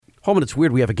Holman, it's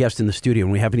weird we have a guest in the studio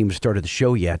and we haven't even started the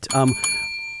show yet.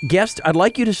 Guest, I'd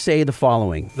like you to say the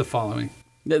following. The following.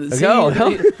 This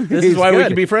is why we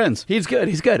can be friends. He's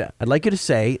good. I'd like you to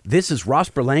say, this is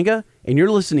Ross Berlanga, and you're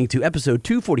listening to episode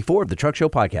 244 of the Truck Show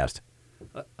Podcast.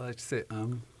 I like to say,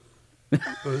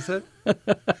 what was that?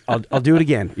 I'll do it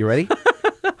again. You ready?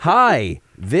 Hi,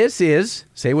 this is,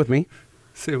 say it with me.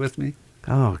 Say it with me.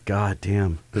 Oh, God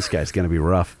damn. This guy's going to be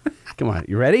rough. Come on.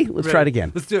 You ready? Let's try it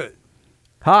again. Let's do it.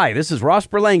 Hi, this is Ross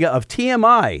Berlanga of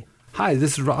TMI. Hi,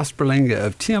 this is Ross Berlanga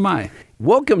of TMI.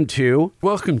 Welcome to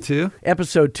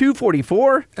episode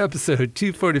 244 of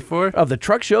the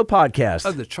Truck Show Podcast.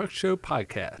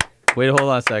 Wait, hold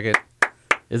on a second.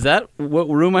 Is that what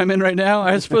room I'm in right now?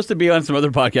 I was supposed to be on some other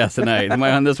podcast tonight. Am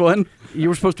I on this one? You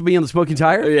were supposed to be on the Smoking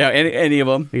Tire? Yeah, any of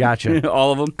them. Gotcha.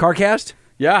 All of them. CarCast?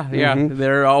 Yeah.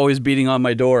 They're always beating on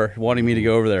my door, wanting me to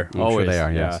go over there. I'm always. sure they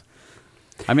are, yes.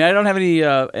 I mean, I don't have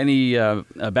any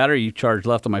battery charge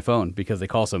left on my phone because they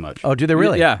call so much. Oh, do they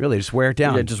really? Yeah. Really? Just wear it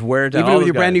down? Yeah, just wear it down. Even with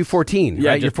your brand new 14,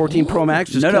 yeah, right? Your 14 Pro Max,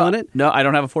 just killing it? No, I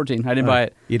don't have a 14. I didn't buy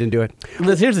it. You didn't do it?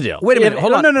 Here's the deal. Wait a minute.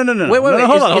 Hold on. No. Wait.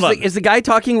 Hold on. Is the guy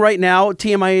talking right now,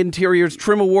 TMI Interiors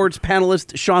Trim Awards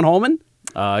panelist Sean Holman?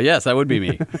 Yes, that would be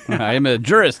me. I am a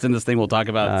jurist in this thing we'll talk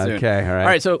about soon. Okay, all right. All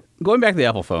right, so going back to the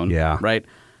Apple phone. Yeah. Right?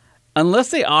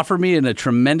 Unless they offer me a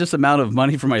tremendous amount of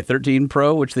money for my 13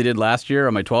 Pro, which they did last year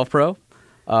on my 12 Pro,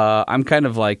 I'm kind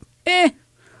of like, I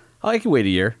can wait a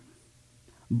year.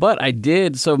 But I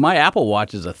did, so my Apple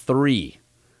Watch is a 3.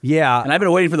 Yeah. And I've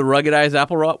been waiting for the ruggedized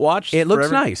Apple Watch. It looks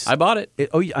forever. nice. I bought it.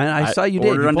 I saw you did.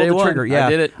 ordered You on pulled day the one. trigger. Yeah. I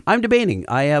did it. I'm debating.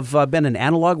 I have been an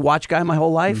analog watch guy my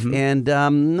whole life, and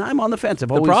I'm on the fence. The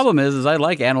problem is I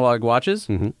like analog watches.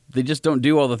 They just don't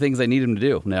do all the things I need them to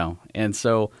do now. And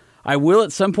so I will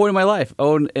at some point in my life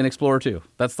own an Explorer 2.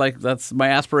 That's my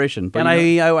aspiration. But and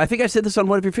I think I said this on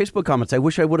one of your Facebook comments. I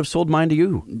wish I would have sold mine to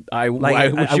you. I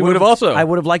wish you would have also. I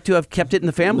would have liked to have kept it in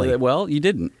the family. Well, you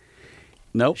didn't.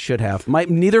 Nope. Should have.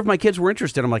 Neither of my kids were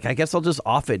interested. I'm like, I guess I'll just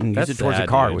off it and use it towards a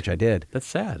car, dude. which I did. That's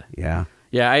sad. Yeah.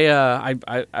 Yeah,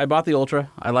 I bought the Ultra.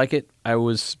 I like it. I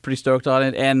was pretty stoked on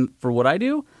it. And for what I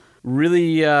do,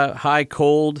 really high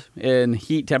cold and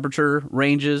heat temperature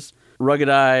ranges,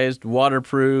 ruggedized,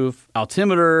 waterproof,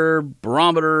 altimeter,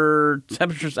 barometer,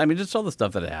 temperatures. I mean, just all the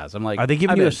stuff that it has. I'm like, are they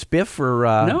giving you a spiff for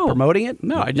promoting it?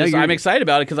 No, I'm excited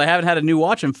about it because I haven't had a new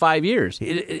watch in 5 years.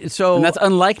 And that's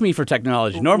unlike me for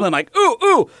technology. Normally, I'm like,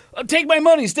 ooh, take my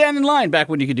money, stand in line. Back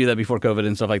when you could do that before COVID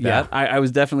and stuff like that. I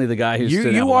was definitely the guy who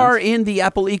stood You are in the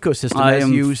Apple ecosystem, as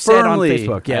you said on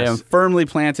Facebook. Yes. I am firmly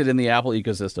planted in the Apple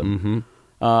ecosystem.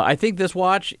 I think this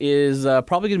watch is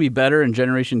probably going to be better in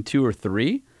generation 2 or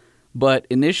 3. But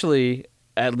initially,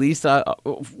 at least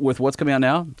with what's coming out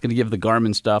now, it's going to give the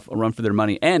Garmin stuff a run for their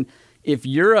money. And if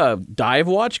you're a dive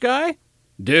watch guy,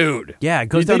 dude. Yeah, it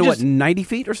goes down to 90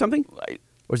 feet or something?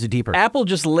 Or is it deeper? Apple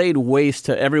just laid waste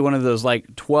to every one of those like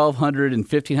 $1,200 and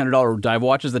 $1,500 dive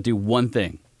watches that do one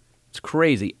thing. It's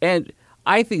crazy. And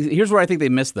I think here's where I think they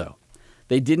missed, though.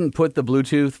 They didn't put the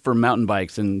Bluetooth for mountain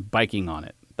bikes and biking on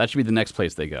it. That should be the next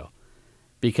place they go.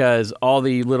 Because all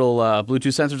the little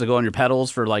Bluetooth sensors that go on your pedals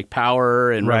for like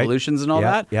power and revolutions and all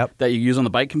that you use on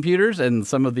the bike computers and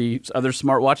some of the other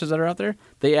smart watches that are out there,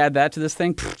 they add that to this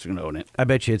thing, you're going to own it. I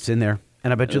bet you it's in there.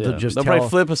 And I bet you they'll probably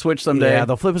flip a switch someday. Yeah,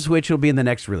 they'll flip a switch. It'll be in the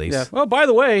next release. Yeah. Well, by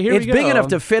the way, it's big enough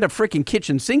to fit a freaking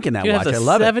kitchen sink in that watch. I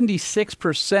love it. It's a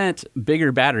 76%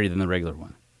 bigger battery than the regular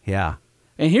one. Yeah.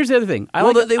 And here's the other thing. I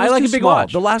like a big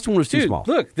watch. The last one was too small.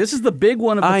 Look, this is the big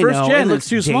one of the first gen. It looks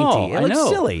too dainty. small. It looks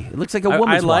silly. It looks like a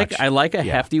woman's watch. I like a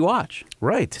hefty watch.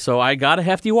 Right. So I got a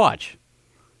hefty watch.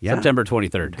 Yeah. September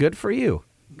 23rd. Good for you.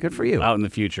 Out in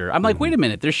the future. I'm like, wait a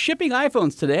minute. They're shipping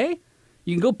iPhones today?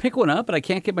 You can go pick one up, but I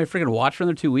can't get my freaking watch for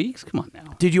another 2 weeks? Come on now.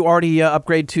 Did you already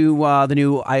upgrade to the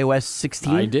new iOS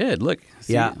 16? I did. Look.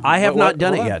 See, I have not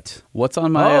done it yet. What's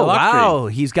on my lock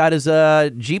screen? He's got his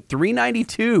Jeep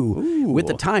 392 with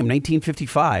the time,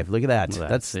 1955. Look at that.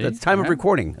 That's time of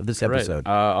recording of this episode.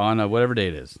 On whatever day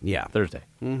it is. Yeah. Thursday.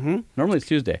 Normally it's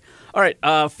Tuesday. All right.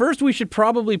 First, we should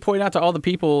probably point out to all the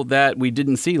people that we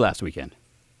didn't see last weekend.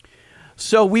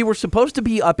 So we were supposed to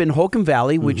be up in Holcomb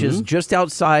Valley, which is just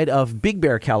outside of Big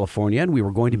Bear, California, and we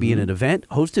were going to be in an event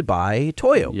hosted by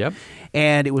Toyo. Yep.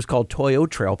 And it was called Toyo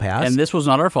Trail Pass. And this was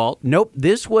not our fault. Nope.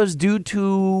 This was due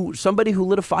to somebody who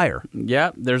lit a fire. Yeah,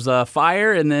 there's a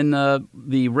fire, and then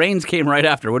the rains came right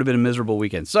after. It would have been a miserable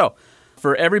weekend. So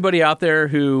for everybody out there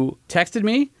who texted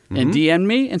me and DM'd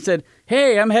me and said,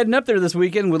 hey, I'm heading up there this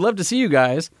weekend. Would love to see you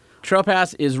guys. Trail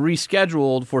Pass is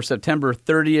rescheduled for September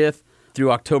 30th through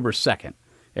October 2nd.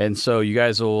 And so you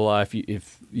guys will,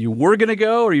 if you were going to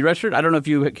go or you registered. I don't know if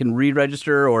you can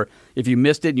re-register or if you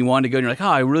missed it and you wanted to go and you're like,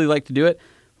 I really like to do it.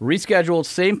 Rescheduled,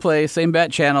 same place, same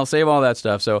bat channel, same all that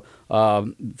stuff. So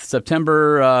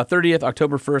September 30th,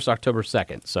 October 1st, October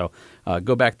 2nd. So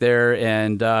go back there,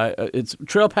 and it's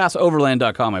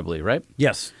trailpassoverland.com, I believe, right?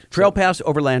 Yes.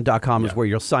 Trailpassoverland.com is where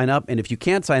you'll sign up, and if you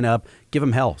can't sign up, give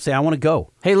them hell. Say, I want to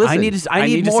go. Hey, listen, I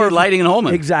need to more see lighting in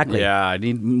Holman. Exactly. Yeah, I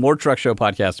need more truck show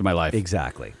podcasts in my life.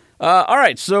 Exactly. All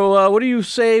right, so what do you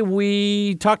say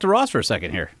we talk to Ross for a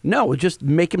second here? No, we'll just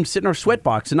make him sit in our sweat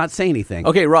box and not say anything.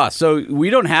 Okay, Ross, so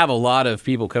we don't have a lot of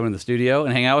people come in the studio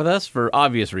and hang out with us for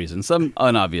obvious reasons, some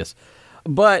unobvious.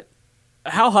 But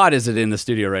how hot is it in the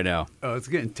studio right now? Oh, it's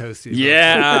getting toasty.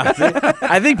 Yeah.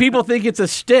 I think people think it's a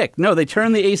stick. No, they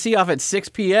turn the AC off at 6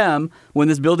 p.m. when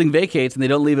this building vacates, and they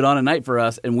don't leave it on at night for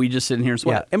us, and we just sit in here and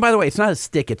sweat. Yeah. And by the way, it's not a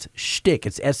stick, it's shtick.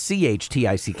 It's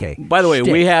SCHTICK. By the way,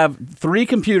 Shtick. we have 3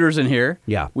 computers in here.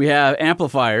 Yeah. We have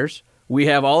amplifiers. We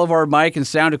have all of our mic and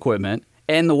sound equipment,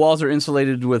 and the walls are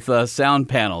insulated with sound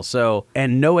panels. So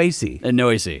And no AC. and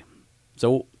no AC.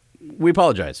 So we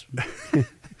apologize.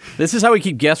 This is how we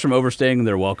keep guests from overstaying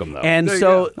their welcome, though. And There you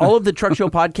so go. all of the Truck Show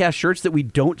podcast shirts that we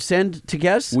don't send to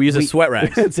guests, we use as sweat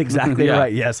rags. That's exactly Yeah.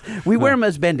 right. Yes, we wear them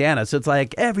as bandanas. So it's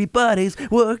like everybody's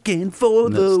working for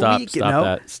the week. Stop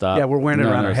that. Stop. Yeah, we're wearing it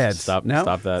around our heads. Stop. No?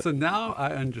 Stop that. So now I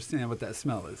understand what that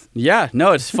smell is. Yeah,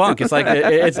 no, it's funk. It's like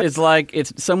it's like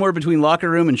it's somewhere between locker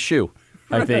room and shoe.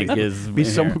 I think is Be in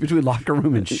somewhere here. between locker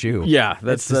room and shoe. Yeah,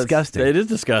 that's disgusting. It is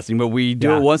disgusting, but we do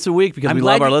Yeah. it once a week because I'm we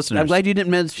glad love our you- listeners. I'm glad you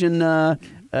didn't mention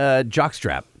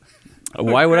jockstrap.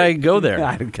 Why would I go there?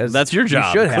 Yeah, because that's your you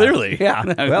job. should have. Clearly. Yeah.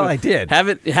 Well, I did.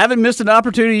 Haven't missed an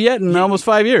opportunity yet in almost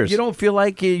 5 years. You don't feel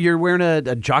like you're wearing a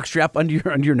jockstrap under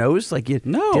your nose like you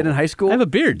no. did in high school? I have a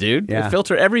beard, dude. Yeah. I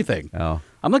filter everything. Oh.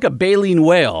 I'm like a baleen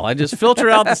whale. I just filter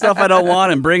out the stuff I don't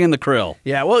want and bring in the krill.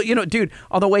 Yeah, well, dude,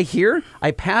 on the way here,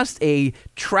 I passed a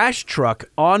trash truck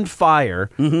on fire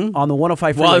on the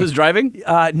 105 freeway. While I was driving?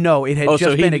 No, it had Oh, just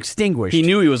so been extinguished. He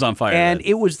knew he was on fire. And then.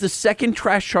 it was the second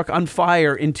trash truck on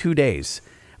fire in 2 days.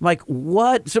 I'm like,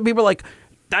 what? Some people are like,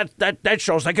 that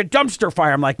shows like a dumpster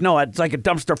fire. I'm like, no, it's like a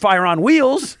dumpster fire on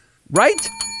wheels, right?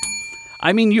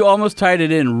 I mean, you almost tied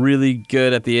it in really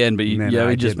good at the end, but Man, we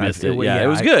I just did. missed I- it. well, Yeah, yeah, it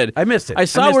was I- good. I missed it. I I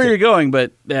saw missed where it. you're going,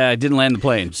 but I didn't land the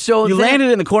plane. So you then- landed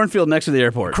in the cornfield next to the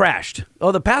airport. Crashed.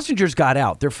 Oh, the passengers got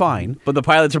out. They're fine. But the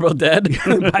pilots are both dead.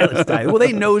 The pilots died. Well,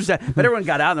 they knows that, but everyone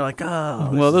got out and they're like, "Oh,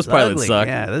 this Well, those is pilots ugly. suck.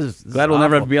 Yeah, this is Glad we'll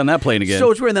never have awful." to be on that plane again.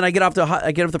 So it's weird. Then I get off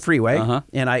the freeway Uh-huh.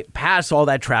 and I pass all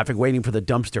that traffic, waiting for the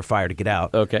dumpster fire to get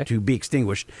out, Okay. to be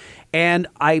extinguished. And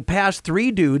I pass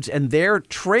 3 dudes, and they're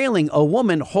trailing a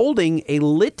woman holding a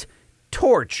lit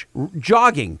torch,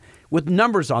 jogging with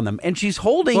numbers on them, and she's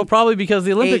holding well, probably because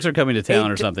the Olympics are coming to town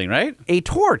a- or something, right? a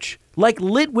torch, like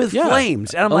lit with Yeah.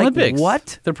 flames. And I'm Olympics. like,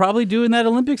 what? They're probably doing that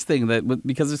Olympics thing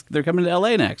because they're coming to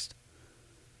LA next.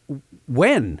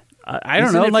 When? I don't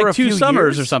Isn't know, it for like a 2 few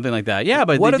summers years? or something like that. Yeah,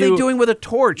 but What are they do- doing with a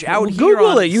torch out Well, here Google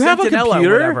on it. You have a Centinela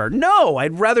computer. or whatever? No,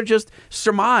 I'd rather just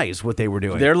surmise what they were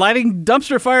doing. They're lighting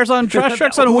dumpster fires on trash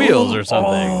trucks on wheels or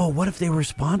something. Oh, what if they were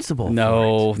responsible?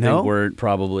 No, for it? they weren't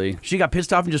probably. She got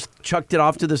pissed off and just chucked it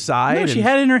off to the side. No, she and-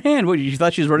 had it in her hand. What, you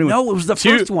thought she was running with? No, it was the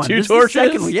two- first one. Two This is the torches?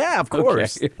 second one. Yeah, of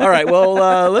course. Okay. All right.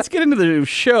 Well, let's get into the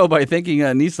show by thanking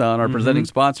Nissan, our presenting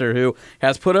sponsor, who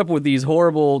has put up with these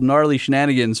horrible, gnarly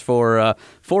shenanigans for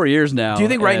 4 years now. Do you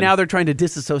think right And now they're trying to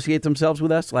disassociate themselves with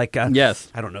us? Like,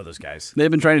 Yes. I don't know those guys. they've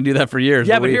been trying to do that for years?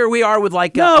 Yeah, but here we are with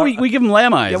like. No, we give them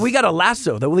lamb eyes. Yeah, we got a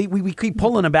lasso that we keep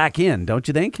pulling them back in, don't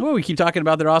you think? Well, we keep talking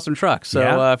about their awesome trucks. So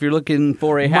Yeah. if you're looking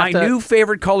for a My half new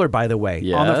favorite color, by the way,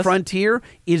 on the Yes. Frontier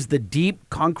is the deep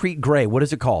concrete gray. What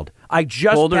is it called? I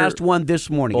just Boulder- passed one this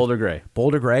morning. Boulder gray.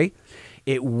 Boulder gray.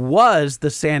 It was the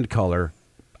sand color.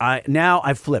 Now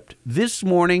I flipped. This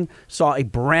morning saw a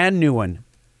brand new one.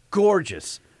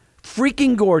 Gorgeous.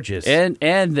 Freaking gorgeous. And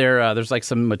there's like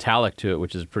some metallic to it,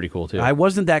 which is pretty cool too. I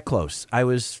wasn't that close. It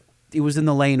was in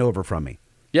the lane over from me.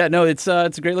 Yeah, no, it's a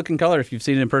great looking color if you've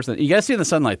seen it in person. You guys see it in the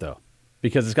sunlight though,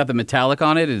 because it's got the metallic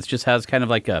on it. And it just has kind of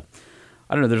like a,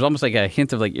 I don't know. There's almost like a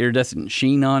hint of like iridescent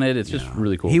sheen on it. It's just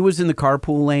really cool. He was in the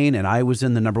carpool lane and I was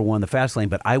in the number 1, the fast lane,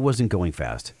 but I wasn't going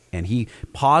fast. And he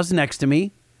paused next to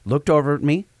me, looked over at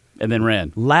me, and then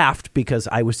ran. laughed because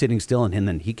I was sitting still, and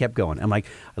then he kept going. I'm like,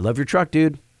 I love your truck,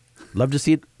 dude. Love to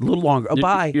see it a little longer. Oh,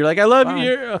 bye. You're like, I love Bye.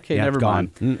 you. Okay, Yeah, never it's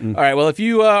gone. mind. All right, well, if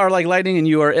you are like Lightning and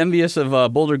you are envious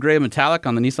of Boulder Gray Metallic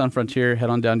on the Nissan Frontier, head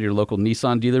on down to your local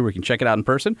Nissan dealer where you can check it out in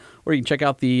person, or you can check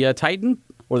out the Titan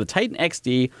or the Titan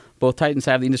XD. Both Titans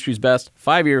have the industry's best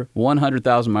 5-year,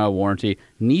 100,000-mile warranty.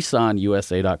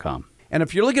 NissanUSA.com. And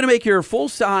if you're looking to make your full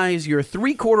size, your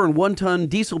 3/4 and 1 ton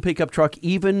diesel pickup truck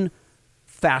even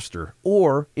faster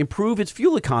or improve its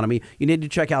fuel economy, you need to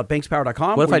check out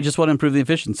bankspower.com. What if I just want to improve the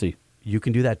efficiency? You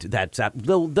can do that.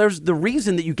 There's the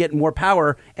reason that you get more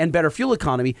power and better fuel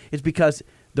economy is because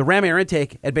the Ram Air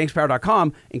Intake at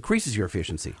bankspower.com increases your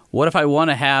efficiency. What if I want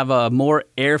to have more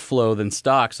airflow than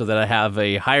stock so that I have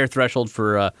a higher threshold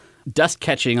for dust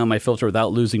catching on my filter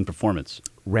without losing performance?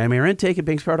 Ram Air Intake at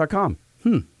bankspower.com.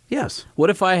 Yes. What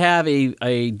if I have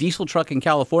a diesel truck in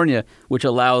California which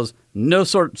allows no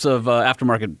sorts of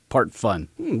aftermarket part fun?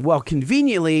 Well,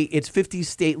 conveniently, it's 50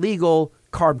 state legal,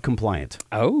 carb compliant.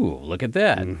 Oh, look at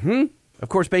that. Of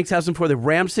course, Banks has them for the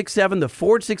Ram 6.7, the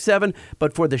Ford 6.7,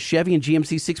 but for the Chevy and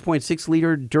GMC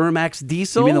 6.6-liter Duramax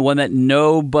diesel. You mean the one that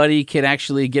nobody can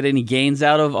actually get any gains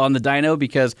out of on the dyno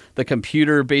because the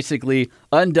computer basically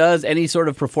undoes any sort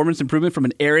of performance improvement from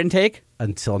an air intake?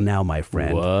 Until now, my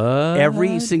friend. What?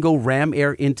 Every single Ram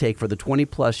Air Intake for the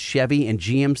 20-plus Chevy and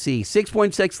GMC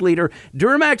 6.6-liter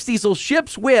Duramax diesel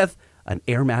ships with an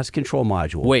air mass control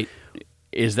module. Wait.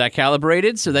 Is that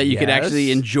calibrated so that you could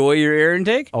actually enjoy your air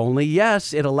intake? Only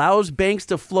yes. It allows Banks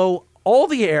to flow all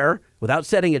the air without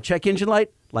setting a check engine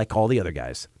light like all the other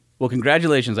guys. Well,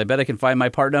 congratulations. I bet I can find my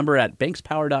part number at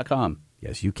bankspower.com.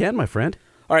 Yes, you can, my friend.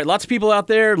 All right, lots of people out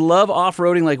there love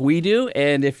off-roading like we do,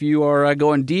 and if you are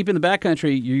going deep in the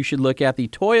backcountry, you should look at the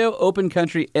Toyo Open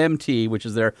Country MT, which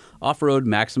is their off-road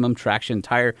maximum traction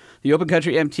tire. The Open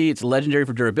Country MT, it's legendary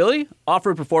for durability,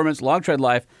 off-road performance, long tread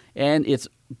life, and it's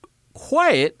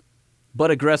quiet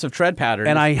but aggressive tread pattern.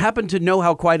 And I happen to know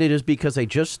how quiet it is because I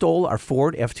just stole our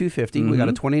Ford F-250. We got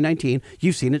a 2019.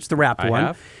 You've seen it. It's the wrapped one.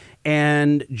 Have.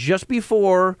 And just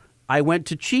before I went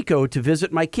to Chico to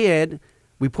visit my kid,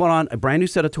 we put on a brand new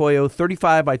set of Toyo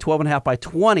 35 by 12.5 by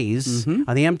 20s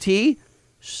on the MT.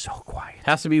 So quiet.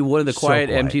 Has to be one of the So quiet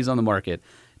quiet. MTs on the market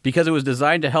because it was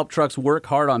designed to help trucks work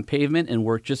hard on pavement and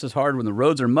work just as hard when the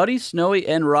roads are muddy, snowy,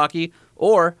 and rocky,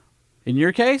 or, in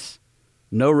your case,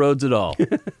 no roads at all.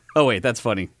 Oh, wait, that's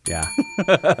funny. Yeah.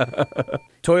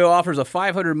 Toyo offers a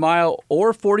 500-mile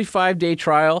or 45-day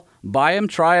trial. Buy them,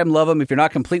 try them, love them. If you're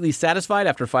not completely satisfied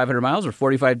after 500 miles or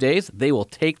 45 days, they will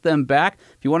take them back.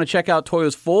 If you want to check out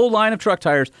Toyo's full line of truck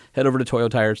tires, head over to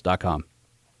toyotires.com.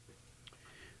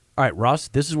 All right, Ross,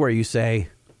 this is where you say,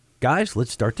 guys,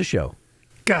 let's start the show.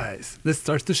 Guys, let's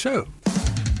start the show.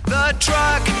 The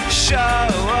Truck Show.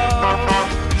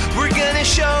 We're gonna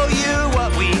show you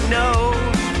what we know.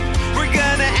 We're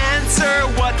gonna answer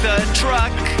what the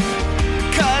truck,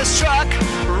 'cause truck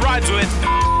rhymes with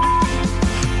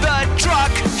the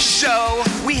Truck Show.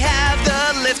 We have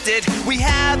the lifted, we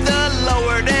have the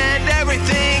lowered, and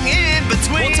everything in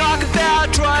between. We'll talk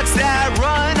about trucks that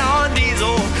run on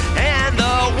diesel and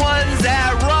the ones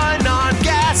that run on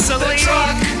gasoline. The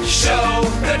Truck Show,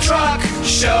 the Truck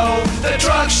Show, the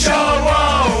Truck Show.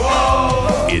 Whoa,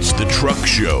 whoa. It's the Truck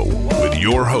Show with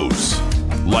your hosts,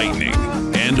 Lightning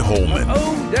and Holman.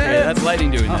 Hey, that's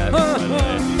Lightning doing that. by the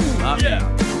way. Not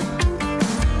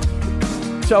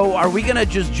me. So are we going to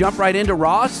just jump right into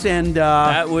Ross and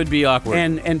That would be awkward.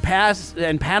 and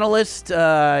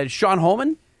panelist Sean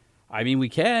Holman? I mean, we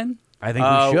can. I think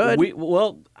we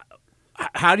should.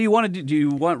 How do you want to do? Do you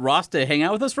want Ross to hang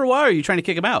out with us for a while, or are you trying to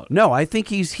kick him out? No, I think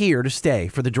he's here to stay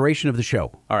for the duration of the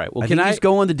show. All right. Well, I can think I? he's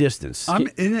going the distance. I'm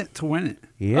in it to win it.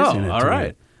 He is Oh, in it all to right. win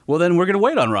it. Well, then we're going to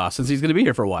wait on Ross since he's going to be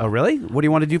here for a while. Oh, really? What do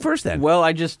you want to do first then? Well,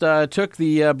 I just took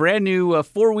the brand new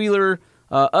four-wheeler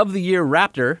of the year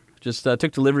Raptor. Just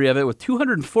took delivery of it with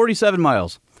 247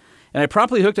 miles. And I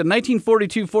promptly hooked a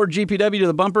 1942 Ford GPW to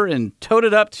the bumper and towed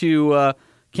it up to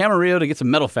Camarillo to get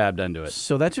some metal fab done to it.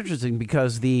 So that's interesting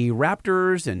because the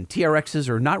Raptors and TRXs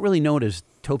are not really known as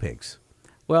tow pigs.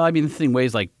 Well, I mean, the thing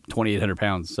weighs like 2,800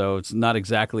 pounds, so it's not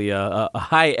exactly a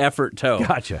high-effort tow.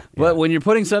 Gotcha. But Yeah. when you're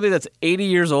putting something that's 80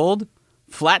 years old,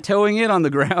 flat towing it on the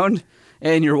ground,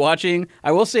 and you're watching,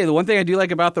 I will say the one thing I do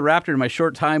like about the Raptor in my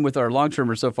short time with our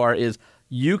long-termers so far is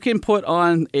you can put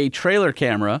on a trailer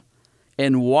camera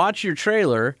and watch your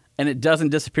trailer, and it doesn't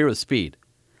disappear with speed.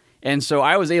 And so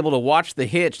I was able to watch the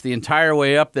hitch the entire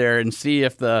way up there and see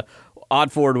if the Odd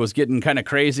Ford was getting kind of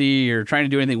crazy or trying to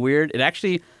do anything weird. It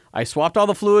actually, I swapped all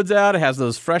the fluids out. It has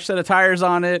those fresh set of tires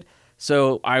on it.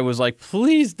 So I was like,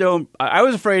 please don't. I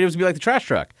was afraid it was going to be like the trash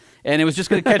truck. And it was just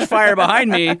going to catch fire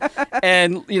behind me.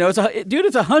 And, you know, it's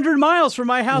 100 miles from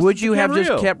my house. Would to you have just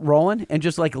Camarillo. kept rolling and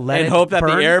just like let And it hope that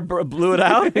burn? the air blew it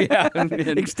out? Yeah.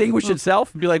 extinguish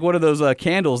itself? Be like one of those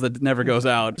candles that never goes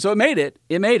out. So it made it,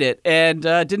 and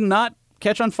did not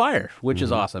catch on fire, which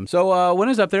is awesome. So when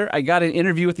I was up there, I got an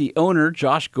interview with the owner,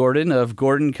 Josh Gordon of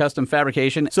Gordon Custom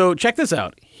Fabrication. So check this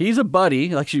out. He's a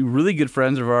buddy, actually really good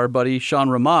friends of our buddy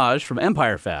Sean Ramage from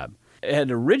Empire Fab.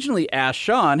 had originally asked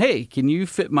Sean, hey, can you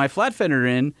fit my flat fender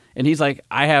in? And he's like,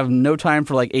 I have no time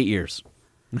for like 8 years.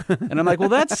 And I'm like, well,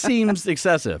 that seems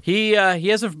excessive. He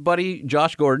has a buddy,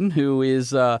 Josh Gordon, who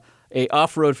is a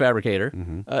off-road fabricator,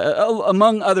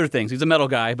 among other things. He's a metal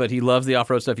guy, but he loves the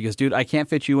off-road stuff. He goes, dude, I can't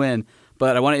fit you in,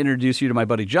 but I want to introduce you to my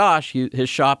buddy Josh. His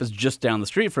shop is just down the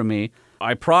street from me.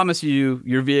 I promise you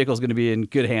your vehicle is going to be in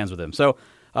good hands with him. So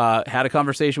had a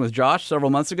conversation with Josh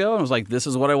several months ago and was like, this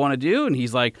is what I want to do. And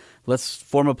he's like, let's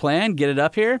form a plan, get it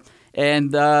up here.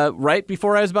 And right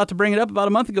before I was about to bring it up about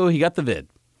a month ago, he got the vid.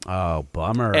 Oh,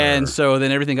 bummer. And so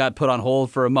then everything got put on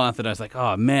hold for a month, and I was like,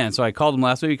 oh, man. So I called him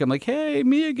last week. I'm like, hey,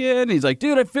 me again. And he's like,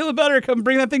 dude, I feel better. Come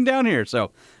bring that thing down here.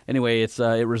 So anyway, it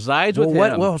resides with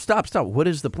him. Well, stop. What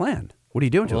is the plan? What are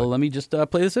you doing to it? Well, let me just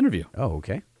play this interview. Oh,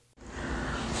 okay.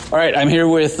 All right, I'm here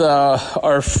with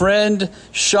our friend,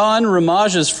 Sean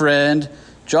Ramage's friend,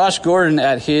 Josh Gordon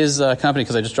at his company,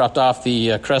 because I just dropped off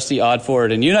the crusty Odd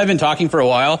Ford. And you and I have been talking for a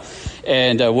while,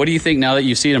 and what do you think now that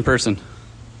you see it in person?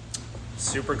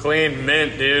 Super clean,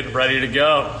 mint, dude, ready to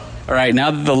go. All right,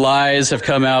 now that the lies have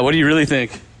come out, what do you really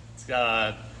think? It's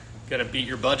gonna beat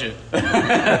your budget.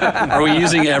 Are we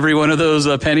using every one of those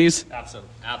pennies?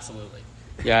 Absolutely.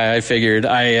 Yeah, I figured.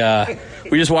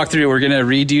 We just walked through. We're going to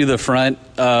redo the front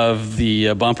of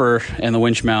the bumper and the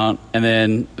winch mount, and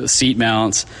then the seat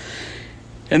mounts,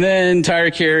 and then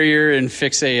tire carrier, and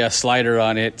fix a slider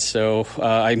on it. So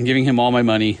I'm giving him all my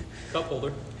money. Cup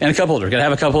holder. And a cup holder. Got to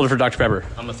have a cup holder for Dr. Pepper.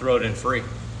 I'm gonna throw it in free.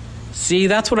 See,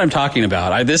 that's what I'm talking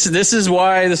about. This is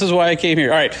why I came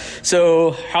here. All right.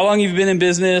 So, how long have you been in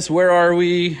business? Where are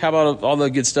we? How about all the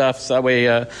good stuff? So that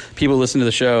way, people listen to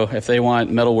the show. If they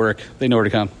want metal work, they know where to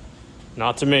come.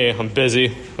 Not to me. I'm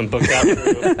busy. I'm booked out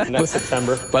through next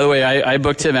September. By the way, I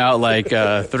booked him out like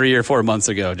 3 or 4 months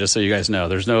ago, just so you guys know.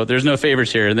 There's no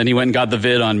favors here. And then he went and got the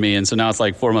vid on me, and so now it's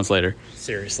like 4 months later.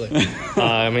 Seriously.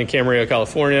 I'm in Camarillo,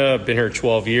 California. I've been here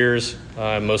 12 years.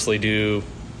 I mostly do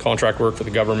contract work for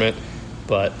the government,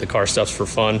 but the car stuff's for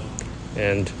fun.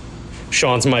 And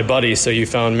Sean's my buddy, so you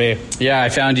found me. Yeah, I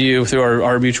found you through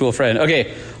our mutual friend.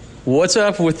 Okay, what's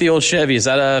up with the old Chevy? Is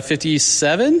that a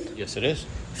 57? Yes, it is.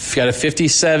 Got a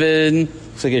 57,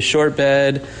 looks like a short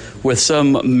bed with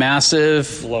some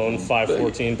massive... Blown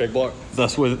 514 big block.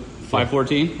 That's with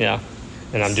 514? Yeah.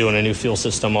 And I'm doing a new fuel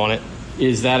system on it.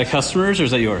 Is that a customer's or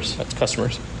is that yours? That's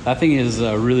customers. That thing is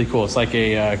really cool. It's like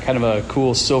a kind of a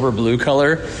cool silver blue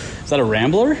color. Is that a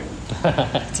Rambler?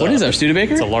 What is that,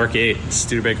 Studebaker? It's a Lark 8.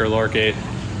 Studebaker Lark 8.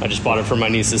 I just bought it for my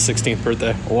niece's 16th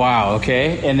birthday. Wow,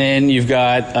 okay. And then you've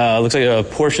got, looks like a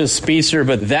Porsche Speedster,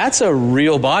 but that's a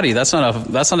real body. That's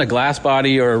not a glass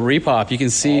body or a repop. You can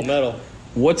see. All metal.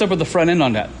 What's up with the front end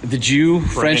on that? Did you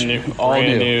brand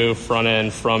new front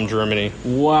end from Germany.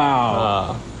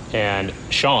 Wow. And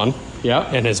Sean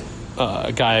Yep. and his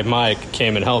guy Mike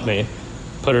came and helped me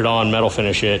put it on, metal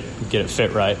finish it, get it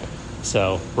fit right.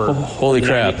 So we're holy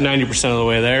crap, 90% of the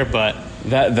way there. But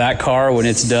that car when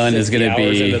it's done is going to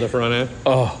be into the front end.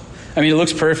 Oh, I mean, it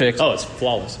looks perfect. Oh, it's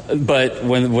flawless. But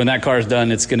when that car's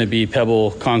done, it's going to be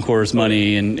Pebble Concours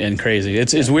money and crazy.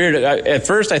 It's weird. At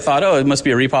first, I thought, it must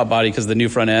be a repop body because of the new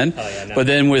front end. Oh, yeah, no. But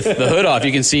then with the hood off,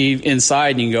 you can see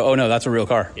inside, and you can go, oh, no, that's a real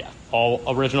car. Yeah, all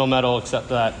original metal except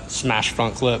that smash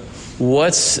front clip.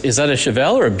 Is that a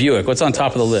Chevelle or a Buick? What's on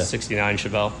top of the lid? 69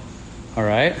 Chevelle. All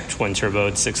right. Twin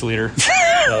turboed 6 liter.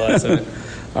 So that's it.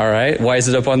 All right. Why is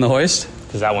it up on the hoist?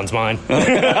 Because that one's mine.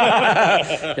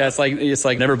 Yeah, it's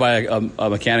like never buy a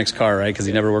mechanic's car, right? Because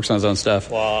he never works on his own stuff.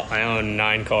 Well, I own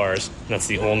 9 cars. And that's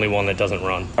the only one that doesn't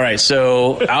run. All right,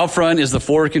 so out front is the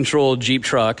forward-controlled Jeep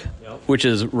truck, Yep. which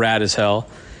is rad as hell.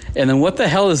 And then what the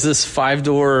hell is this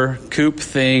 5-door coupe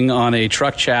thing on a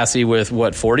truck chassis with,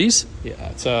 40s? Yeah,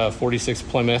 it's a 46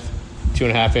 Plymouth,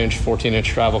 2.5-inch, 14-inch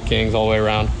Travel Kings all the way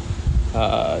around.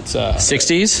 It's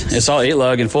 60s? It's all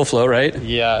 8-lug and full flow, right?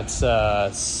 Yeah,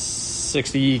 it's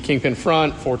 60 Kingpin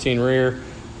front, 14 rear,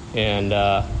 and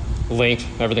linked.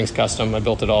 Everything's custom. I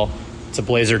built it all. It's a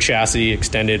Blazer chassis,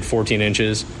 extended 14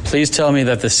 inches. Please tell me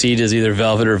that the seat is either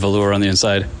velvet or velour on the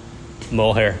inside.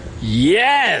 Mohair.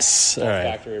 Yes! All right,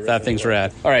 factory that thing's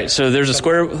rad. All right, so there's a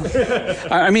square...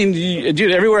 I mean,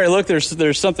 dude, everywhere I look,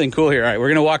 there's something cool here. All right, we're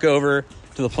going to walk over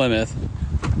to the Plymouth.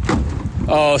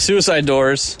 Oh, suicide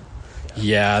doors.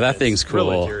 Yeah, that thing's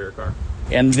cool. Real interior car.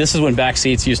 And this is when back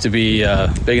seats used to be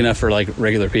big enough for like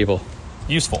regular people.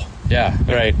 Useful. Yeah,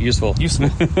 right. Useful. Useful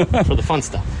for the fun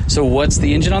stuff. So what's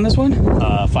the engine on this one?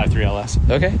 5.3 LS.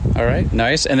 Okay. All right.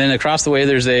 Nice. And then across the way,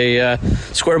 there's a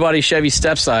square body Chevy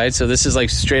step side. So this is like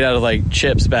straight out of like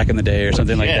Chips back in the day or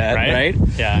something like that, right?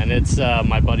 Yeah, and it's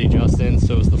my buddy Justin,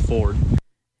 so is the Ford.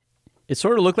 It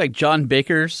sort of looked like John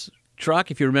Baker's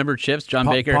truck. If you remember Chips, John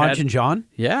Baker Ponch had. and John?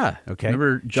 Yeah. Okay.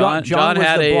 Remember John John was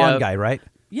had the a blonde guy, right?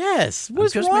 Yes. I'm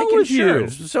What's just wrong making with sure, you?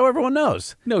 so everyone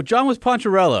knows. No, John was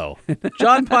Poncherello.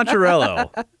 John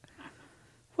Poncherello.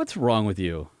 What's wrong with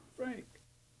you? Frank.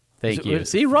 Thank So, you.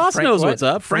 See, Ross Frank knows what? what's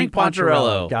up. Frank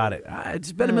Poncherello. Got it.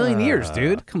 It's been a million years,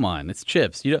 dude. Come on, it's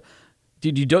Chips. You don't,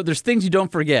 dude. You don't. There's things you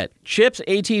don't forget. Chips,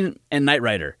 18, and Knight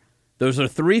Rider. Those are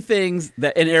three things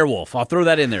that. And Airwolf. I'll throw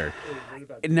that in there.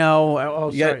 No.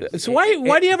 Oh, You sorry. gotta- so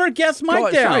why do you have our guest mic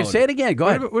Go- down? Sorry, say it again. Go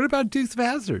ahead. What about Dukes of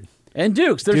Hazzard? And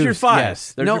Dukes. There's your Deuce, 5.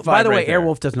 Yes. There's No, your 5 by the way, right there.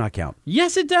 Airwolf does not count.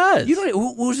 Yes, it does. You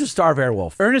don't. Who's the star of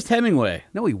Airwolf? Ernest Hemingway.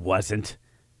 No, he wasn't.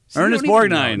 See, you Ernest don't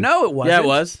even Borgnine. know. No, it wasn't. Yeah, it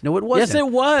was. No, it wasn't. Yes,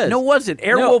 it was. No, it wasn't.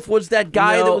 Airwolf was that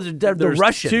guy that was the there's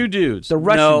Russian. 2 dudes. The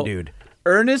Russian No, dude.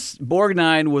 Ernest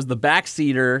Borgnine was the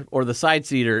backseater or the side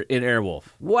seater in Airwolf.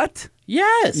 What?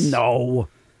 Yes. No.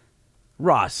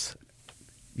 Ross,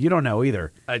 you don't know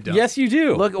either. I don't. Yes, you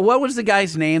do. Look, what was the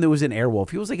guy's name that was in Airwolf?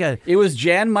 He was like a it was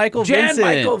Jan Michael Vincent.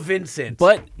 Michael Vincent.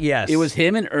 But yes, it was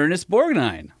him and Ernest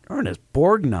Borgnine. Ernest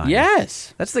Borgnine.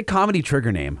 Yes. That's the comedy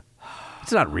trigger name.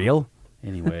 It's not real.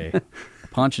 Anyway,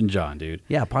 Ponch and John, dude.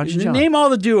 Yeah, Ponch and John. Name all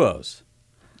the duos.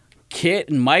 Kit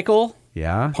and Michael,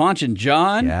 Yeah. Ponch and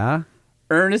John, Yeah.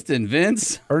 Ernest and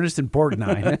Vince, Ernest and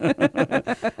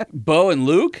Borgnine. Bo and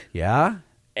Luke, Yeah.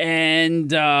 and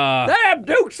Sam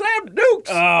Dukes.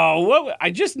 oh, what?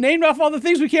 I just named off all the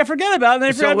things we can't forget about, and then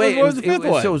I forgot what was the fifth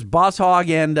one. So it was Boss Hog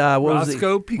and what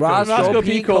Roscoe was P. it? Coltrane. Roscoe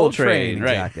P. Coltrane. Right.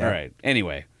 Exactly. All right.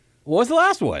 Anyway, what was the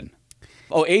last one?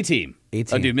 Oh, A-Team.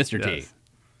 A-Team. Oh, dude, Mr. T. Yes.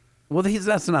 Well,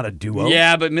 that's not a duo.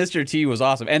 Yeah, but Mr. T was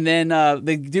awesome. And then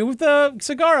the dude with the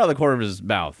cigar out of the corner of his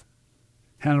mouth.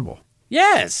 Hannibal.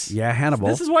 Yes. Yeah, Hannibal.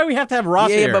 This is why we have to have Ross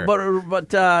yeah, here.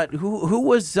 but who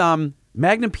was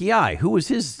Magnum PI? Who was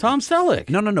his Tom Selleck.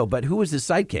 No. But who was his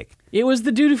sidekick? It was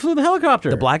the dude who flew the helicopter.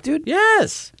 The black dude?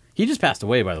 Yes. He just passed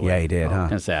away, by the way. Yeah, he did, huh?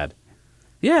 Kind of sad.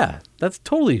 Yeah, that's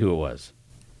totally who it was.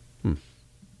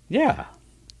 Yeah.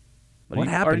 What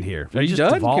happened here? Are We you just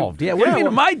done? Evolved. Yeah. What do you mean?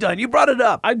 well, Am I done? You brought it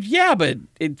up. yeah, but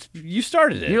you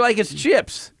started it. You're like it's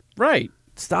chips. right.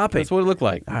 Stop it. That's what it looked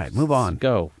like. All right, move on.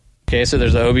 Go. Okay, so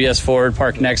there's an OBS Ford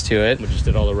parked next to it. We just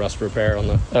did all the rust repair on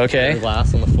the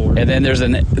glass on the Ford. And then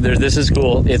this is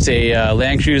cool. It's a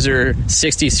Land Cruiser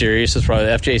 60 series. So it's probably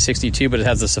the FJ62, but it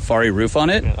has the Safari roof on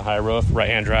it. A high roof,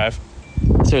 right-hand drive.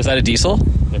 So is that a diesel?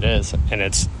 It is, and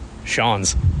it's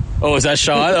Sean's. Oh, is that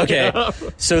Sean? Okay.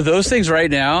 So those things right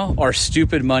now are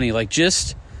stupid money. Like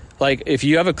if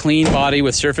you have a clean body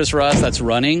with surface rust that's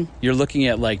running, you're looking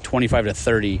at like 25 to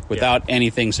 30 without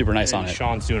anything super nice on it.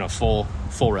 Sean's doing a full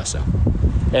rest out.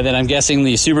 And then I'm guessing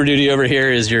the Super Duty over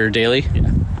here is your daily?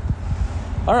 Yeah.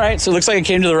 All right, so it looks like it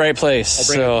came to the right place.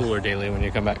 I'll bring a cooler daily when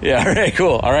you come back. Yeah, all right,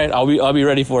 cool. All right, I'll be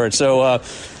ready for it. So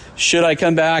should I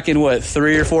come back in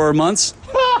 3 or 4 months?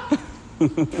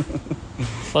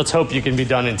 Let's hope you can be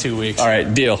done in 2 weeks. All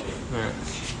right, deal.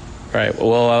 All right.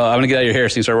 Well, I'm going to get out of your hair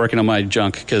so you can start working on my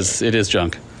junk because it is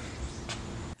junk.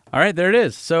 All right, there it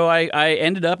is. So I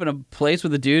ended up in a place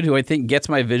with a dude who I think gets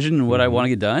my vision and what I want to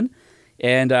get done.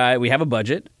 And we have a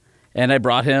budget. And I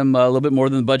brought him a little bit more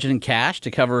than the budget in cash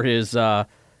to cover his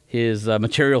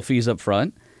material fees up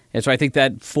front. And so I think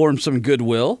that formed some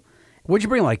goodwill. What'd you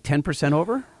bring? Like 10%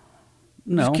 over?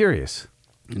 No. Just curious.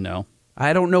 No.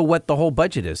 I don't know what the whole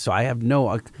budget is, so I have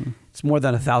no. It's more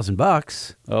than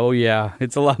 $1,000. Oh, yeah.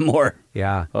 It's a lot more.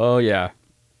 Yeah. Oh, yeah.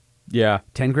 Yeah.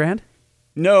 10 grand?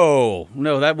 No,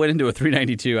 that went into a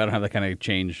 392. I don't have that kind of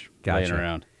change laying Gotcha.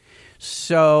 around.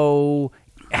 So,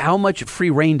 how much free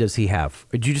reign does he have?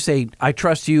 Or did you just say, "I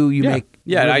trust you"? You make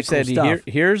yeah. really I cool said, stuff.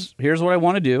 here's what I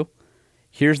want to do.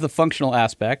 Here's the functional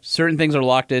aspect. Certain things are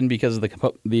locked in because of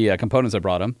the components I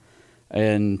brought him,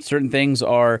 and certain things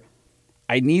are.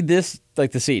 I need this,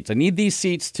 like the seats. I need these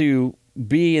seats to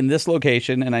be in this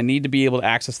location, and I need to be able to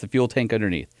access the fuel tank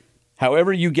underneath.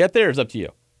 However you get there is up to you.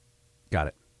 Got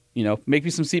it. You know, make me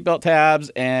some seatbelt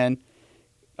tabs and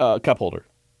a cup holder.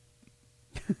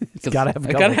 It's gotta have.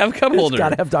 I gotta have a cup holder. It's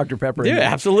gotta have Dr. Pepper. in Yeah, there.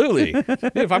 absolutely. Dude,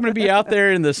 if I'm going to be out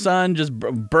there in the sun, just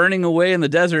burning away in the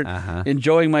desert,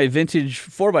 enjoying my vintage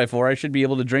 4x4, I should be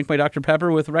able to drink my Dr.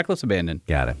 Pepper with reckless abandon.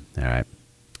 Got it. All right.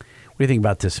 What do you think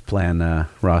about this plan,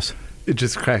 Ross? It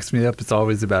just cracks me up. It's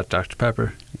always about Dr.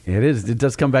 Pepper. It is. It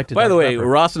does come back to. By the Dr. way, Pepper.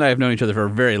 Ross and I have known each other for a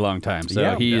very long time, so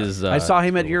Yeah. he is. I saw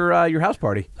him at your house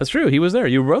party. That's true. He was there.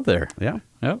 You were both there. Yeah.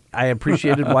 Yep. I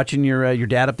appreciated watching your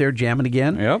dad up there jamming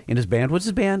again. Yep. In his band. What's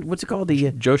his band? What's it called?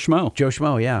 The Joe Schmo. Joe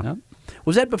Schmo. Yeah. Yep.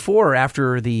 Was that before or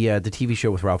after the TV show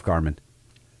with Ralph Garman?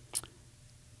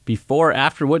 Before,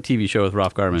 after what TV show with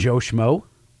Ralph Garman? Joe Schmo.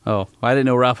 Oh, I didn't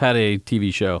know Ralph had a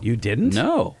TV show. You didn't?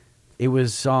 No. It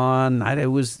was on. It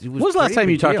was. When was the last time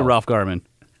you talked to Ralph Garman?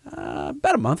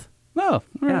 About a month. Oh, all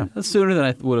right. Yeah. That's sooner than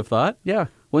I would have thought. Yeah.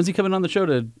 When's he coming on the show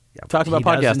to talk about He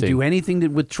podcasting? doesn't do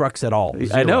anything with trucks at all.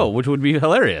 I know, which would be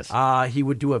hilarious. He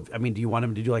would do I mean, do you want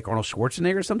him to do like Arnold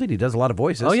Schwarzenegger or something? He does a lot of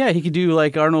voices. Oh, yeah, he could do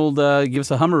like Arnold, give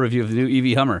us a Hummer review of the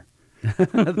new EV Hummer.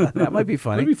 That might be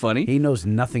funny. That'd be funny. He knows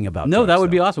nothing about No, trucks, that would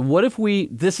be though. awesome. What if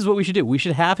this is what we should do. We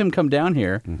should have him come down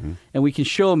here, and we can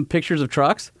show him pictures of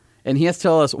trucks, and he has to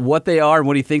tell us what they are and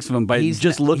what he thinks of them by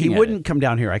just looking at it. He wouldn't come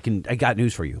down here. I got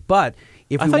news for you. But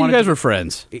if I we thought you wanted guys to- were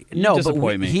friends. No, You disappoint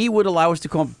but me. he would allow us to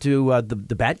come to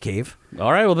the Bat Cave.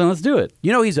 All right, well, then let's do it.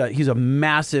 You know, he's a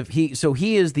massive. He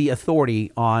is the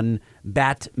authority on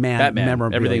Batman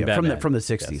memorabilia everything Batman. from the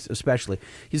 60s, especially.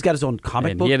 He's got his own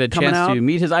comic And book he had a coming chance out. to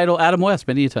meet his idol, Adam West,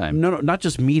 many a time. No, not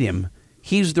just meet him.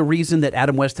 He's the reason that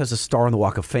Adam West has a star on the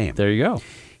Walk of Fame. There you go.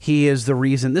 He is the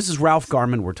reason. This is Ralph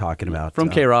Garman we're talking about. From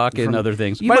K-Rock and other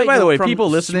things. You By might the know way, from people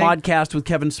listening- Smodcast with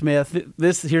Kevin Smith.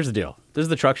 Here's the deal. This is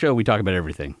the truck show. We talk about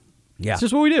everything. Yeah. It's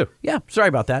just what we do. Yeah, sorry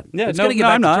about that. Yeah, it's going to get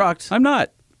back I'm to not. trucks. I'm not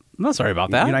sorry about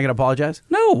that. You're not going to apologize?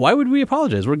 No, why would we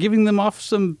apologize? We're giving them off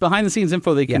some behind-the-scenes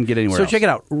info they can get anywhere So else. check it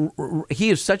out. He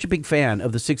is such a big fan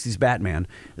of the 60s Batman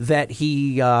that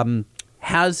he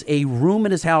has a room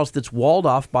in his house that's walled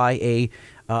off by a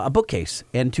bookcase.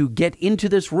 And to get into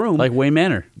this room... Like Wayne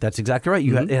Manor. That's exactly right.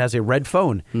 It has a red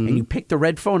phone. And you pick the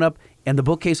red phone up, and the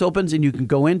bookcase opens, and you can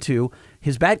go into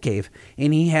his Batcave.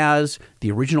 And he has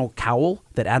the original cowl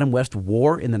that Adam West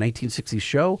wore in the 1960s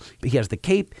show. He has the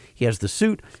cape. He has the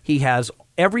suit. He has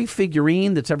every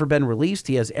figurine that's ever been released.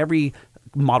 He has every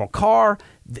model car.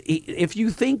 If you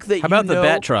think that How about the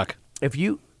Bat truck? If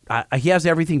you, he has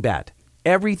everything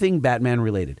everything Batman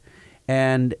related,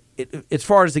 and as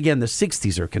far as again the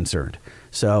 60s are concerned,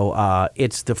 so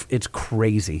it's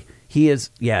crazy. He is,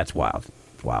 it's wild,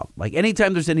 Like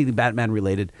anytime there's anything Batman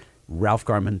related, Ralph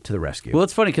Garman to the rescue. Well,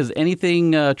 it's funny because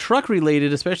anything truck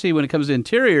related, especially when it comes to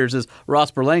interiors, is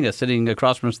Ross Berlanga sitting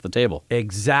across from us at the table.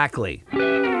 Exactly.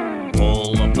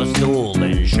 Pull up a stool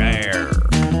and share.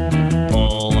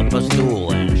 Pull up a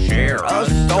stool and share a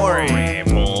story.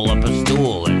 Pull up a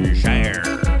stool and share.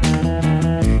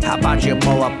 How about you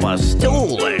pull up a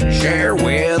stool and share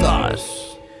with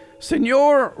us?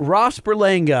 Senor Ross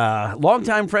Berlanga,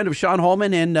 longtime friend of Sean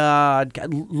Holman and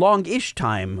long-ish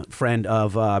time friend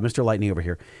of Mr. Lightning over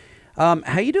here.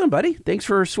 How you doing, buddy? Thanks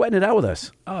for sweating it out with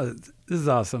us. Oh, this is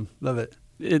awesome. Love it.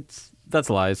 That's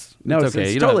lies. No, it's okay.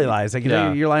 it's You don't- totally lies. I can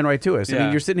tell you're lying right to us. I mean,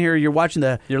 Yeah. you're sitting here, you're watching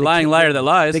You're the lying cake- liar that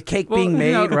lies. The cake being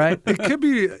made, right? It could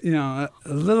be, a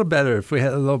little better if we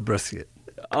had a little brisket.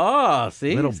 Oh,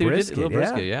 see? Little See, we did- brisket, little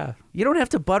brisket, yeah. You don't have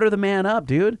to butter the man up,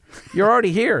 dude. You're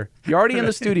already here. You're already in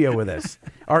the studio with us.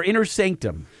 Our inner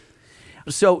sanctum.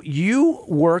 So you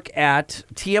work at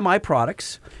TMI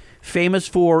Products, famous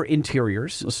for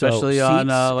interiors, Especially so on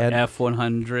seats and,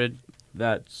 F100.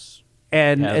 That's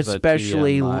and has a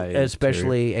especially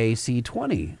TMI a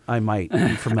C20. I might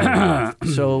be familiar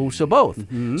with. So both.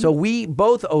 So we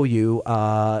both owe you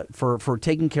for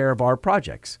taking care of our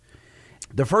projects.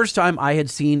 The first time I had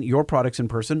seen your products in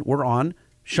person were on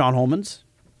Sean Holman's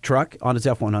truck on his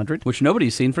F100, which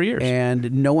nobody's seen for years.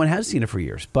 and no one has seen it for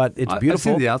years. But it's I've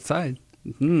beautiful. seen the outside.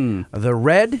 The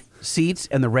red seats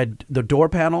and the door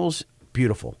panels,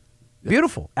 beautiful.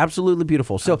 Beautiful. Absolutely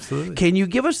beautiful. So Absolutely. can you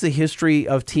give us the history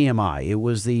of TMI? It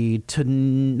was the,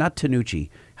 not Tanucci.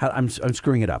 I'm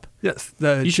screwing it up. Yes.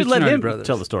 The You should let Cucinelli him brothers.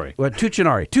 tell the story. Well,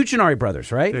 Tuccinari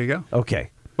brothers, right? There you go.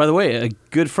 Okay. By the way, a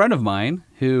good friend of mine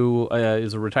who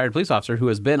is a retired police officer who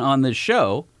has been on this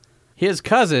show, his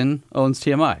cousin owns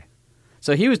TMI.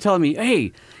 So he was telling me,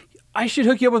 hey, I should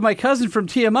hook you up with my cousin from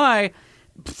TMI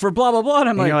for blah, blah, blah. And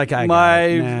I'm And you're like, I got my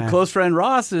it. Nah. close friend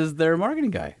Ross is their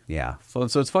marketing guy. Yeah. So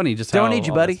it's funny just Don't how need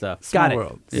you, all that buddy. stuff. Got Small it.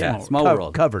 world. Yeah, Small small Co-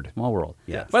 world. covered. Small world.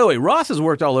 Yes. By the way, Ross has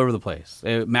worked all over the place.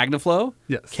 Magnaflow,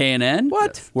 Yes. K&N.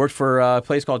 What? Yes. Worked for a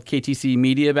place called KTC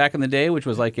Media back in the day, which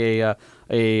was like I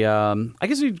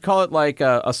guess you'd call it like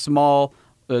a small,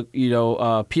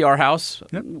 PR house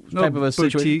Yep. type of a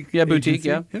situation. Boutique Yeah, boutique. agency.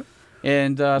 Yeah. Yep.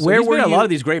 And so Where he's were been at a you- lot of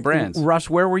these great brands. Russ,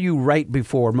 where were you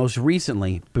most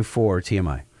recently before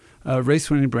TMI?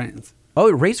 Race-winning brands. Oh,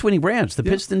 race-winning brands. The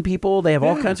Piston people, they have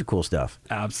all kinds of cool stuff.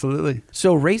 Absolutely.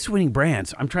 So race-winning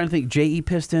brands. I'm trying to think. JE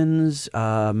Pistons,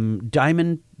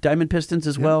 Diamond Pistons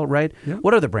as well, right? Yeah.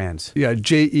 What other brands? You got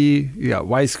JE, you got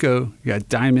Wiseco, you got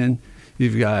Diamond,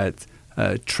 you've got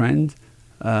Trend.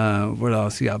 What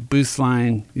else? You got Boost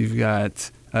Line, you've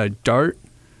got Dart.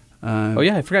 Oh,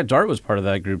 yeah. I forgot Dart was part of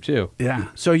that group, too. Yeah.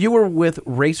 So you were with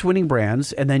race-winning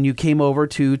brands, and then you came over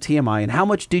to TMI. And how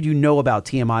much did you know about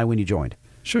TMI when you joined?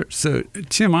 Sure. So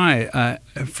TMI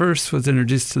first was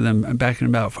introduced to them back in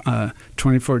about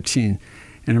 2014.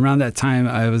 And around that time,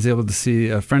 I was able to see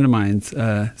a friend of mine's,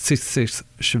 66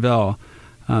 Chevelle,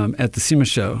 at the SEMA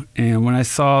show. And when I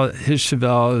saw his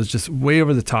Chevelle, it was just way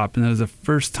over the top. And it was the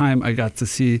first time I got to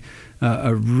see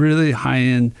a really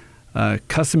high-end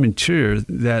custom interior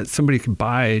that somebody could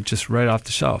buy just right off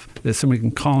the shelf, that somebody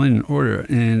can call in and order.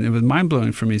 And it was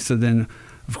mind-blowing for me. So then,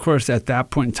 of course, at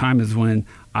that point in time is when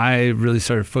I really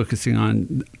started focusing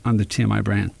on the TMI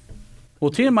brand. Well,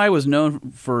 TMI was known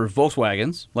for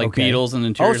Volkswagens, like Okay. Beetles and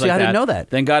interiors see, like I that. didn't know that.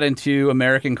 Then got into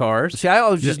American cars. See, I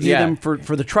always just knew Yeah. them for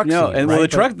the truck No, scene. and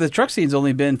right? well, the truck scene's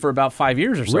only been for about 5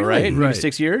 years or so, Really? right? Maybe Right.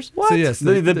 6 years. So, yes,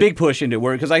 the big push into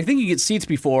it, because I think you get seats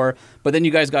before, but then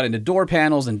you guys got into door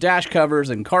panels and dash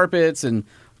covers and carpets and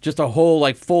just a whole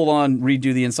like full on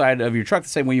redo the inside of your truck the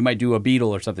same way you might do a Beetle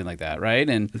or something like that, right?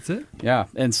 And That's it. yeah,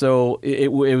 and so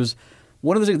it was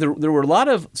one of the things. There were a lot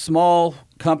of small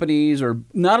companies or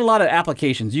not a lot of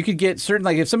applications. You could get certain,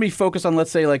 like if somebody focused on, let's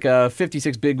say, like a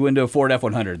 56 big window Ford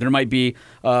F100, there might be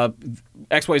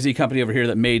XYZ company over here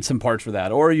that made some parts for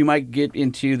that. Or you might get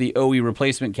into the OE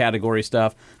replacement category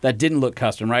stuff that didn't look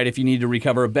custom, right? If you need to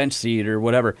recover a bench seat or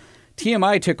whatever.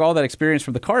 TMI took all that experience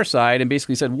from the car side and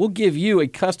basically said, we'll give you a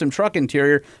custom truck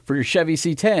interior for your Chevy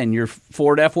C10, your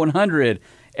Ford F100,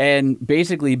 and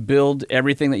basically build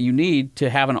everything that you need to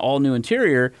have an all-new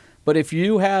interior. But if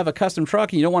you have a custom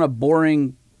truck and you don't want a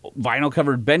boring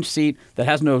vinyl-covered bench seat that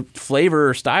has no flavor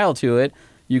or style to it,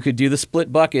 you could do the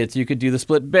split buckets, you could do the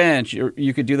split bench, or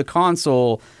you could do the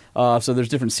console. So there's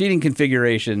different seating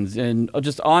configurations and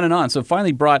just on and on. So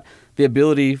finally brought the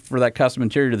ability for that custom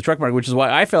interior to the truck market, which is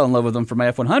why I fell in love with them for my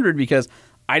F100, because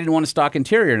I didn't want a stock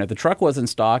interior. And if the truck wasn't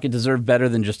stock, it deserved better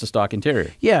than just a stock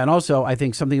interior. Yeah, and also I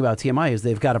think something about TMI is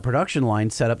they've got a production line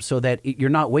set up so that you're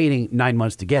not waiting 9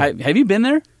 months to get it. Have you been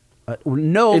there?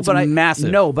 No, It's but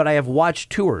massive. but I have watched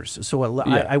tours. So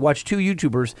Yeah. I watched two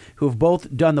YouTubers who have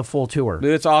both done the full tour.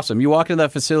 Dude, it's awesome. You walk into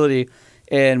that facility,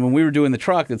 and when we were doing the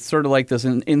truck, it's sort of like this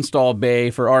install bay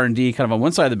for R&D kind of on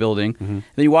one side of the building. Then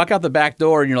you walk out the back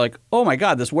door, and you're like, oh, my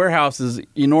God, this warehouse is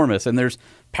enormous. And there's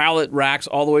pallet racks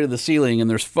all the way to the ceiling, and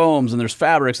there's foams, and there's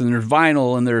fabrics, and there's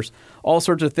vinyl, and there's all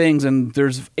sorts of things. And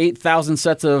there's 8,000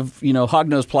 sets of,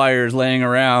 hognose pliers laying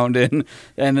around. And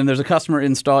then there's a customer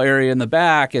install area in the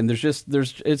back. And it's just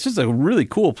a really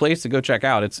cool place to go check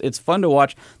out. It's fun to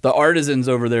watch the artisans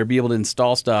over there be able to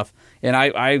install stuff. And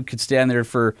I could stand there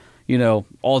for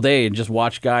all day and just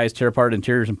watch guys tear apart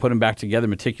interiors and put them back together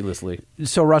meticulously.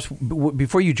 So, Russ,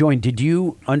 before you joined, did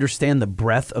you understand the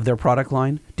breadth of their product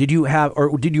line? Did you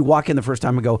walk in the first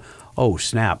time and go, oh,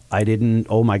 snap, I didn't,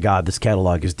 oh my God, this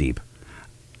catalog is deep?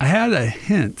 I had a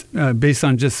hint based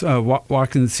on just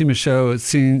walking the SEMA show,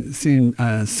 seeing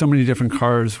so many different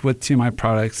cars with TMI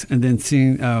products, and then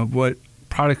seeing what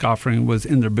product offering was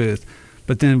in their booth.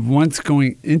 But then once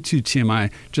going into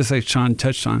TMI, just like Sean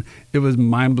touched on, it was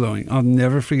mind-blowing. I'll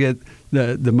never forget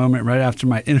the moment right after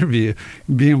my interview,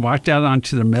 being walked out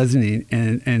onto the mezzanine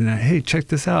and hey, check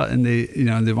this out. And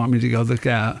they want me to go look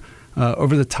at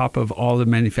over the top of all the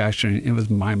manufacturing. It was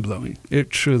mind-blowing. It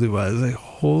truly was. Like,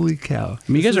 holy cow.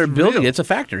 I mean, you guys This are is building. real. It's a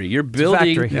factory. You're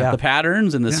building factory, yeah. the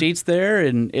patterns and the seats there,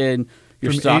 and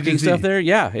you're From A stocking to Z. stuff there.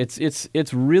 Yeah,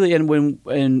 it's really. And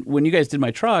when you guys did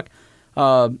my truck,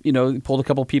 pulled a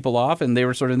couple people off, and they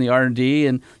were sort of in the R&D,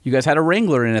 and you guys had a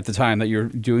Wrangler in at the time that you're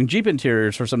doing Jeep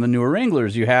interiors for some of the newer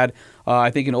Wranglers. You had, I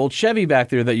think, an old Chevy back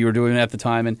there that you were doing at the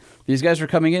time, and these guys were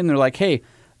coming in, and they're like, hey,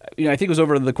 I think it was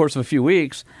over the course of a few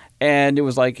weeks, and it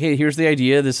was like, hey, here's the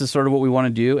idea. This is sort of what we want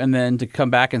to do, and then to come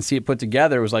back and see it put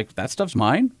together, it was like, that stuff's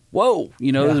mine? Whoa,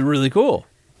 this is really cool.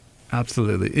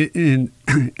 Absolutely. And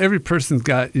every person's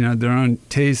got, their own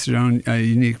taste, their own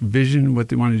unique vision, what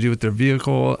they want to do with their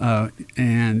vehicle.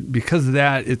 And because of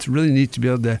that, it's really neat to be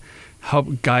able to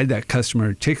help guide that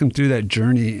customer, take them through that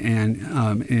journey.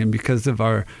 And because of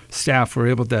our staff, we're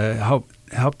able to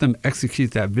help them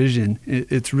execute that vision.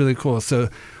 It's really cool. So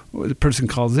the person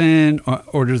calls in,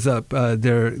 orders up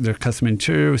their custom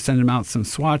interior, we send them out some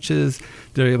swatches.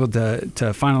 They're able to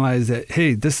finalize that.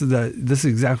 Hey, this is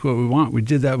exactly what we want. We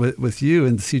did that with you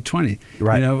in the C20,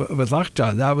 right? With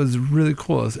Lockjaw. That was really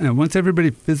cool. And once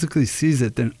everybody physically sees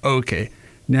it, then okay,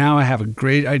 now I have a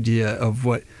great idea of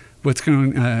what's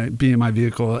going to be in my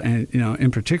vehicle. And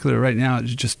in particular, right now,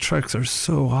 it's just trucks are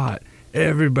so hot.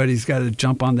 Everybody's got to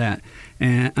jump on that.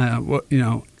 And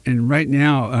And right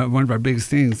now, one of our biggest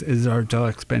things is our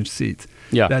deluxe bench seats.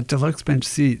 Yeah. That deluxe bench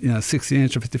seat,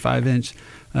 60-inch or 55-inch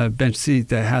bench seat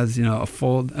that has, a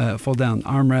fold down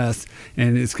armrest,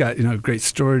 and it's got, great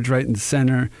storage right in the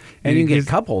center. And you can get gives-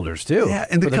 cup holders too. Yeah,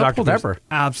 and for the Dr. cup holders. Pepper.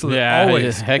 Absolutely. Yeah,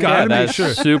 Always. heck Gotta yeah, make that's sure.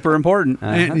 super important.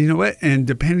 And you know what? And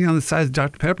depending on the size of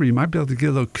Dr. Pepper, you might be able to get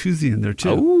a little koozie in there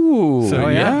too. Ooh, So,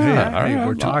 yeah. hey,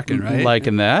 we're talking, right? I'm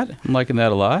liking that. I'm liking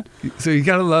that a lot. So you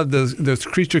got to love those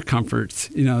creature comforts,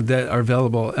 that are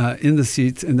available in the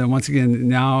seats. And then once again,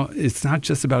 now it's not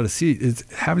just about a seat; it's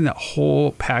having that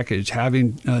whole package,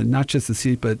 having not just the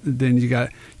seat, but then you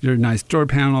got your nice door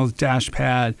panels, dash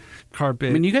pad, carpet.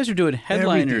 I mean, you guys are doing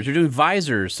headliners, everything. you're doing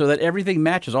visors, so that everything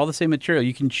matches, all the same material.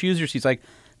 You can choose your seats. Like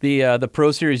the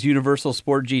Pro Series Universal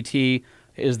Sport GT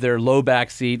is their low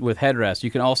back seat with headrest.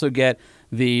 You can also get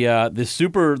the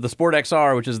Sport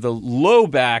XR, which is the low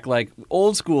back, like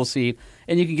old school seat,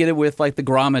 and you can get it with like the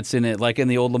grommets in it, like in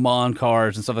the old Le Mans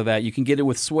cars and stuff like that. You can get it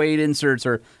with suede inserts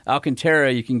or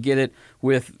Alcantara. You can get it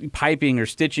with piping or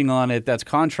stitching on it that's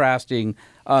contrasting.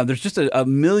 There's just a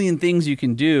million things you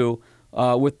can do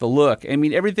with the look. I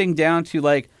mean, everything down to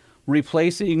like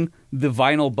replacing the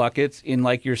vinyl buckets in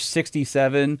like your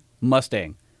 67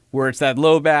 Mustang, where it's that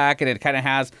low back and it kind of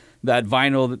has that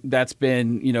vinyl that's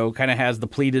been, kind of has the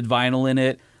pleated vinyl in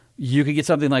it. You could get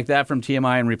something like that from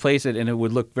TMI and replace it, and it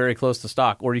would look very close to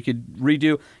stock. Or you could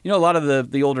redo, a lot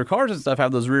of the older cars and stuff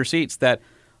have those rear seats that,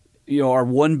 are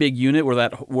one big unit where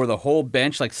the whole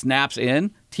bench like snaps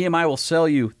in. TMI will sell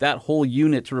you that whole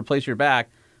unit to replace your back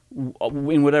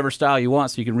in whatever style you want,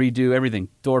 so you can redo everything,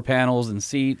 door panels and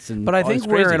seats. And But I think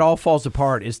where crazy. it all falls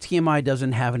apart is TMI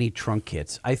doesn't have any trunk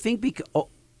kits. I think because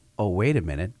oh wait a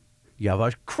minute, you have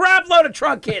a crap load of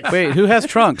trunk kits. Wait, who has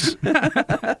trunks?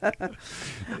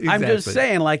 I'm just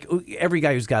saying, like every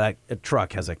guy who's got a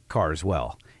truck has a car as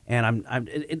well,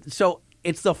 and so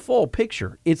it's the full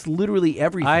picture. It's literally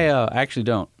everything. I actually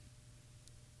don't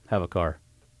have a car.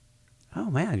 Oh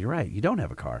man, you're right. You don't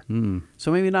have a car,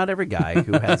 so maybe not every guy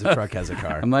who has a truck has a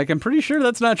car. I'm pretty sure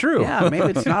that's not true. Yeah,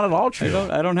 maybe it's not at all true.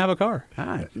 I don't have a car.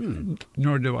 Ah,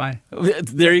 Nor do I.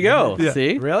 There you go. Yeah.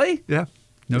 See? really? Yeah.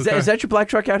 No Is car. that your black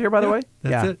truck out here, by the way?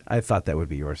 that's yeah, it. I thought that would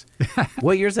be yours.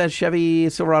 What year's that Chevy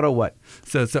Silverado? What?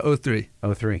 So it's a 03.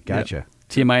 03. Gotcha.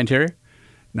 TMI interior?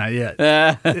 Not yet.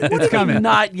 It's coming.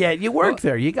 Not yet. You work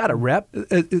there. You got a rep.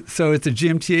 So it's a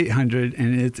GMT 800,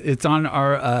 and it's on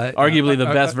our Arguably the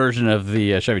best version of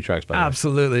the Chevy trucks, by the way.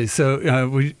 Absolutely. So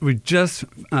we just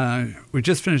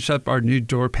finished up our new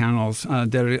door panels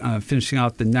that are finishing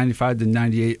out the 95 to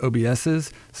 98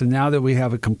 OBSs. So now that we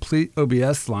have a complete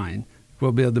OBS line,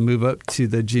 we'll be able to move up to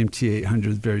the GMT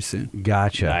 800s very soon.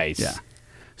 Gotcha. Nice. Yeah.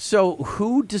 So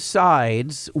who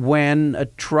decides when a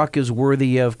truck is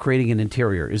worthy of creating an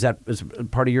interior? Is that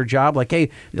part of your job? Like,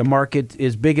 hey, the market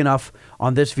is big enough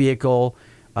on this vehicle.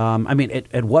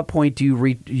 At what point do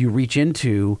you reach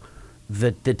into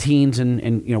the teens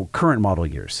and current model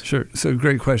years? Sure. So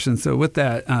great question. So with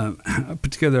that, I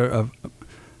put together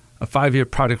a 5-year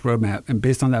product roadmap, and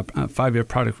based on that 5-year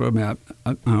product roadmap,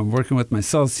 working with my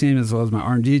sales team as well as my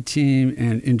R&D team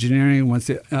and engineering, once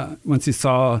he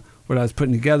saw what I was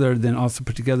putting together, then also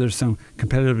put together some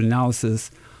competitive analysis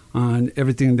on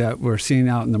everything that we're seeing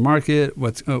out in the market,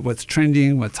 what's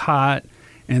trending, what's hot,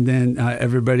 and then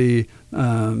everybody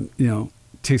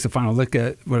takes a final look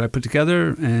at what I put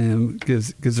together and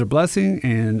gives their blessing,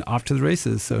 and off to the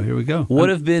races. So here we go. What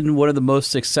have been one of the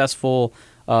most successful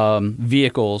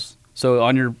vehicles?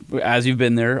 So as you've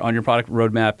been there on your product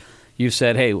roadmap, you've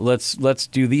said, hey, let's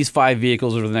do these 5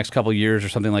 vehicles over the next couple of years or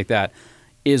something like that.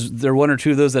 Is there one or two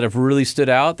of those that have really stood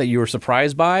out that you were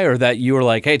surprised by, or that you were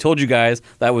like, hey, told you guys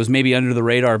that was maybe under the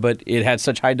radar, but it had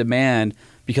such high demand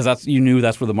because you knew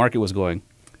that's where the market was going?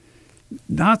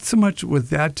 Not so much with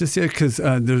that just yet, because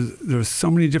there's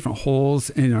so many different holes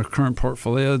in our current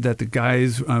portfolio that the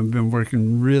guys have been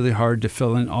working really hard to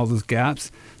fill in all those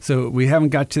gaps. So we haven't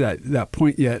got to that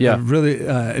point yet of really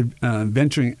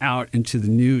venturing out into the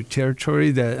new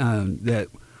territory that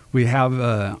we have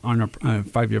on our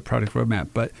 5-year product roadmap.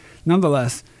 But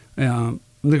nonetheless, I'm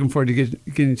looking forward to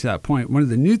getting to that point. One of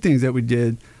the new things that we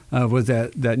did was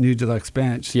that new deluxe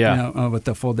bench, with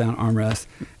the fold-down armrest.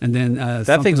 And then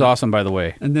that thing's awesome, by the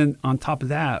way. And then on top of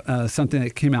that, something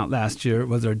that came out last year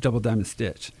was our double diamond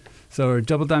stitch. So our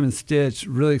double diamond stitch,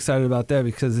 really excited about that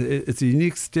because it's a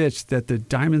unique stitch that the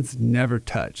diamonds never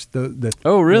touch.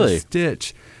 Oh, really? The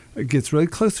stitch gets really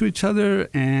close to each other,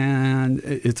 and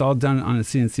it's all done on a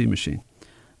CNC machine.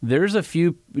 There's a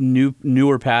few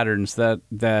newer patterns that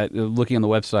looking on the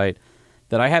website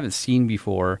that I haven't seen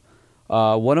before.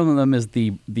 One of them is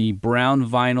the brown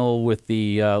vinyl with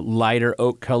the lighter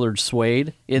oak-colored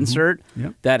suede insert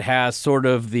Yep. that has sort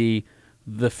of the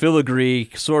filigree,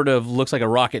 sort of looks like a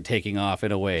rocket taking off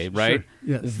in a way, right? Sure.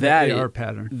 Yes, that the AR is,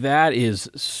 pattern. That is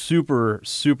super,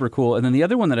 super cool. And then the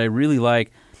other one that I really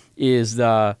like is it's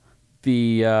on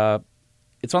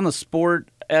the Sport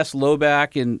S low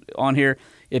back, and on here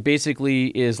it basically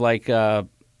is like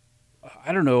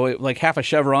I don't know, like half a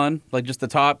chevron, like just the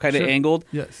top kind of Sure. angled.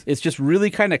 Yes. It's just really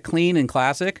kind of clean and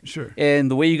classic. Sure. And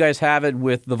the way you guys have it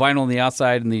with the vinyl on the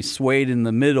outside and the suede in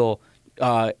the middle,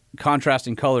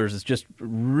 contrasting colors is just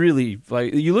really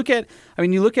like you look at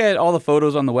all the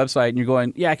photos on the website and you're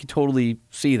going, yeah, I could totally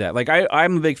see that. Like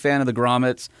I'm a big fan of the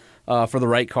grommets. For the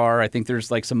right car, I think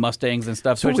there's like some Mustangs and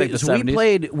stuff. Especially like the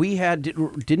 70s. We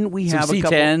didn't we Some have a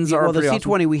couple? C10s are Well, the pretty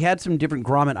C20, we had some different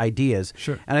grommet ideas.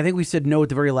 Sure. And I think we said no at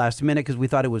the very last minute because we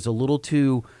thought it was a little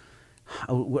too.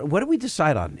 What did we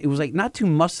decide on? It was like not too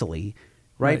muscly,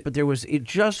 right? Right. But there was it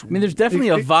just. I mean, there's definitely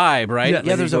a vibe, right? Yeah,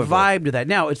 Yeah, there's a vibe to that.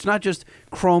 Now, it's not just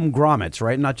chrome grommets,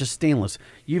 right? Not just stainless.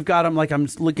 You've got them like I'm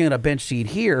looking at a bench seat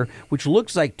here, which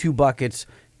looks like two buckets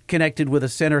connected with a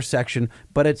center section,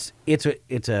 but it's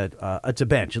a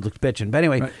bench. It looks bitchin'. But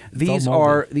anyway, Right. It's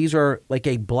all these are like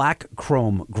a black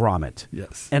chrome grommet.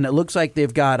 Yes. And it looks like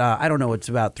they've got I don't know, it's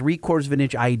about 3/4 of an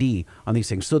inch ID on these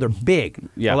things, so they're big.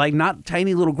 Yeah. They're like not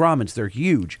tiny little grommets. They're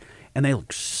huge, and they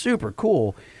look super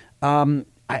cool. I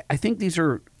think these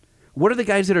are. What are the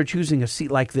guys that are choosing a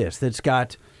seat like this that's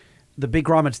got the big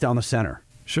grommets down the center?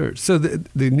 Sure. So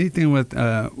the neat thing with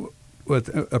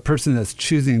a person that's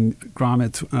choosing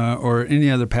grommets or any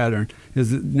other pattern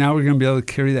is that now we're going to be able to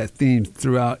carry that theme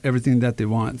throughout everything that they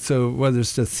want. So whether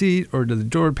it's the seat or to the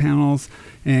door panels,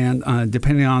 and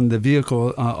depending on the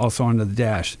vehicle, also onto the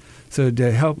dash. So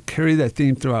to help carry that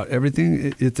theme throughout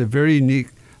everything, it's a very unique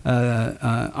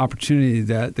opportunity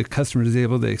that the customer is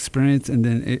able to experience and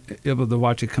then able to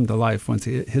watch it come to life once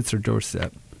it hits their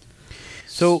doorstep.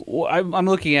 So I'm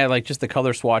looking at like just the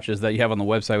color swatches that you have on the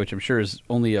website, which I'm sure is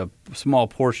only a small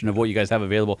portion of what you guys have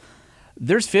available.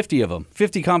 There's 50 of them,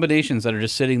 50 combinations that are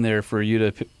just sitting there for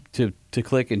you to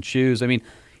click and choose. I mean,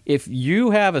 if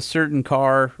you have a certain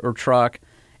car or truck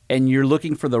and you're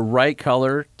looking for the right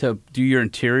color to do your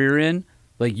interior in,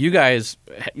 like you guys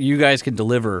can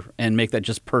deliver and make that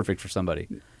just perfect for somebody.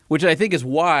 Which I think is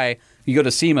why you go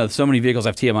to SEMA, so many vehicles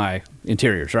have TMI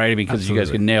interiors, right? Because you guys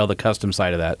can nail the custom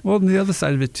side of that. Well, and the other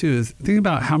side of it, too, is think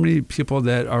about how many people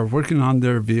that are working on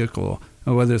their vehicle,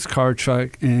 whether it's car,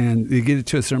 truck, and they get it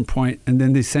to a certain point, and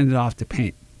then they send it off to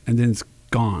paint, and then it's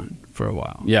gone for a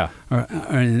while. Yeah.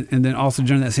 And then also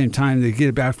during that same time, they get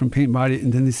it back from paint body,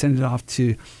 and then they send it off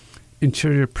to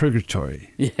interior purgatory.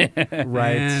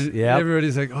 Right. And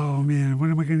everybody's like, oh, man, when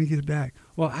am I going to get it back?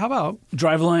 Well, how about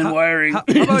Driveline wiring, how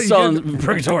about installing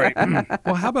purgatory.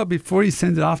 well, how about before you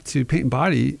send it off to paint and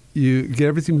body, you get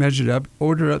everything measured up,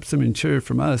 order up some interior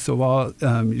from us. So while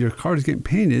your car is getting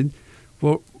painted,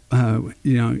 well,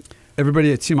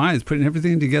 everybody at TMI is putting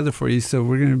everything together for you. So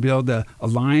we're going to be able to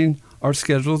align our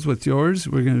schedules with yours.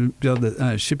 We're going to be able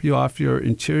to ship you off your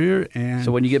interior. And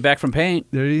So when you get back from paint,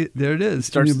 there it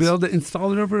is. And you'll be able to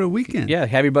install it over a weekend. yeah,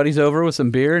 have your buddies over with some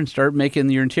beer and start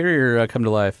making your interior come to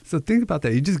life. So think about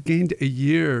that. You just gained a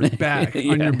year back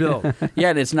on your bill. Yeah,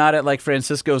 and it's not at like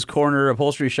Francisco's Corner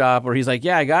upholstery shop where he's like,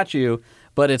 yeah, I got you,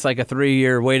 but it's like a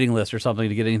 3-year waiting list or something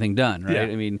to get anything done, right? Yeah.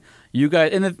 I mean, you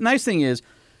guys, and the nice thing is,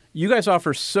 you guys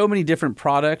offer so many different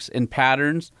products and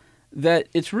patterns that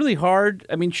it's really hard.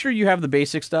 I mean, sure, you have the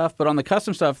basic stuff, but on the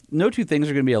custom stuff, no two things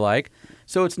are going to be alike.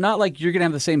 So it's not like you're going to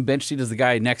have the same bench seat as the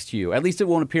guy next to you. At least it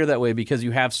won't appear that way because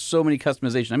you have so many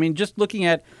customization. I mean, just looking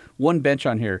at one bench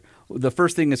on here, the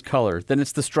first thing is color. Then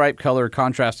it's the stripe color,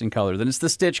 contrasting color. Then it's the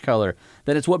stitch color.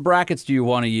 Then it's what brackets do you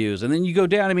want to use. And then you go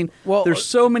down. I mean, there's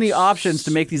so many options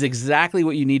to make these exactly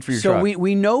what you need for your truck. So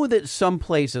we know that some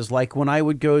places, like when I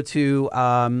would go to,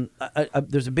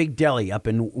 there's a big deli up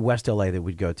in West LA that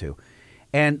we'd go to.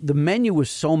 And the menu was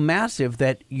so massive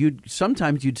that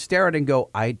sometimes you'd stare at it and go,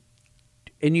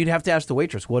 and you'd have to ask the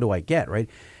waitress, what do I get, right?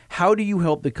 How do you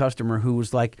help the customer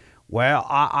who's like, well,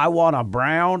 I want a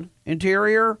brown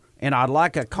interior and I'd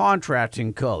like a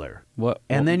contrasting color.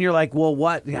 And then you're like, well,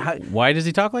 what? Why does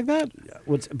he talk like that?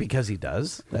 Because he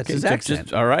does. That's Okay, his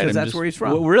accent. all right. Because that's where he's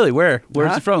from. Well, really, where's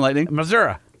he from, Lightning?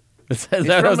 Missouri.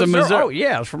 That was a Missouri. Oh,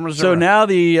 yeah, it's from Missouri. So now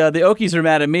the Okies are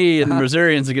mad at me, and the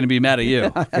Missourians are going to be mad at you.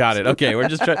 Got it. Okay, we're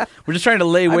just trying to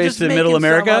lay waste to Middle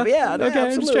America. Yeah, okay, I'm just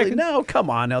absolutely. checking. No, come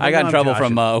on. Now, I got in I'm trouble joshing.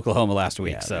 from Oklahoma last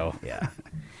week. So yeah.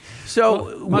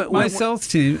 So my sales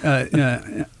team,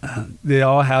 they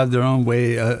all have their own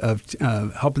way of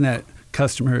helping that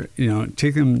customer,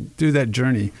 take them through that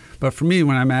journey. But for me,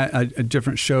 when I'm at a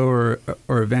different show or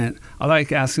event, I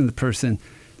like asking the person,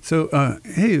 so,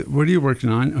 hey, what are you working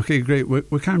on? Okay, great.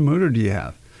 What kind of motor do you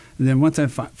have? And then once I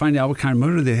find out what kind of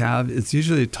motor they have, it's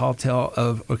usually a tall tale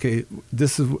of, okay,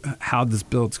 this is how this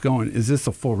build's going. Is this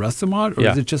a full resto mod or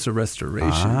is it just a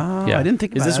restoration? I didn't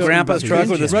think about Is this that. Grandpa's truck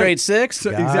with a straight six?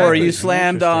 So, Or exactly. are you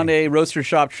slammed on a roaster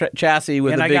shop chassis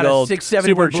with And a I big got a old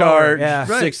 671 blower. supercharged Yeah.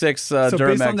 6.6 So Duramax?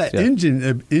 based on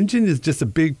that engine is just a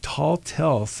big tall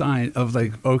tell sign of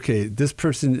like, okay, this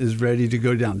person is ready to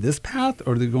go down this path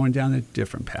or they're going down a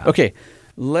different path. Okay,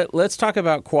 let's talk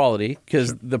about quality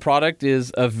because the product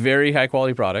is a very high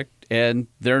quality product and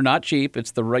they're not cheap.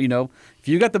 It's if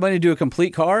you got the money to do a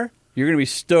complete car, you're going to be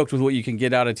stoked with what you can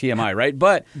get out of TMI, right?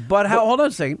 But Hold on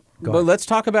a second. Go But on. let's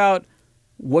talk about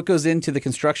what goes into the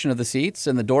construction of the seats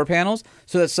and the door panels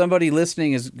so that somebody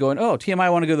listening is going, oh, TMI, I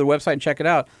want to go to their website and check it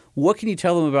out. What can you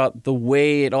tell them about the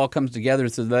way it all comes together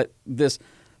so that this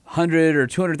 $100,000 or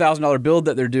 $200,000 build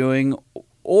that they're doing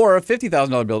or a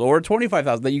 $50,000 build or a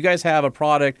 $25,000, that you guys have a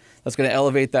product that's going to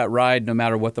elevate that ride no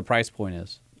matter what the price point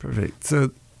is? Perfect. So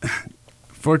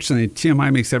fortunately,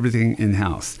 TMI makes everything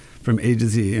in-house from A to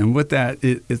Z. And with that,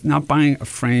 it's not buying a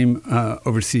frame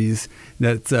overseas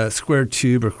that's a square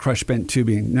tube or crush bent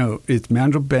tubing. No, it's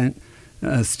mandrel bent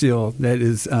steel that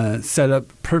is set up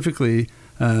perfectly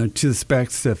to the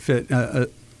specs to fit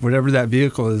whatever that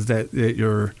vehicle is that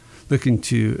you're looking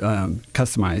to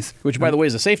customize. Which, by the way,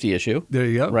 is a safety issue. There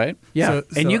you go. Right? Yeah, So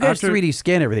and you guys after- 3D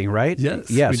scan everything, right? Yes,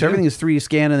 Yeah, we so do. everything is 3D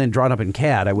scanned and then drawn up in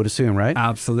CAD, I would assume, right?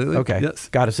 Absolutely. Okay. Yes.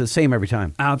 Got it. So it's the same every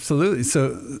time. Absolutely.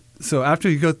 So after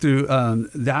you go through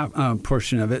that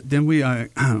portion of it, then we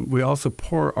also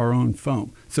pour our own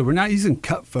foam. So we're not using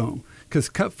cut foam because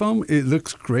cut foam, it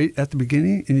looks great at the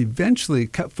beginning, and eventually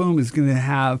cut foam is going to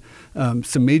have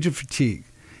some major fatigue,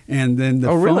 and then the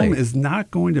foam really? is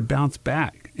not going to bounce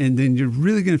back. And then you're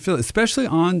really going to feel it, especially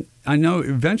on, I know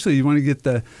eventually you want to get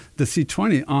the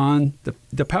C20 on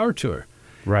the Power Tour.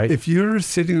 Right. If you're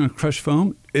sitting on crushed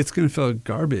foam, it's going to feel like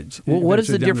garbage. Well, what is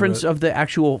eventually the down difference road. of the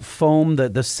actual foam,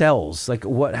 the cells? Like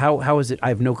what? How is it? I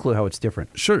have no clue how it's different.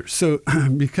 Sure. So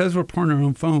because we're pouring our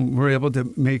own foam, we're able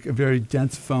to make a very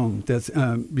dense foam. That's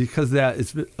because that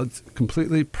it's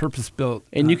completely purpose built.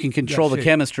 And you can control the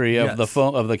chemistry of the Yes.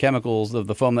 foam, of the chemicals of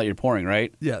the foam that you're pouring,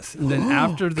 right? Yes. And then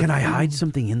after the Can I foam- hide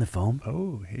something in the foam?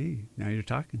 Oh, hey, now you're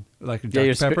talking. Like a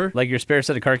Yeah, Dr. Pepper? like your spare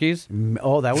set of car keys.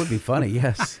 Oh, that would be funny.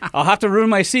 Yes. I'll have to ruin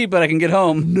my seat, but I can get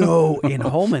home. No, in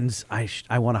Holman's,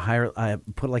 I want to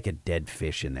put like a dead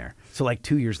fish in there. So like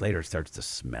 2 years later, it starts to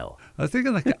smell. I was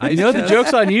thinking like an ice You know, the chest.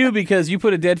 joke's on you because you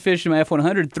put a dead fish in my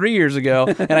F100 3 years ago,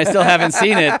 and I still haven't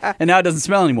seen it, and now it doesn't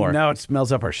smell anymore. Now it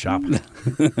smells up our shop.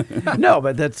 No,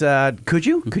 but that's could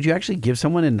you actually give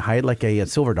someone and hide like a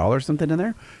silver dollar or something in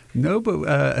there? No, but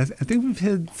I think we've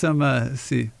had some,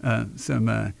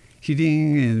 some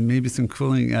heating and maybe some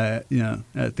cooling,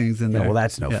 things in Yeah, there. well,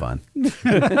 that's no Yeah. fun.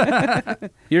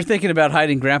 You're thinking about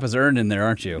hiding Grandpa's urn in there,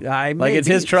 aren't you? Like it's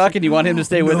maybe. his truck, and you want him to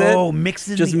stay with it. No, mix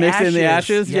it in Just the mix it in the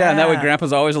ashes. ashes. Yeah, and that way Yeah.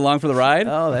 Grandpa's always along for the ride.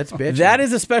 Oh, that's bitchy. That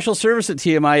is a special service at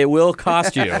TMI. It will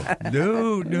cost you.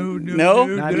 No.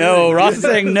 No. Ross is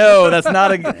saying no. That's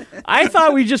not a. I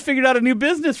thought we just figured out a new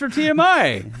business for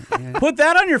TMI. Put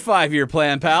that on your 5-year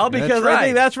plan, pal, because I right.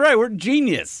 think that's right. We're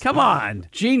genius. Come on.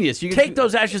 Genius. You Take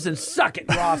those ashes and suck it,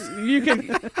 Ross. You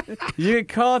could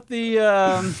call it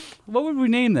the. What would we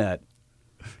name that?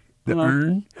 The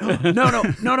urn?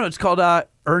 No. It's called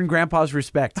Earn Grandpa's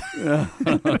Respect.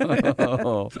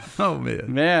 Oh Oh,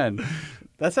 man. man,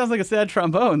 that sounds like a sad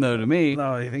trombone, though, to me.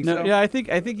 No, you think so? Yeah, I think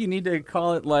you need to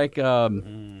call it like. So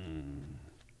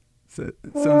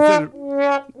instead of,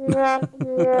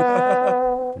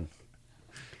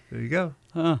 there you go.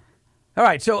 All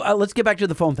right, so let's get back to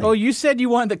the phone thing. Oh, you said you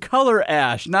wanted the color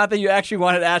ash, not that you actually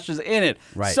wanted ashes in it.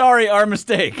 Right. Sorry, our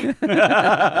mistake.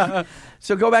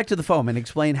 So go back to the foam and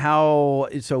explain how.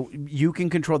 So you can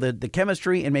control the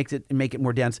chemistry and make it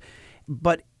more dense,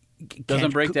 but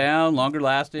Doesn't break down, longer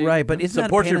lasting. Right, but isn't that a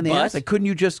Supports pain your in the butt. ass? Like, couldn't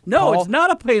you just No, call- it's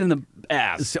not a pain in the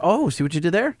ass. Oh, see what you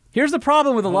did there? Here's the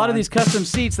problem with a lot of these custom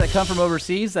seats that come from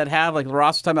overseas that have, like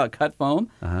Ross was talking about, cut foam.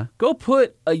 Go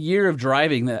put a year of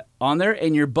driving that on there,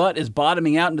 and your butt is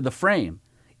bottoming out into the frame,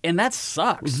 and that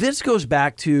sucks. This goes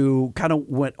back to kind of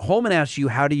what Holman asked you,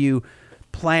 how do you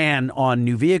plan on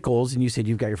new vehicles? And you said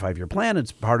you've got your 5-year plan.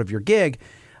 It's part of your gig.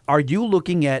 Are you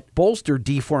looking at bolster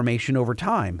deformation over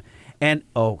time? And,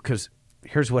 because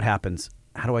here's what happens.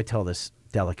 How do I tell this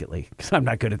delicately? Because I'm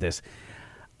not good at this.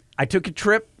 I took a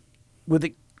trip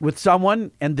with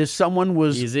someone, and this someone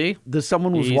was Easy. This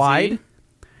someone was Easy. wide,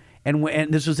 and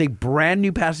this was a brand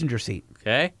new passenger seat.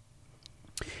 Okay.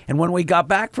 And when we got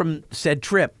back from said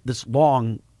trip, this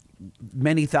long,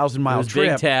 many thousand-mile It was trip,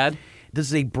 Big Tad. this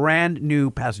is a brand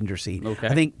new passenger seat. Okay.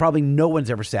 I think probably no one's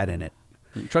ever sat in it.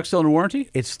 Truck's still under warranty?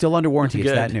 It's still under warranty. It's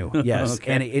Good. that new. Yes.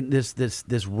 Okay. And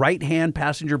this right-hand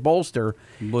passenger bolster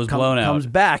Was blown out. comes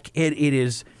back. It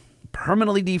is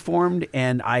permanently deformed,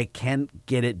 and I can't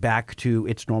get it back to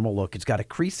its normal look. It's got a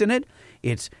crease in it.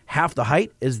 It's half the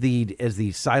height as the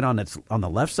side on the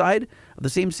left side of the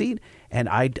same seat, and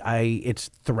it's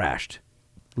thrashed.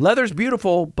 Leather's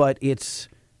beautiful, but it's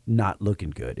not looking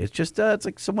good. It's just it's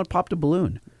like someone popped a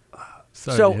balloon.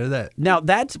 Sorry So to hear that. now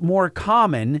that's more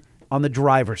common on the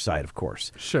driver's side, of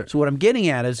course. Sure. So what I'm getting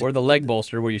at is, Or the leg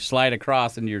bolster where you slide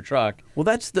across into your truck. well,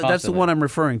 that's the Constantly. one I'm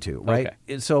referring to, right?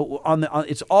 Okay. So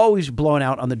it's always blown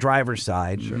out on the driver's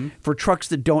side for trucks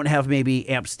that don't have maybe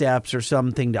amp steps or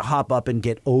something to hop up and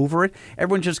get over it.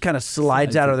 Everyone just kind of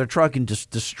slides out of their truck and just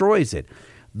destroys it.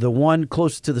 The one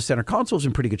close to the center console is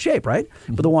in pretty good shape, right?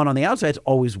 But the one on the outside is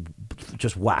always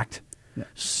just whacked.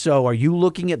 So are you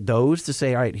looking at those to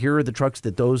say, all right, here are the trucks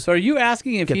that those? So are you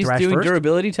asking if Get he's thrashed doing first?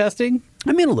 durability testing?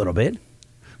 I mean, a little bit.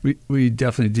 We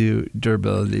definitely do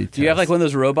durability. Do you have like one of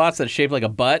those robots that's shaped like a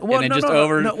butt and it just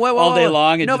over well, all day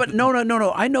long? it No, just- but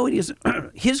no. I know it is.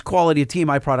 His quality of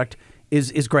TMI product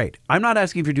is great. I'm not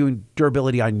asking if you're doing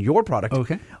durability on your product.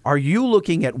 Okay. Are you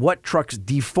looking at what trucks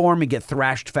deform and get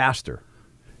thrashed faster?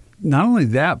 Not only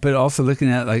that, but also looking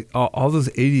at like all those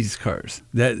 '80s cars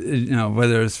that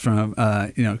whether it's from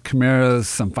Camaros,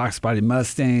 some Fox body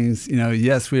Mustangs.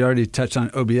 Yes, we already touched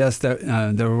on OBS that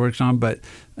we're working on, but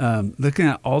looking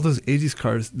at all those '80s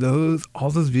cars, all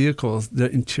those vehicles,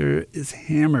 the interior is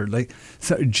hammered. Like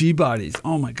G bodies.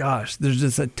 Oh my gosh, there's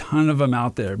just a ton of them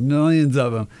out there, millions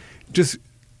of them. Just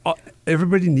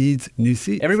everybody needs new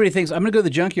seats. Everybody thinks, I'm going to go to the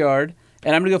junkyard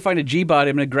and I'm going to go find a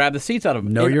G-body. I'm going to grab the seats out of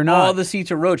them. No, And you're not. All the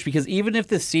seats are roach because even if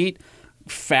the seat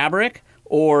fabric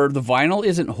or the vinyl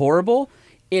isn't horrible,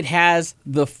 it has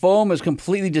the foam is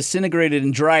completely disintegrated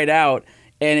and dried out,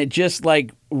 and it just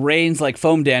like rains like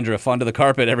foam dandruff onto the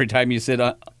carpet every time you sit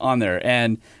on there.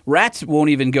 And rats won't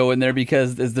even go in there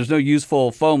because there's no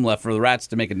useful foam left for the rats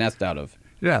to make a nest out of.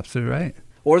 You're absolutely right.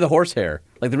 Or the horsehair.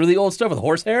 Like the really old stuff with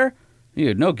horsehair,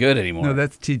 dude, no good anymore. No,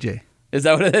 that's TJ. Is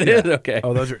that what it is? Okay.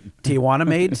 Oh, those are Tijuana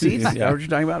made seats? Is that what you're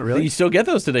talking about? Really? You still get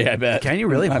those today, I bet. Can you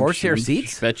really? I'm Horsehair sure-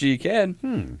 seats? Bet you can.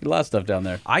 Get a lot of stuff down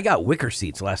there. I got wicker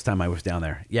seats last time I was down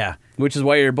there. Yeah. Which is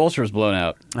why your bolster was blown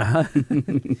out.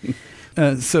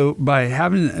 So by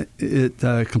having it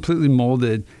completely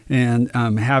molded and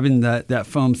having that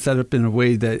foam set up in a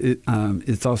way that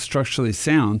it's all structurally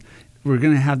sound, we're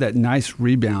going to have that nice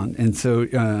rebound. And so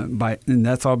and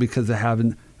that's all because of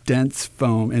having dense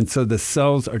foam, and so the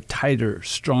cells are tighter,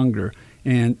 stronger.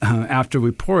 And after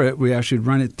we pour it, we actually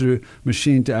run it through a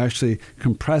machine to actually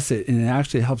compress it, and it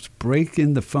actually helps break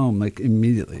in the foam like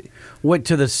immediately. What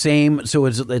to the same? So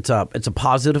it's a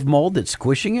positive mold that's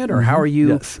squishing it, or how are you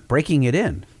Yes. breaking it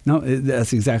in? No,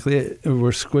 that's exactly it.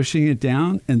 We're squishing it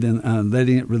down and then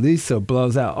letting it release, so it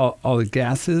blows out all the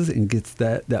gases and gets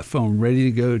that foam ready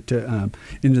to go to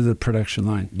into the production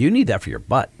line. You need that for your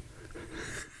butt.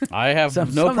 I have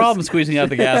Some no of problem squeezing out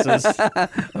the gases.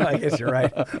 I guess you're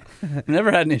right.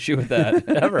 Never had an issue with that,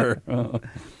 ever.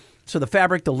 So the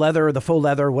fabric, the leather, the faux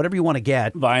leather, whatever you want to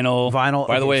get. Vinyl. Vinyl,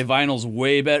 By the okay. way, vinyl's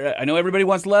way better. I know everybody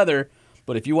wants leather,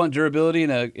 but if you want durability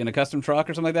in a custom truck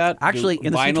or something like that, Actually,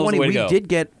 in the vinyl's C20, way to we go. did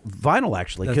get vinyl,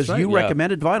 actually, That's because right, you yeah.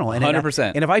 recommended vinyl. And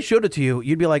 100%. And if I showed it to you,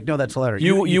 you'd be like, no, that's leather.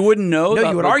 You wouldn't know. No,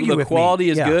 you would argue the with me. quality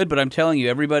is Yeah. good, but I'm telling you,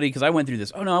 everybody, because I went through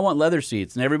this. Oh no, I want leather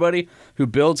seats, and everybody who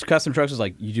builds custom trucks is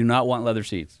like, you do not want leather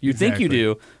seats. You think you Exactly.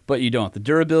 do, but you don't. The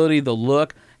durability, the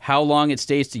look, how long it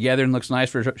stays together and looks nice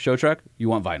for a show truck, you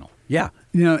want vinyl. Yeah.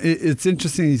 It's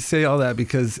interesting you say all that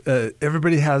because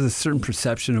everybody has a certain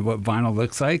perception of what vinyl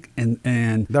looks like, and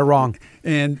They're wrong.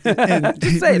 And Just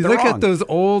say it, you they're look wrong. at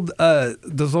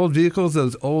those old vehicles,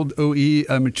 those old OE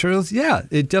materials. Yeah,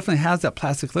 it definitely has that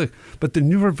plastic look. But the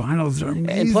newer vinyls are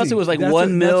amazing. And plus, it was like That's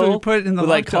one what- that's what mil we put in the with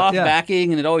like laptop, cloth yeah.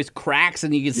 backing, and it always cracks,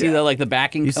 and you can see the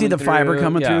backing. You see the fiber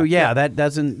coming through? Yeah, that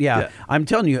doesn't. Yeah. Yeah. I'm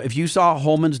telling you, if you saw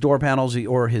Holman's door panels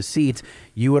or his seats,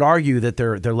 you would argue that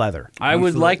they're leather. I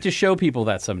would like to show people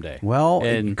that someday. Well,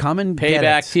 and come and pay get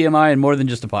back it. TMI and more than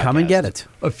just a podcast. Come and get it.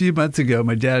 A few months ago,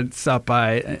 my dad stopped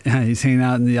by. He's hanging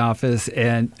out in the office,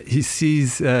 and he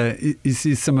sees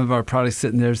some of our products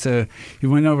sitting there. So he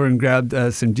went over and grabbed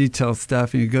some detail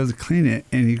stuff, and he goes to clean it,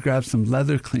 and he grabs some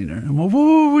leather cleaner. And I'm like,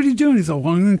 whoa, what are you doing? He's like,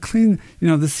 well, I'm going to clean,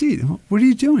 the seat. What are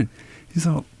you doing? He's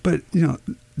like, but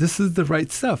this is the right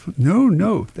stuff.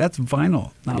 No, that's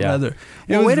vinyl, not Yeah. leather. It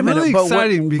Well, was wait a minute. really But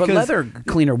exciting but because leather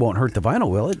cleaner won't hurt the vinyl,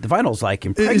 will it? The vinyl's like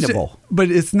impregnable. but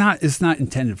it's not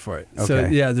intended for it. So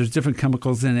Okay. yeah, there's different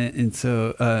chemicals in it, and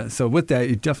so with that,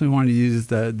 you definitely want to use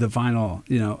the vinyl,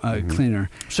 cleaner.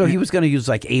 So he was going to use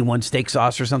like A1 steak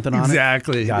sauce or something on it?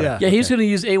 Exactly. Got it. Yeah. Yeah, he's going to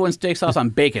use A1 steak sauce on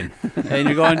bacon, and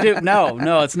you're going, dude,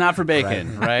 no, it's not for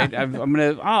bacon, right? I'm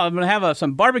gonna have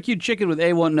some barbecued chicken with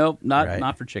A1. Nope,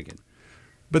 not for chicken.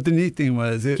 But the neat thing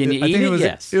was, Can you I eat think it? it was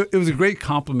Yes. it was a great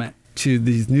compliment to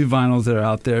these new vinyls that are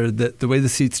out there. That the way the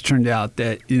seats turned out,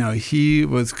 that he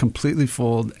was completely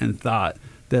fooled and thought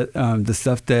that the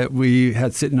stuff that we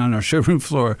had sitting on our showroom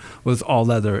floor was all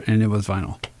leather and it was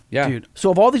vinyl. Yeah, Dude. So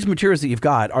of all these materials that you've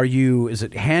got, is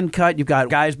it hand cut? You've got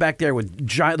guys back there with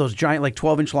those giant like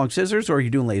 12-inch long scissors, or are you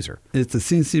doing laser? It's a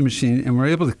CNC machine, and we're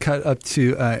able to cut up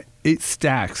to 8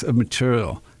 stacks of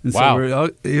material. And Wow. so we're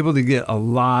able to get a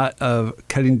lot of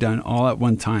cutting done all at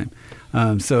one time.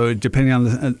 So depending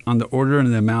on the order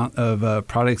and the amount of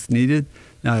products needed,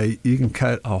 you can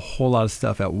cut a whole lot of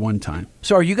stuff at one time.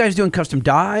 So are you guys doing custom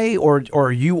dye, or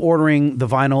are you ordering the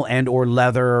vinyl and or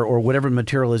leather or whatever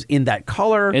material is in that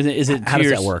color? Is it How to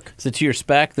does your, that work? Is it to your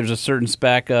spec? There's a certain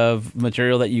spec of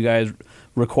material that you guys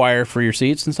require for your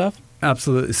seats and stuff?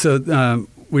 Absolutely. So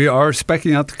we are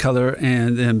speccing out the color,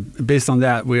 and then based on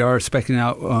that, we are speccing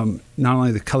out not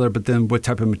only the color, but then what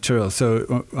type of material.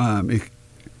 So it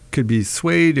could be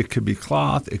suede, it could be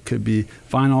cloth, it could be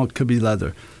vinyl, it could be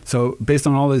leather. So based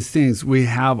on all these things, we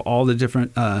have all the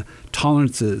different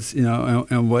tolerances,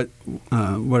 and what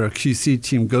our QC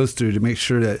team goes through to make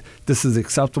sure that this is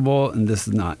acceptable and this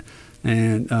is not.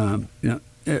 And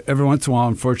every once in a while,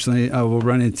 unfortunately, we'll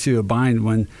run into a bind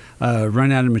when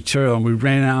run out of material, and we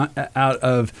ran out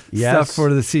of stuff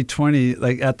for the C20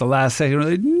 like at the last second.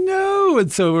 We're like, no, and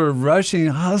so we're rushing,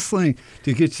 hustling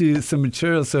to get you some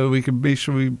material so we can make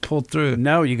sure we pull through.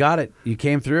 No, you got it. You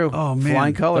came through. Oh, man.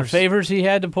 Flying The colors. favors he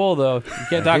had to pull, though. You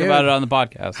can't talk about it on the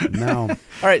podcast. No. All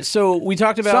right, so we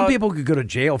talked about Some people could go to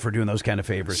jail for doing those kind of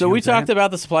favors. So you know we what I'm talked saying?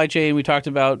 about the supply chain. We talked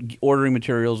about ordering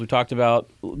materials. We talked about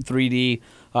 3D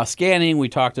scanning. We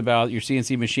talked about your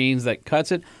CNC machines that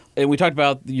cuts it. And we talked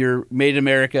about your Made in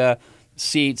America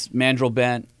seats, mandrel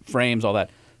bent frames, all that.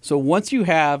 So once you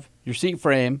have your seat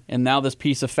frame and now this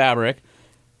piece of fabric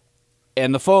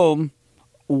and the foam,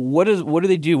 what do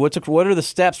they do? What are the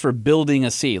steps for building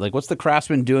a seat? Like, what's the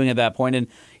craftsman doing at that point? And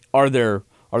are there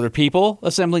people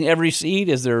assembling every seat?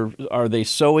 Are they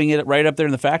sewing it right up there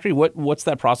in the factory? What's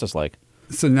that process like?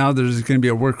 So now there's going to be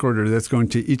a work order that's going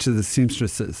to each of the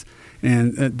seamstresses,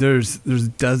 and there's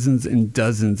dozens and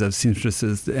dozens of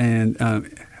seamstresses. And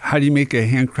how do you make a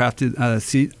handcrafted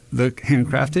seat look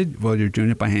handcrafted? Well, you're doing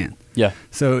it by hand. Yeah.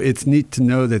 So it's neat to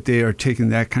know that they are taking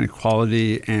that kind of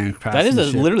quality and That craftsmanship.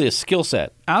 is literally a skill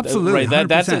set. Absolutely, Right.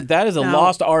 That is a Now-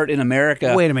 lost art in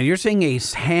America. Wait a minute. You're saying a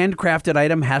handcrafted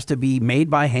item has to be made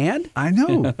by hand? I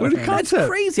know. What a That's concept.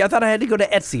 crazy. I thought I had to go to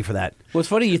Etsy for that. What's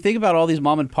funny, you think about all these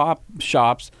mom and pop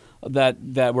shops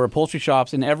that were upholstery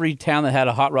shops in every town that had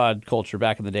a hot rod culture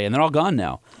back in the day, and they're all gone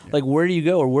now. Yeah. Like, where do you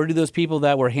go, or where do those people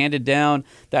that were handed down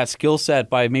that skill set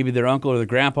by maybe their uncle or their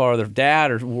grandpa or their dad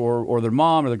or their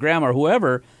mom or their grandma or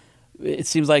whoever? It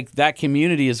seems like that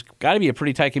community has got to be a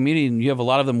pretty tight community, and you have a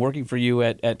lot of them working for you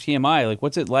at TMI. Like,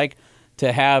 what's it like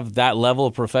to have that level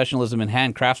of professionalism and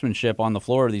hand craftsmanship on the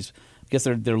floor? I guess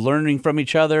they're learning from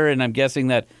each other, and I'm guessing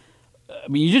that. I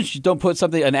mean, you just don't put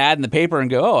an ad in the paper and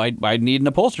go, I need an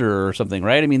upholsterer or something,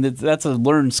 right? I mean, that's a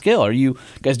learned skill. Are you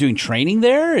guys doing training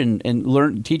there and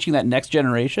teaching that next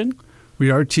generation? We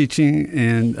are teaching,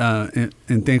 and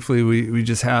thankfully we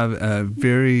just have a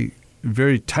very,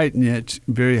 very tight-knit,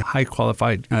 very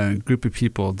high-qualified group of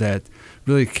people that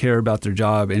really care about their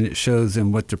job, and it shows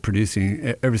in what they're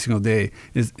producing every single day.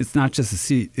 It's not just a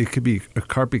seat. It could be a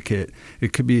carpet kit.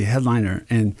 It could be a headliner.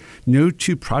 And no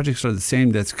two projects are the same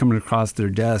that's coming across their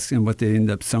desk and what they end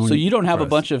up sewing. So you don't have for a us.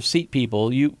 bunch of seat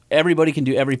people. Everybody can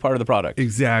do every part of the product.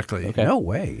 Exactly. Okay. No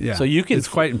way. Yeah. So you can. It's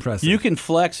quite impressive. You can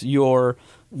flex your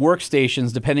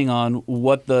workstations depending on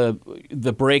what the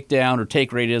breakdown or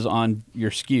take rate is on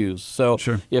your SKUs. So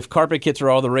Sure. if carpet kits are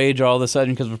all the rage all of a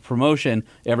sudden because of promotion,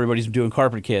 everybody's doing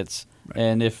carpet kits. Right.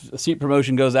 And if a seat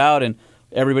promotion goes out, and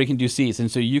everybody can do seats. And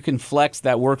so you can flex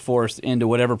that workforce into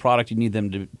whatever product you need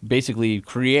them to basically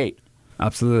create.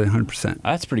 Absolutely, 100%.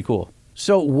 That's pretty cool.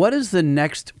 So what is the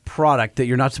next product that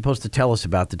you're not supposed to tell us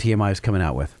about that TMI is coming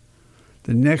out with?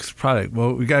 The next product.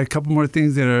 Well, we got a couple more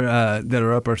things that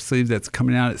are up our sleeve that's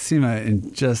coming out at SEMA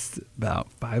in just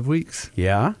about 5 weeks.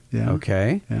 Yeah? Yeah.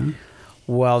 Okay. Yeah.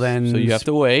 Well, then. So you have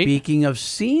to wait. Speaking of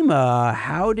SEMA,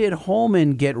 how did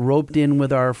Holman get roped in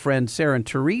with our friend Sarah and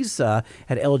Teresa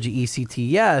at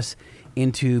LGECTS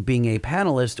into being a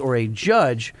panelist or a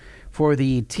judge for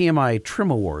the TMI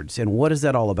Trim Awards? And what is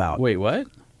that all about? Wait, what?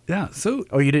 Yeah. So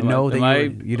Oh, you didn't know that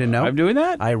you didn't know? I'm doing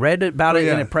that? I read about it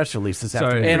yeah. in a press release this Sorry.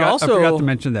 afternoon. And I also, forgot to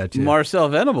mention that, too. Marcel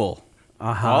Venable.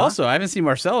 Uh-huh. Also, I haven't seen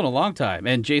Marcel in a long time.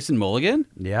 And Jason Mulligan.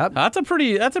 Yep. That's a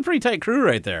pretty tight crew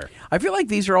right there. I feel like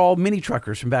these are all mini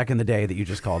truckers from back in the day that you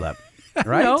just called up.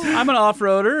 Right? No, I'm an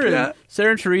off-roader, Yeah. and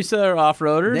Sarah and Teresa are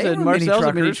off-roaders, They and were mini Marcel's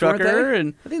a mini truckers, weren't trucker, they?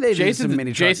 and I think they did some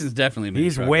mini truck. Jason's definitely a mini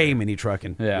He's trucker. way mini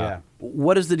trucking. Yeah.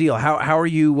 What is the deal? How are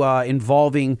you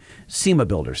involving SEMA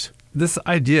builders? this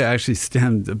idea actually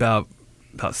stemmed about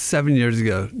 7 years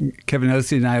ago. Kevin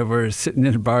Ostie and I were sitting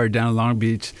in a bar down in Long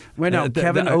Beach. Wait, no,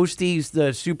 Kevin Ostie's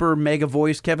the super mega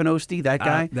voice Kevin Ostie, that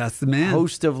guy? That's the man.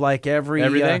 Host of like Everything?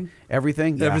 everything? Yeah.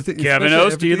 Everything. Kevin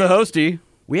especially Ostie, the hostie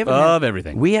We haven't of had,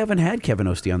 everything. We haven't had Kevin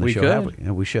Ostie on the We show, could. have we?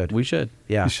 Yeah, we should. We should.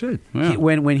 Yeah. You should. Yeah.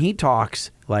 When he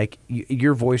talks, like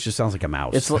your voice just sounds like a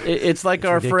mouse. It's like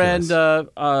our ridiculous.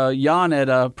 friend Jan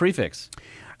at Prefix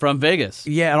from Vegas.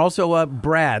 Yeah, and also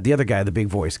Brad, the other guy, the big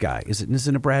voice guy.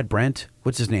 Isn't it Brad Brent?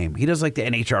 What's his name? He does like the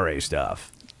NHRA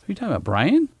stuff. Who are you talking about,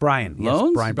 Brian? Brian. Yes,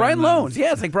 Loans? Brian Brian Loans. Loans.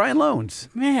 Yeah, it's like Brian Loans.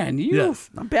 Man, you Yes.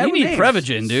 I'm bad you with need names.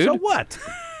 Prevagen, dude. So what?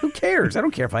 Who cares? I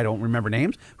don't care if I don't remember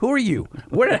names. Who are you?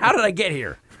 How did I get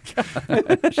here?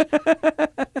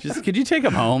 Just could you take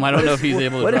him home? I don't know if he's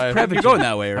able to What is drive. Prevagen? You're going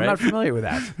that way, I'm right? not familiar with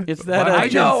that. It's that I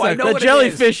know the what it is.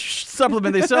 jellyfish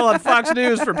supplement they sell on Fox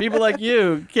News for people like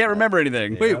you. Can't remember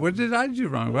anything. Wait, what did I do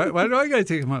wrong? Why do I got to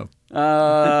take him up? Sure,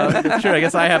 I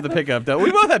guess I have the pickup though.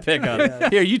 We both have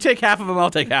pickup. Here, you take half of them.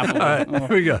 I'll take half of them. All right,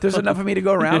 here we go. There's enough of me to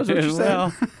go around, is what you're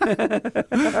saying?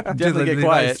 Well, Do the get Levi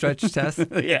quiet. stretch test.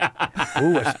 yeah.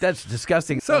 Ooh, that's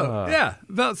disgusting. So, yeah,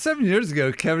 about 7 years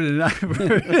ago, Kevin and I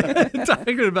were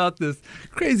talking about this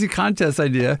crazy contest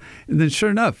idea. And then, sure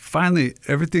enough, finally,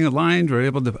 everything aligned. We're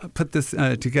able to put this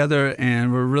together,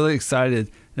 and we're really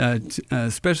excited,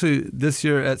 especially this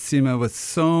year at SEMA with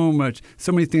so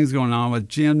many things going on, with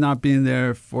GM not being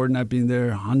there, Ford not being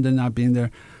there, Honda not being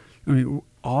there. I mean,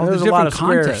 all There's the a lot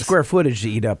different of contests. square footage to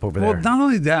eat up over Well, there. not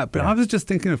only that, but I was just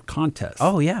thinking of contests.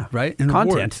 Oh, yeah. Right? And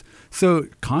Content. awards. So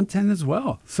content as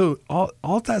well. So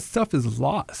all that stuff is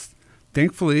lost.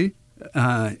 Thankfully,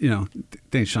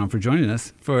 thanks, Sean, for joining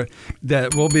us. For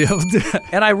that, we'll be able to.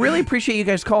 And I really appreciate you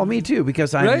guys calling me too,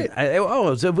 because Right.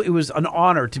 it was an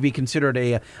honor to be considered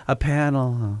a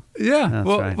panel. Yeah. That's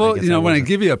well, right. I well, guess when I wasn't-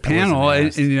 give you a panel wasn't and,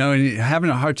 asked. and you're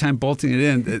having a hard time bolting it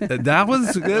in, that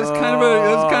was kind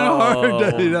of hard.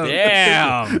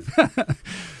 Damn.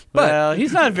 Well,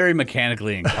 he's not very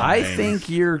mechanically inclined. I think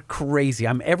you're crazy.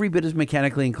 I'm every bit as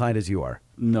mechanically inclined as you are.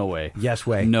 No way. Yes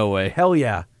way. No way. Hell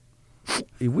yeah.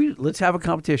 Let's have a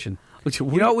competition. You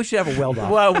know what? We should have a weld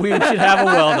off. Well, we should have a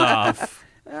weld off.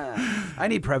 I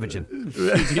need Prevagen.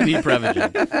 You need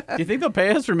Prevagen. Do you think they'll pay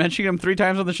us for mentioning him 3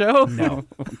 times on the show? No.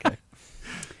 Okay.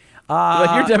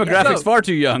 Like your demographic's far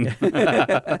too young.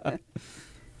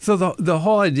 So the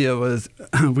whole idea was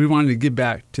we wanted to give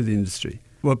back to the industry.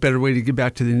 What better way to give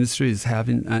back to the industry is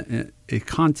having a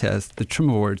contest, the Trim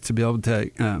Awards, to be able to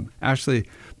actually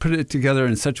put it together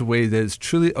in such a way that it's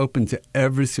truly open to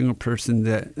every single person,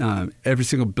 every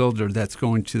single builder that's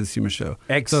going to the SEMA show.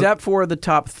 Except for the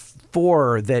top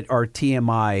 4 that are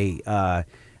TMI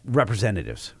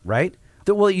representatives, right?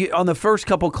 On the first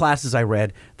couple classes I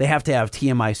read, they have to have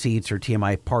TMI seats or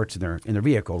TMI parts in their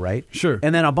vehicle, right? Sure.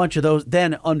 And then a bunch of those.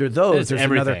 Then under those, There's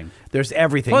there's another. everything. There's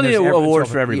everything. Plenty There's of awards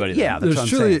so- for everybody, Yeah, then.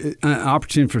 that's There's what I'm saying. truly an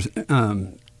opportunity for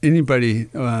anybody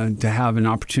to have an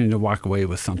opportunity to walk away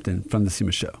with something from the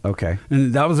SEMA show. Okay.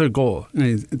 And that was our goal. I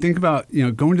mean, think about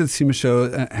going to the SEMA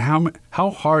show, how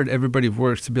hard everybody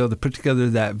works to be able to put together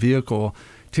that vehicle,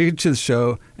 take it to the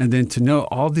show, and then to know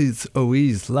all these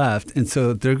OEs left. And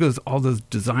so there goes all those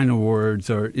design awards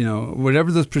or,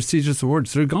 whatever those prestigious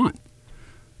awards, they're gone.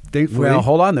 Thankfully. Well,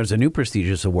 hold on. There's a new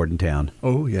prestigious award in town.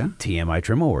 Oh, yeah. TMI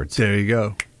Trim Awards. There you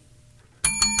go.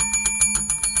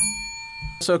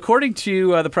 So according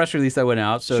to the press release that went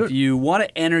out, so Sure. if you want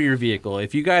to enter your vehicle,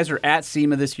 if you guys are at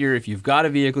SEMA this year, if you've got a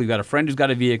vehicle, you've got a friend who's got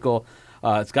a vehicle,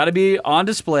 it's got to be on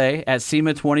display at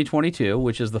SEMA 2022,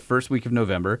 which is the first week of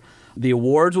November. The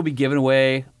awards will be given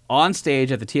away on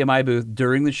stage at the TMI booth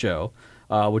during the show,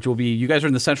 which will be, you guys are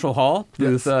in the Central Hall,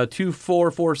 booth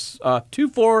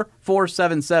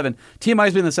 24477. TMI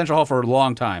has been in the Central Hall for a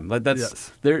long time.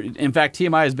 Yes. In fact,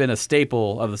 TMI has been a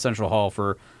staple of the Central Hall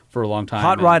for a long time.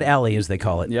 Hot Rod Alley, as they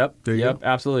call it. Yep. There you Yep. go.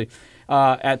 Absolutely.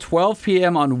 at 12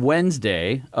 p.m. on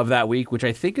Wednesday of that week, which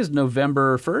I think is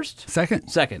November 1st?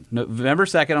 Second. November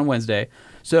 2nd on Wednesday.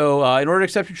 So in order to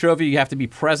accept your trophy, you have to be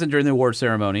present during the award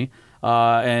ceremony.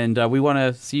 And we want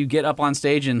to see you get up on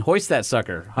stage and hoist that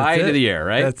sucker high into the air,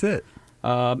 right? That's it.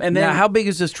 And then Now, how big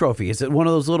is this trophy? Is it one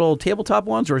of those little tabletop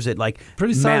ones, or is it like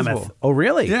Pretty mammoth? sizable. Oh,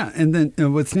 really? Yeah, and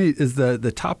then what's neat is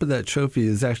the top of that trophy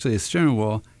is actually a steering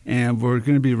wheel, and we're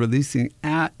going to be releasing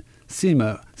at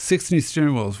SEMA 6 new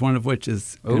steering wheels, one of which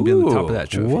is going to be on the top of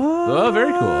that trophy. What? Oh,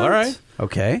 very cool. All right.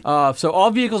 Okay. So all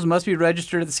vehicles must be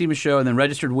registered at the SEMA show and then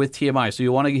registered with TMI. So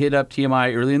you want to hit up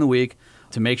TMI early in the week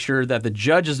to make sure that the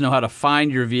judges know how to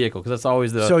find your vehicle, because that's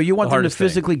always the So you want them to hardest thing.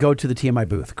 physically go to the TMI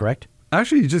booth, correct?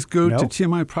 Actually, you just go No. to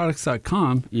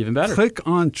TMIproducts.com. Even better. Click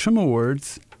on Trim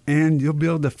Awards, and you'll be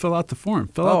able to fill out the form.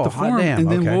 Fill out Oh, the hot form, damn,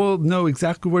 and then okay. we'll know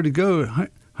exactly where to go.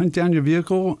 Hunt down your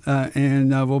vehicle, and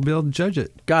we'll be able to judge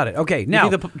it. Got it. Okay. You Now,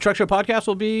 think the Truck Show podcast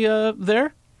will be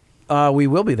there? we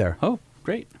will be there. Oh,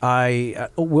 great.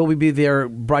 Will we be there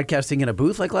broadcasting in a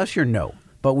booth like last year? No.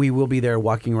 But we will be there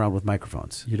walking around with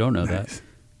microphones. You don't know Nice.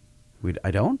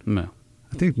 I don't? that. No.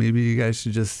 I think maybe you guys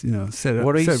should just set up.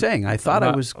 What are you set- saying? I thought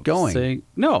I was going.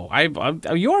 No,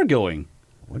 you are going.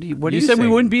 What are you You said saying? we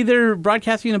wouldn't be there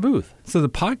broadcasting in a booth. So the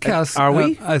podcast Are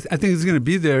we? I think it's going to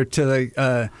be there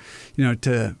to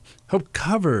to help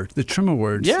cover the Trim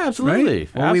Awards. Yeah, absolutely.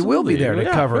 right? Well, we will be there to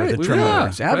Yeah, cover right, the we Trim will.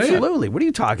 Awards. right? Absolutely. What are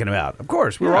you talking about? Of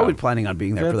course. We were Yeah. always planning on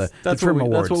being there for the That's Trim what we-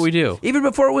 Awards. that's what we do. Even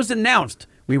before it was announced,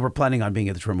 we were planning on being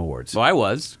at the Trim Awards. Well, I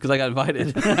was, because I got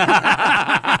invited.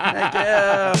 Heck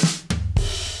yeah.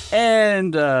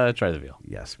 And try the veal.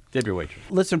 Yes. Did your waitress.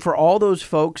 Listen, for all those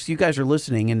folks, you guys are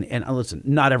listening, and listen,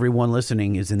 not everyone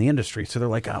listening is in the industry. So they're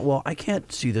like, well, I can't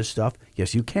see this stuff.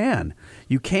 Yes, you can.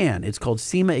 You can. It's called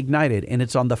SEMA Ignited, and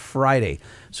it's on the Friday.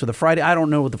 So the Friday, I don't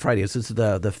know what the Friday is. It's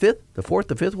the 5th, the 4th,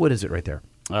 the 5th? What is it right there?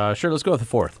 Sure, let's go with the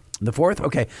 4th. The 4th?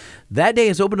 Okay. That day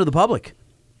is open to the public.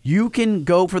 You can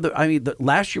go for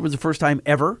last year was the first time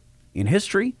ever in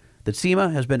history that SEMA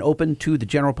has been open to the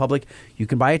general public. You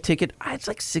can buy a ticket. It's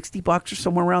like $60 or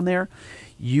somewhere around there.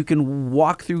 You can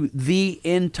walk through the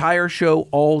entire show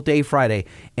all day Friday.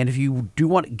 And if you do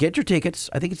want to get your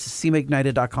tickets, I think it's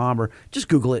SEMAignited.com, or just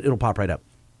Google it. It'll pop right up.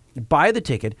 Buy the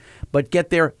ticket, but get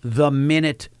there the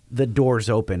minute the doors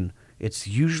open. It's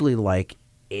usually like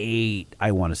 8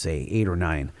 or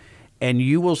 9. And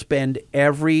you will spend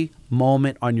every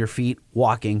moment on your feet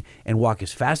walking, and walk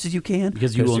as fast as you can.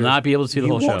 Because you will not be able to see the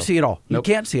whole show. You won't see it all. Nope.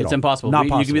 You can't see it all. It's impossible. Not You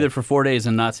possible. can be there for 4 days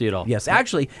and not see it all. Yes,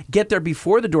 actually, get there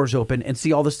before the doors open and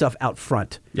see all the stuff out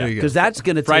front. There you go. Because that's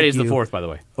going to take Friday's you... the 4th, by the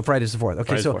way. Oh, Friday's the 4th. Okay,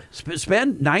 Friday's so the 4th.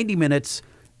 spend 90 minutes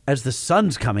as the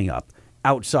sun's coming up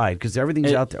outside, because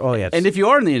everything's out there. Oh, yeah. And if you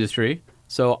are in the industry,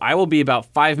 so I will be about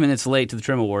 5 minutes late to the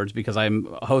Trim Awards because I'm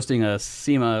hosting a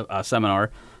SEMA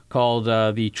seminar called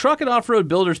the Truck and Off-Road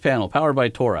Builders Panel, powered by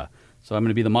Tora. So I'm going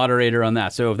to be the moderator on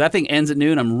that. So if that thing ends at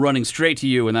noon, I'm running straight to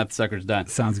you when that sucker's done.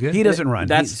 Sounds good. He doesn't run.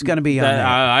 He's going to be on there.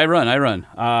 I run.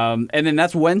 And then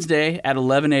that's Wednesday at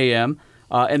 11 a.m.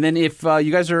 And then if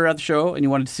you guys are at the show and you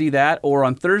wanted to see that, or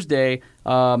on Thursday,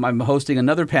 I'm hosting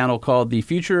another panel called The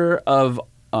Future of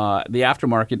the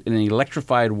Aftermarket in an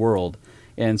Electrified World.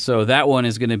 And so that one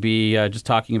is going to be just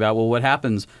talking about, well, what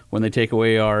happens when they take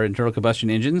away our internal combustion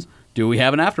engines? Do we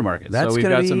have an aftermarket? That's so we've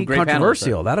going got to some be great panels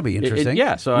controversial. there. That'll be interesting.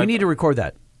 Yeah. So we need to record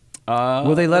that.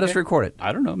 Will they let us record it?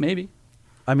 I don't know. Maybe.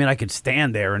 I mean, I could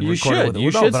stand there and You record should. it with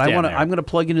You no, should but stand there. I'm going to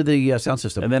plug into the sound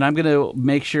system. And then I'm going to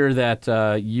make sure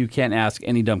that you can't ask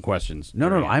any dumb questions. No.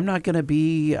 during it. I'm not going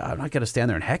to stand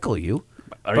there and heckle you.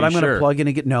 Are but you I'm going to sure? plug in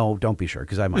and get. No, don't be sure,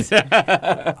 because I might.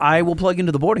 I will plug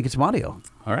into the board and get some audio.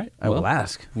 All right. I will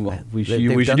ask. Well, we should,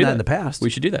 They've we should done do that in the past.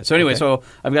 We should do that. So anyway, Okay. so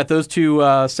I've got those two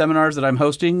seminars that I'm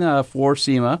hosting for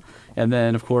SEMA, and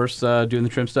then of course doing the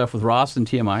trim stuff with Ross and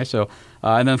TMI. So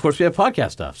and then of course we have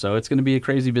podcast stuff. So it's going to be a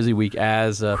crazy busy week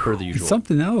as per the usual.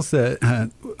 Something else that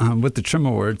with the Trim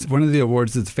Awards, one of the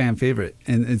awards is a fan favorite,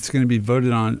 and it's going to be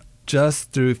voted on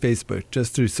just through Facebook,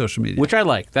 just through social media. Which I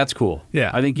like. That's cool.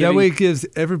 Yeah, I think that way it gives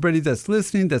everybody that's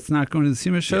listening, that's not going to the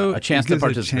SEMA show, a chance it to gives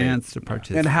participate. A chance to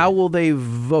participate. And how will they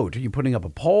vote? Are you putting up a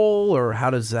poll, or how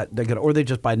does that? Or they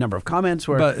just by number of comments?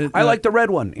 Or But, I like the red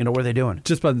one. What are they doing?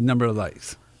 Just by the number of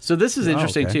likes. So this is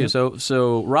interesting okay. too.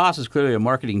 So Ross is clearly a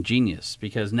marketing genius,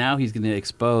 because now he's going to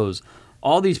expose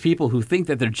all these people who think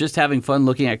that they're just having fun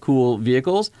looking at cool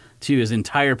vehicles. to his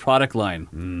entire product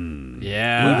line.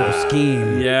 Yeah. Evo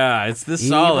Scheme. Yeah, it's this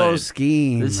solid. Evo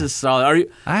Scheme. This is solid. Are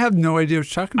you? I have no idea what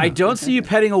you're talking about. I don't see you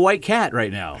petting a white cat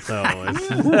right now. So it's,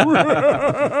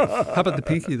 How about the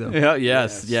pinky, though? yeah,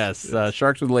 yes.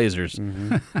 Sharks with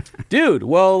lasers, dude.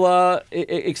 Well,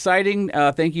 exciting.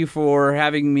 Thank you for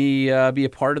having me be a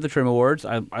part of the Trim Awards.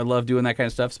 I love doing that kind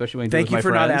of stuff, especially when I do it Thank with you my for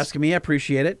friends. not asking me. I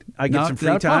appreciate it. I get No, some free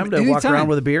not a time problem. to walk Anytime. around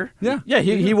with a beer. Yeah. Yeah,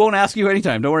 he won't ask you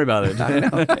anytime. Don't worry about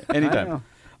it. Anytime.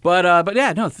 But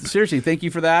yeah, no, seriously, thank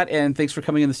you for that, and thanks for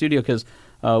coming in the studio because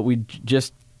we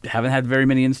just haven't had very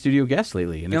many in-studio guests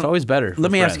lately, and it's always better.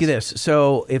 Let me ask you this.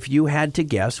 So if you had to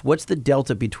guess, what's the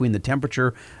delta between the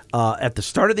temperature at the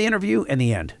start of the interview and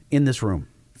the end in this room?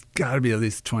 Got to be at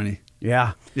least 20.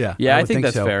 Yeah. Yeah. Yeah, I would think think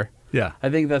that's so. fair. Yeah. I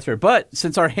think that's fair. But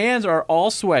since our hands are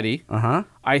all sweaty,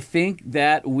 I think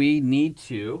that we need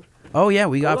to. Oh, yeah.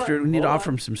 We need Hold to on. offer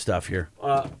him some stuff here.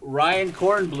 Ryan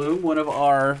Kornblum, one of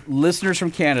our listeners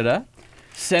from Canada,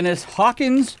 sent us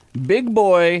Hawkins Big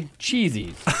Boy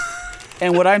Cheesies.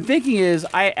 And what I'm thinking is,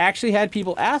 I actually had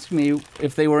people ask me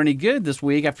if they were any good this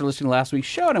week after listening to last week's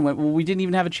show, and I went, well, we didn't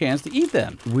even have a chance to eat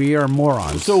them. We are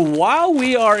morons. So while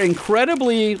we are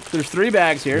incredibly, there's 3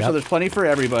 bags here, so Yep. there's plenty for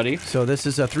everybody. So this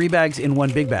is 3 bags in 1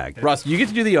 big bag. Ross, you get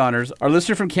to do the honors. Our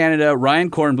listener from Canada,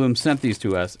 Ryan Kornblum, sent these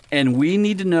to us, and we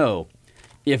need to know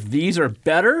if these are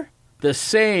better, the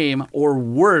same, or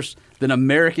worse than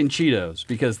American Cheetos,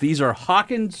 because these are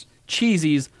Hawkins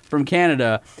Cheesies from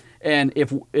Canada, and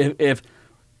if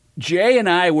Jay and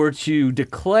I were to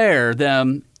declare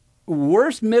them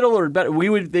worse, middle, or better, we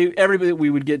would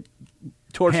get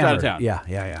torched out of Hammered. town.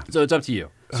 Yeah. So it's up to you.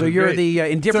 So you're great. the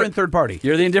indifferent third party.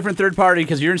 You're the indifferent third party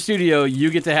because you're in studio. You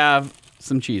get to have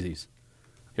some cheesies.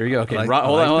 Here you go. Okay, I like-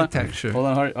 hold I on, like hold the on. texture. Hold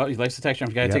on. Oh, he likes the texture.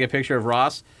 I've got to Yep. take a picture of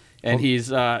Ross, and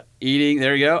he's eating.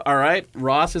 There you go. All right,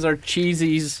 Ross is our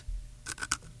cheesies.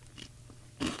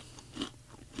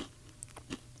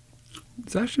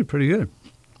 It's actually pretty good.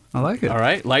 I like it. All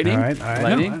right, Lightning. All right.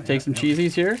 Lightning. Yeah. Take some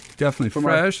cheesies here. Definitely From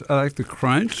our- fresh. I like the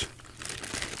crunch.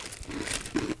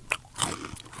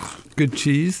 Good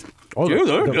cheese. Oh, Dude,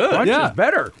 they're the good. crunch Yeah. is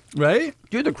better. Right?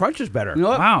 Dude, the crunch is better. You know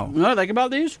what? Wow. You know what I like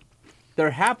about these?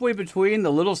 They're halfway between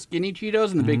the little skinny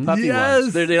Cheetos and the big puffy Yes.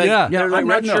 ones. They're like, Yeah. they're like I'm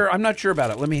red not milk. sure. I'm not sure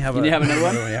about it. Let me have Can you have another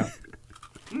one? Yeah.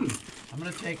 I'm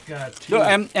gonna take 2. No,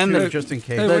 and the- just in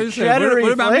case. Hey, The wait a second. cheddary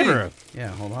What about me? flavor. Yeah,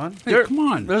 hold on. Hey, come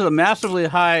on. There's a massively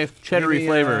high cheddary Maybe,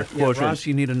 flavor yeah, quotient. Ross,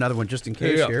 you need another one just in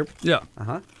case Yeah. here. Yeah.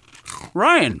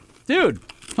 Ryan, dude,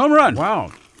 home run.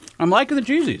 Wow. I'm liking the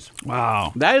cheesies.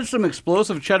 Wow. That is some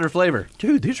explosive cheddar flavor.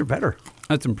 Dude, these are better.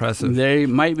 That's impressive. They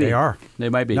might be. They are. They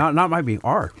might be. Not might be.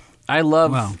 Are. I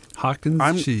love. Wow.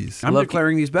 Hawkins cheese. I'm love-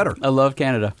 declaring these better. I love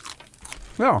Canada.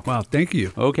 Yeah. Wow. Thank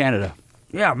you. Oh, Canada.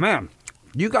 Yeah, man.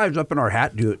 You guys up in our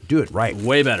hat do it right.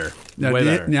 Way better. Now, Way do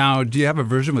you, better. now, do you have a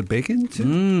version with bacon too?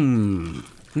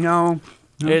 No.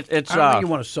 It's I don't think you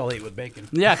want to sully it with bacon.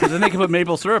 yeah, because then they can put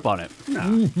maple syrup on it.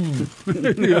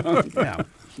 Yeah.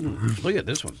 Look at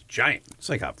this one's giant. It's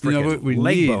like a You know freaking what we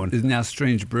leg need bone. is now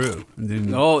strange brew. And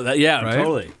then Oh, yeah, Right?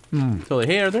 totally. Totally.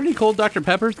 Hey, are there any cold Dr.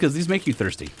 Peppers? Because these make you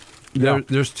thirsty.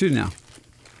 there's 2 now.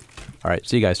 All right,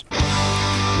 see you guys.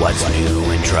 What's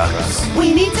new in trucks?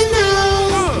 We need to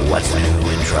know. What's new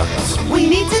in trucks? We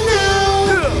need to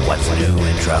know. What's new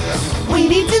in trucks? We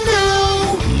need to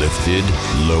know. Lifted,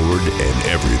 lowered, and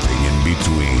everything in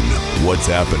between. What's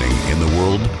happening in the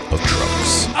world of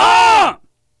trucks?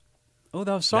 Oh,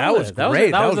 that was That solid. was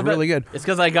great. That was a bit- really good. It's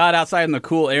because I got outside in the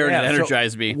cool air and it so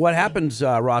energized me. What happens,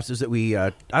 Ross, is that we,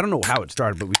 I don't know how it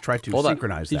started, but we tried to Hold on.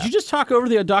 synchronize Did that. you just talk over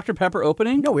the Dr. Pepper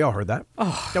opening? No, we all heard that.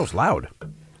 That was loud.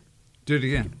 Do it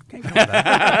again.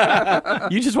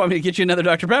 You just want me to get you another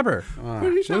Dr. Pepper.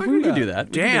 We can do that.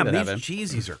 We can Damn, do that, these Evan.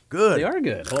 cheesies are good. They are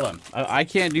good. Hold on. I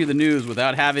can't do the news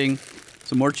without having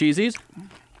some more cheesies.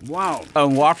 Wow.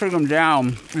 I'm washing them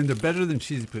down. And they're better than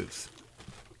cheesy poops.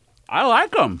 I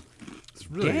like them. It's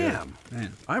really Damn. good.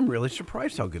 Man. I'm really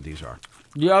surprised how good these are.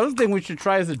 The other thing we should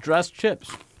try is the dressed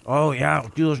chips. Oh, yeah.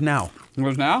 Do those now.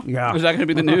 Those now? Yeah. Is that going to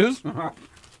be the news?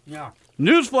 Yeah.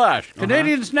 Newsflash.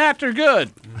 Canadian snacks are good.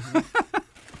 All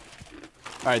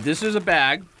right, this is a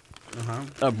bag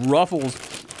of Ruffles,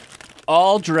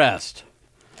 all dressed.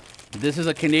 This is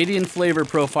a Canadian flavor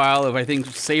profile of, I think,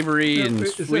 savory and It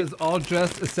sweet. says all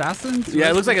dressed assassins? Yeah,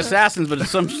 it looks like assassins, but it's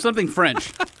something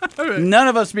French. None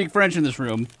of us speak French in this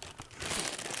room.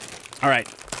 All right.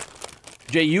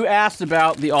 Jay, you asked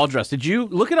about the all dressed. Did you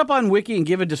look it up on Wiki and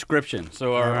give a description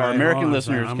so our American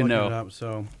listeners can know?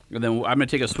 And then I'm going to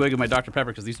take a swig of my Dr.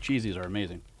 Pepper because these cheesies are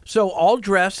amazing. So, All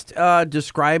Dressed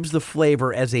describes the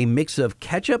flavor as a mix of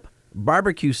ketchup,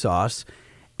 barbecue sauce,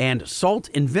 and salt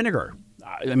and vinegar.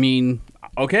 I mean,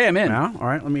 Okay, I'm in. Yeah. All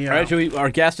right. Let me. All right, our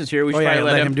guest is here. We should yeah,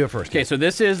 probably let him do it first. Okay, so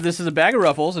this is a bag of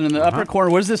Ruffles, and in the upper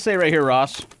corner, what does this say right here,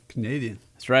 Ross? Canadian.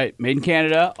 That's right, made in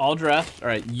Canada, all dressed. All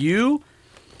right, you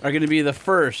are going to be the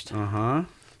first All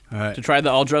right. to try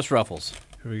the all dressed Ruffles.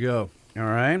 Here we go. All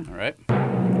right. All right.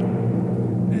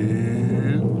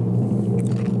 And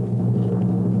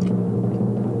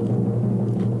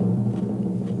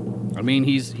I mean,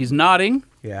 he's nodding.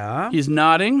 Yeah. He's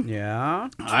nodding. Yeah.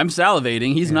 I'm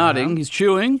salivating. He's nodding. He's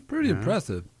chewing. pretty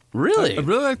impressive. Really? I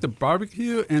really like the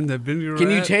barbecue and the vinaigrette. Can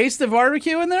you taste the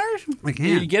barbecue in there? I can.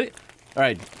 You get it? All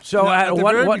right. So Now, at the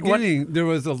very what? beginning, there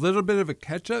was a little bit of a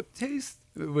ketchup taste.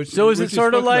 So is it which you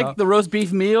sort of spoke like about. the roast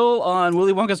beef meal on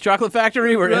Willy Wonka's Chocolate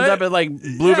Factory, where it ends Right? up at like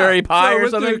blueberry Yeah. pie So or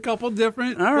with something? A couple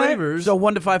different All right. flavors. So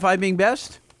 1 to 5 being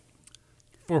best.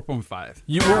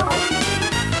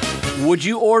 4.5. Would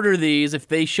you order these if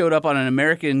they showed up on an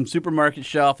American supermarket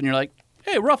shelf and you're like,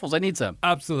 hey, Ruffles, I need some?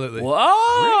 Absolutely.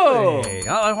 Whoa! Hey,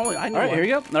 I know. All right, here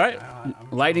you go. All right.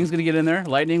 Lightning's going to get in there.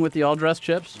 Lightning with the all-dressed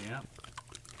chips. Yeah.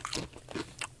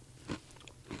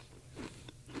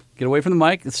 Get away from the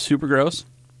mic. It's super gross.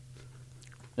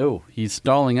 Oh, he's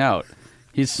stalling out.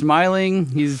 He's smiling.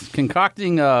 He's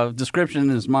concocting a description in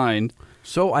his mind.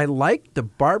 So I like the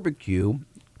barbecue,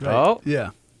 Right. Oh.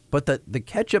 Yeah. but the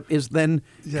ketchup is then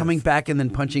Yes. coming back and then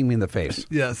punching me in the face.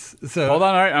 Yes. So Hold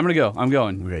on. All right, I'm going to go. I'm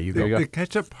going. Okay, you There go. The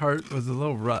ketchup part was a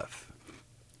little rough.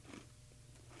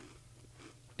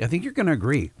 I think you're going to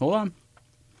agree. Hold on.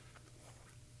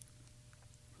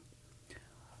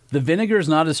 The vinegar is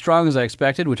not as strong as I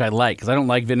expected, which I like because I don't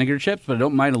like vinegar chips, but I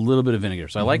don't mind a little bit of vinegar.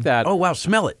 So I like that. Oh wow,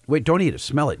 smell it. Wait, don't eat it.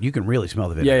 Smell it. You can really smell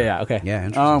the vinegar. Yeah, okay. Yeah,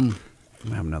 interesting. I'm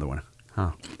gonna have another one.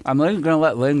 Huh. I'm going to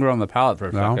let linger on the palate for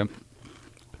a No.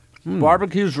 second.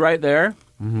 Barbecue's right there.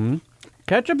 Mm-hmm.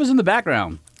 Ketchup is in the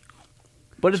background.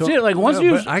 But it's it. Like once Yeah,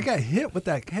 you but I got hit with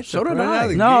that ketchup. So did right I. out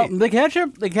of the no, gate.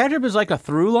 the ketchup is like a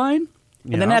through line,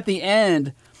 and then Yeah. at the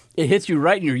end, it hits you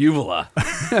right in your uvula.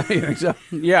 You think so?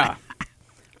 Yeah.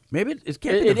 Maybe it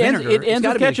can't It be the ends- vinegar. it It's ends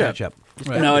gotta with be the ketchup. It's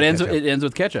gotta No, be it the ends. ketchup. It ends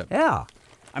with ketchup. Yeah.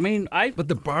 I mean, But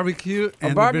the barbecue A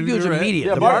and barbecue is the vinaigrette- immediate.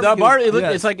 yeah, The barbecue.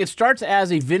 yes. It's like it starts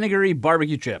as a vinegary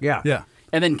barbecue chip. Yeah. Yeah.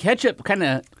 And then ketchup kind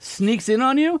of sneaks in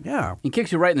on you. Yeah. And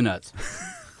kicks you right in the nuts.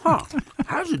 Huh.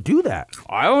 How does it do that?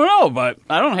 I don't know, but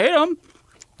I don't hate them.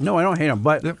 No, I don't hate them,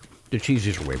 but Yep. the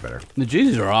cheeses are way better. The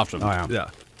cheeses are awesome. Oh yeah.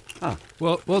 Yeah.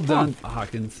 Well done,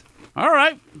 Hawkins. All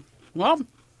right. Well,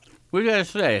 what do you guys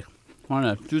say?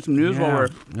 Want to do some news while we're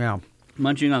Yeah.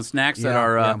 munching on snacks that Yeah,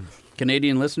 our yeah.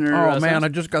 Canadian listener Oh man, sends? I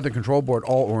just got the control board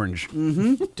all orange.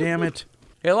 Mm-hmm. Damn it.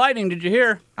 Hey, Lightning, did you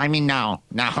hear? I mean, no.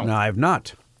 No, I have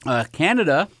not.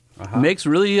 Canada makes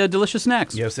really delicious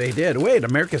snacks. Yes, they did. Wait,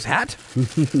 America's hat?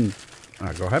 All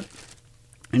right, go ahead.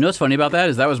 You know what's funny about that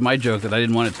is that was my joke that I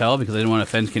didn't want to tell because I didn't want to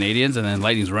offend Canadians, and then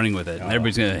Lightning's running with it, and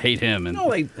everybody's going to hate him. And No,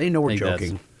 they know we're think that's-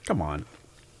 joking. Come on.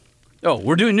 Oh,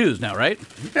 we're doing news now, right?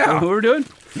 Yeah. What we're doing?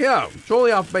 Yeah,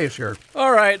 totally off base here.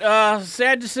 All right.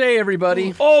 Sad to say,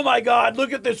 everybody. Oh my God,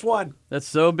 look at this one. That's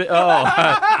so big. Oh,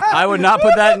 I would not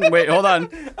put that in. Wait, hold on.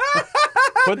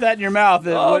 Put that in your mouth.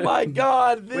 Oh my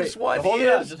God, this one hold is.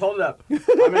 it up. Just hold it up.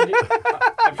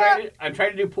 I'm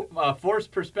trying to do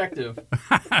forced perspective.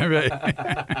 Right.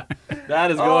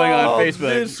 That is going on Facebook.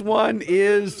 This one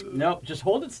is. Nope. Just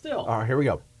hold it still. All right, here we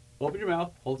go. Open your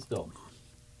mouth. Hold it still.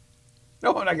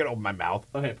 No, I'm not going to open my mouth.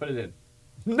 Okay, put it in.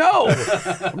 No,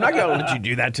 I'm not going to let you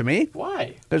do that to me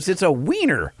Why? because it's a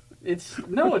wiener. It's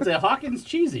a Hawkins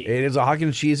cheesy. It is a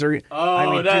Hawkins cheeser.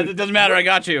 Oh, it doesn't matter. I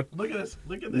got you. Look at this.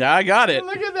 Look at this. Yeah, I got it.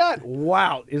 Look at that.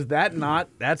 Wow. Is that not?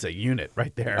 That's a unit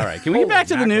right there. All right, can we get back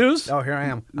to the news? Oh, here I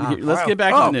am. Let's get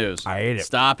back to the news. I ate it.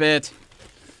 Stop it.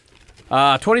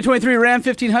 2023 Ram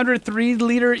 1500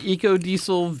 3-liter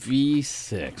EcoDiesel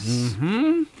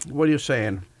V6. What are you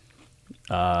saying?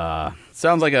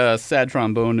 Sounds like a sad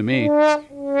trombone to me.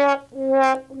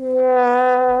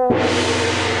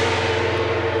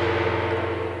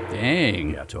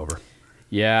 Dang. Yeah, it's over.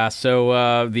 Yeah,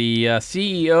 so the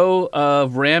CEO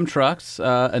of Ram Trucks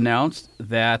announced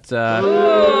that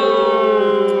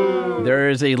there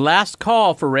is a last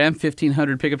call for Ram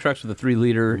 1500 pickup trucks with a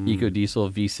 3-liter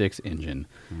EcoDiesel V6 engine.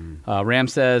 Ram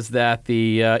says that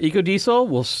the EcoDiesel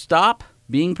will stop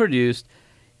being produced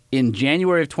in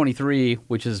January of 23,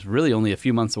 which is really only a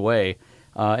few months away.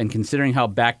 And considering how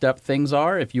backed up things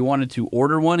are, if you wanted to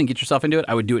order one and get yourself into it,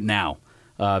 I would do it now.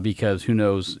 Because who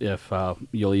knows if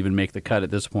you'll even make the cut at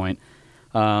this point.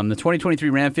 The 2023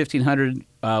 Ram 1500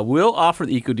 will offer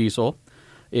the EcoDiesel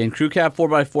in crew cab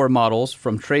 4x4 models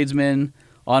from Tradesman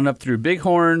on up through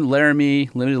Bighorn, Laramie,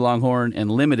 Limited Longhorn, and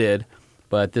Limited.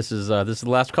 But this is the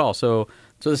last call. So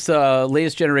So this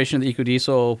latest generation of the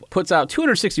EcoDiesel puts out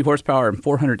 260 horsepower and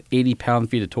 480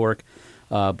 pound-feet of torque.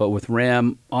 But with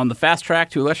Ram on the fast track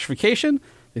to electrification,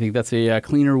 I think that's a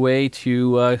cleaner way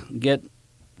to get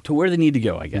to where they need to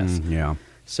go, I guess. Yeah.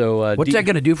 So what's that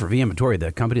going to do for V Inventory,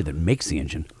 the company that makes the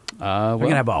engine? They're going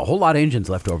to have a whole lot of engines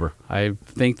left over. I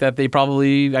think that they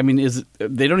probably,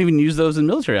 they don't even use those in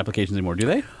military applications anymore, do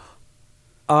they?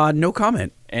 No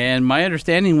comment. And my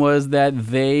understanding was that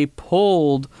they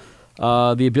pulled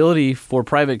the ability for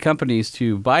private companies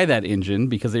to buy that engine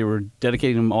because they were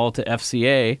dedicating them all to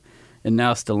FCA and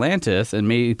now Stellantis, and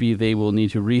maybe they will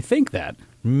need to rethink that.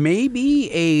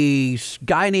 Maybe a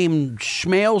guy named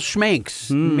Shmael Schmanks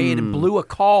blew a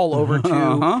call over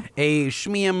to a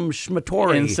Shmiam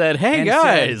Shmatori and said, hey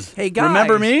guys,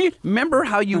 remember me? Remember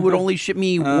how you would only ship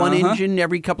me one engine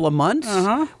every couple of months?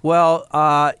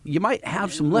 Well, you might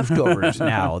have some leftovers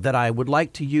now that I would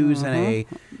like to use in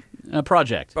a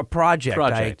project. A project.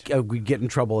 I would get in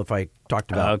trouble if I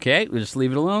talked about. Okay, we'll just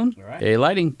leave it alone. All right. Hey,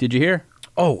 Lighting, did you hear?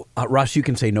 Oh, Ross, you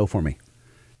can say no for me.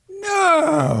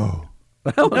 No.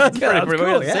 Well, that's pretty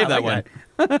cool. Save that one.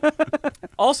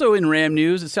 Also in Ram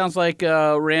news, it sounds like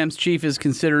Ram's chief is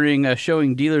considering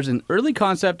showing dealers an early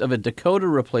concept of a Dakota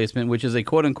replacement, which is a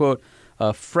quote-unquote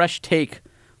fresh take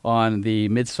on the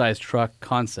mid-sized truck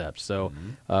concept. So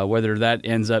whether that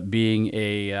ends up being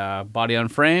a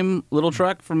body-on-frame little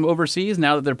truck from overseas,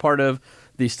 now that they're part of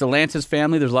the Stellantis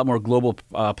family, there's a lot more global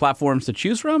platforms to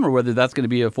choose from, or whether that's going to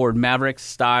be a Ford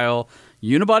Maverick-style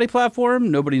unibody platform,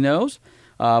 nobody knows.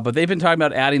 But they've been talking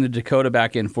about adding the Dakota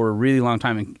back in for a really long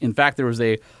time. In fact, there was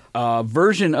a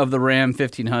version of the Ram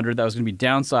 1500 that was going to be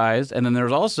downsized, and then there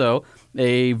was also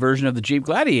a version of the Jeep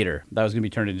Gladiator that was going to be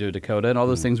turned into a Dakota, and all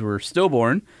those things were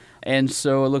stillborn. And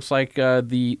so it looks like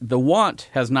the want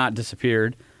has not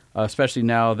disappeared, especially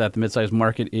now that the midsize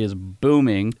market is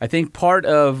booming. I think part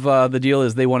of the deal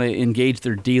is they want to engage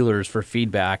their dealers for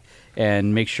feedback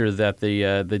and make sure that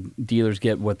the dealers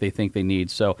get what they think they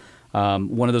need. So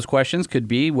one of those questions could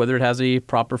be whether it has a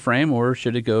proper frame or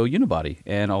should it go unibody,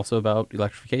 and also about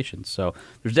electrification. So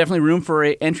there's definitely room for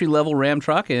an entry-level Ram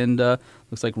truck, and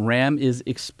looks like Ram is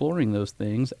exploring those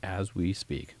things as we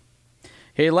speak.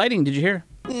 Hey, Lighting, did you hear?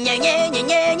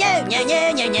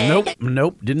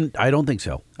 Nope, didn't. I don't think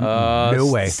so. No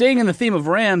way. Staying in the theme of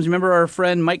Rams, remember our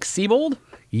friend Mike Siebold?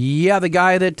 Yeah, the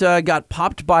guy that got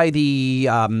popped by the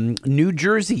New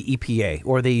Jersey EPA,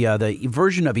 or the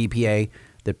version of EPA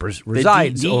that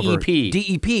resides over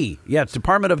DEP. Yeah, it's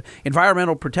Department of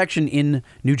Environmental Protection in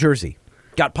New Jersey.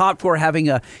 Got popped for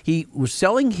he was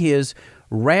selling his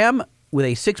Ram with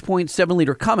a 6.7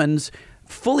 liter Cummins,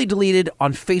 fully deleted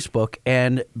on Facebook,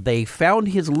 and they found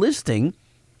his listing.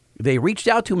 They reached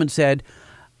out to him and said,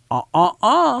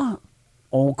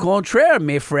 au contraire,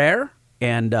 mes frères.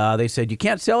 And they said, you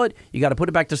can't sell it. You got to put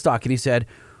it back to stock. And he said,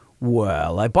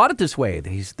 well, I bought it this way.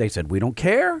 They said, we don't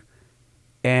care.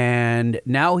 And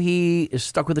now he is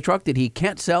stuck with a truck that he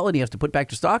can't sell, and he has to put back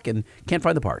to stock and can't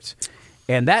find the parts.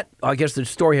 And that, I guess the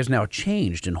story has now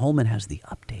changed, and Holman has the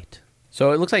update.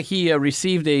 So it looks like he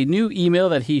received a new email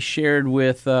that he shared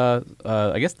with,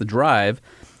 I guess, the Drive.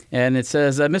 And it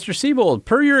says, Mr. Siebold,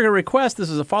 per your request,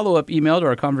 this is a follow-up email to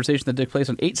our conversation that took place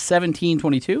on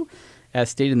 8/17/22. As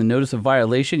stated in the notice of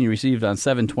violation you received on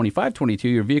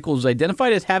 7/25/22, your vehicle was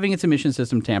identified as having its emission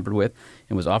system tampered with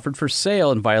and was offered for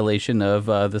sale in violation of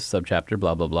this subchapter,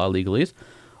 blah, blah, blah, legalese.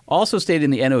 Also stated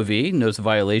in the NOV, notice of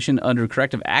violation, under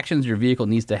corrective actions, your vehicle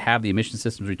needs to have the emission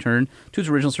systems returned to its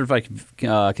original certified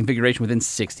configuration within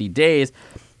 60 days.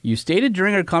 You stated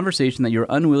during our conversation that you're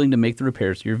unwilling to make the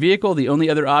repairs to your vehicle. The only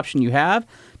other option you have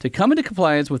to come into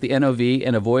compliance with the NOV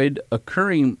and avoid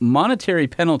occurring monetary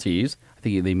penalties, I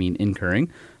think they mean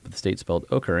incurring, but the state spelled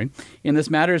occurring, in this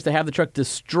matter is to have the truck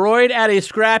destroyed at a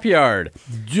scrapyard.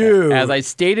 Dude. As I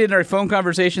stated in our phone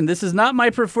conversation, this is not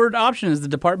my preferred option, as the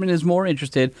department is more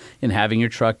interested in having your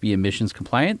truck be emissions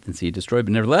compliant than see it destroyed.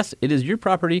 But nevertheless, it is your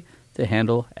property to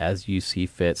handle as you see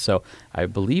fit. So I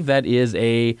believe that is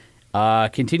a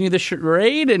continue the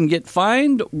charade and get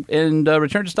fined and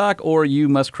return to stock, or you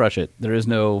must crush it. There is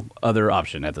no other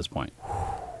option at this point.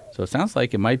 So it sounds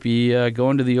like it might be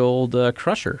going to the old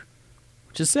crusher,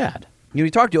 which is sad. You know,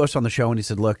 he talked to us on the show, and he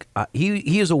said, look,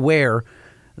 he is aware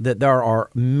that there are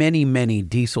many, many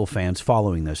diesel fans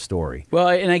following this story. Well,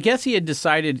 and I guess he had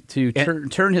decided to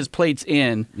turn his plates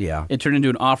in and turn into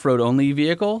an off-road only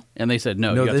vehicle, and they said,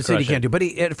 no, they said he can't do. But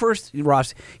at first,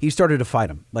 Ross, he started to fight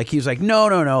him. Like, he was like,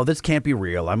 no, this can't be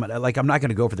real. I'm not going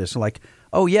to go for this. So like,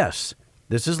 oh, yes,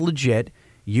 this is legit.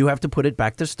 You have to put it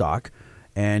back to stock.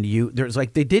 And there's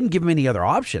like, they didn't give him any other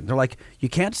option. They're like, you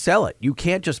can't sell it. You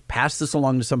can't just pass this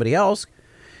along to somebody else.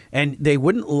 And they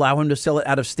wouldn't allow him to sell it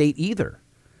out of state either.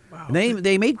 Wow. And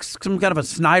they made some kind of a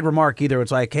snide remark. Either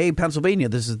it's like, hey, Pennsylvania,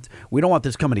 we don't want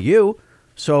this coming to you.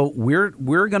 So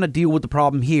we're going to deal with the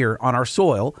problem here on our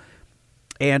soil,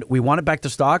 and we want it back to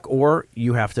stock, or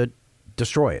you have to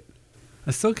destroy it.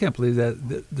 I still can't believe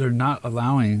that they're not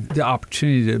allowing the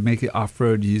opportunity to make it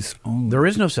off-road use only. There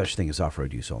is no such thing as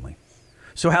off-road use only.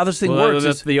 So how this thing works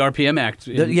that's is the RPM Act.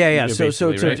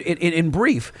 So right? in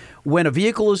brief, when a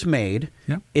vehicle is made,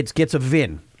 it gets a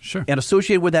VIN. Sure. And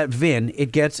associated with that VIN,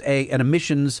 it gets an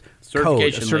emissions code,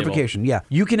 a certification. Yeah.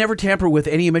 You can never tamper with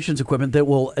any emissions equipment that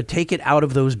will take it out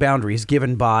of those boundaries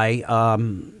given by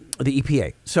the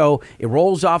EPA. So it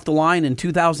rolls off the line in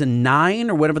 2009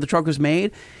 or whenever the truck was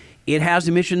made. It has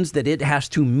emissions that it has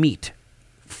to meet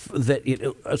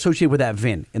associated with that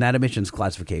VIN and that emissions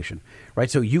classification, right?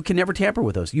 So you can never tamper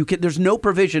with those. There's no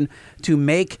provision to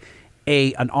make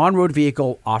an on-road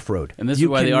vehicle off-road. And this is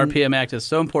why the RPM Act is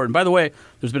so important. By the way,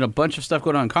 there's been a bunch of stuff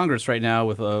going on in Congress right now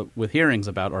with hearings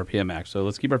about RPM Act, so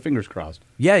let's keep our fingers crossed.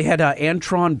 Yeah, you had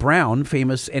Antron Brown,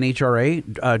 famous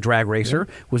NHRA drag racer,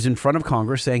 was in front of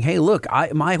Congress saying, hey, look,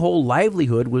 my whole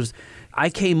livelihood was I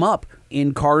came up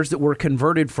in cars that were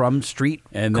converted from street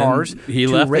cars he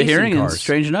to left the hearing, cars. And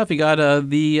strange enough, he got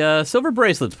the silver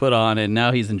bracelets put on, and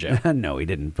now he's in jail. No, he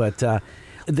didn't. But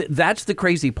that's the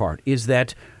crazy part, is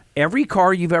that every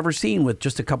car you've ever seen with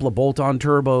just a couple of bolt-on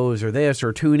turbos or this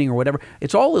or tuning or whatever,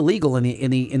 it's all illegal in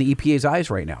the EPA's eyes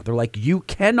right now. They're like, you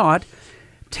cannot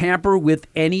tamper with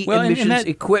any emissions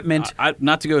equipment.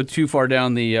 Not to go too far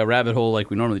down the rabbit hole like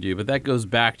we normally do, but that goes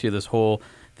back to this whole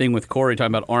thing with Corey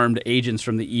talking about armed agents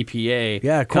from the EPA.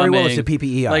 Yeah, Corey Willis at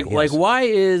PPEI. Like why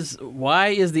is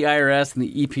the IRS and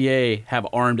the EPA have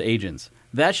armed agents?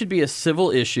 That should be a civil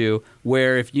issue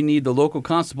where if you need the local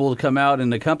constable to come out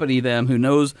and accompany them who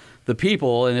knows the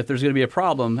people, and if there's going to be a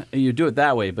problem, you do it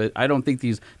that way. But I don't think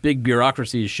these big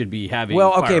bureaucracies should be having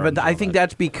but I think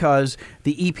that's because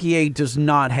the EPA does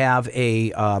not have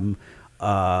an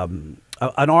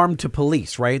arm to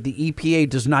police, right? The EPA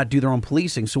does not do their own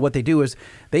policing. So what they do is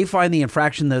they find the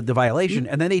infraction, the violation,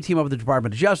 and then they team up with the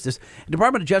Department of Justice. The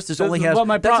Department of Justice only has,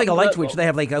 that's like a light switch. They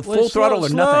have like a full throttle or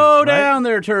nothing. Slow down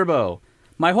there, Turbo.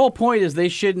 My whole point is they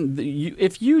shouldn't.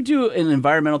 If you do an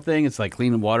environmental thing, it's like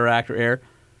Clean Water Act or air.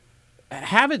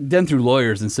 Have it done through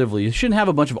lawyers and civilly. You shouldn't have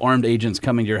a bunch of armed agents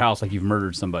coming to your house like you've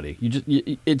murdered somebody.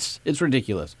 It's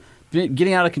ridiculous,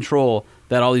 getting out of control.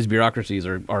 That all these bureaucracies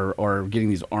are getting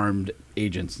these armed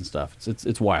agents and stuff.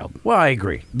 It's wild. Well, I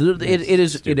agree.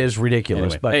 It is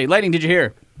ridiculous. Anyway. But hey, Lightning, did you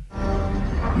hear?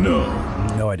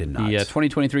 No, I did not. The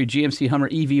 2023 GMC Hummer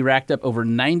EV racked up over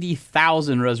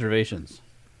 90,000 reservations.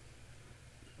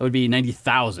 That would be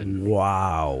 90,000.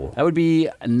 Wow. That would be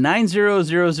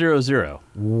 90000.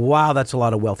 Wow, that's a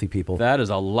lot of wealthy people. That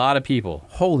is a lot of people.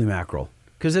 Holy mackerel.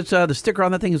 Because it's the sticker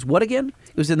on that thing is what again?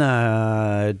 It was in the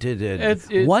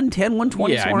 110,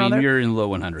 120, yeah, somewhere on there? You're in the low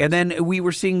 100s. And then we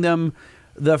were seeing the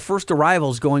first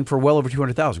arrivals going for well over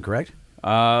 200,000, correct?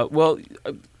 The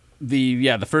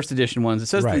first edition ones. It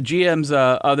says Right. the GM's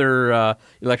other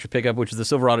electric pickup, which is the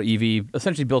Silverado EV,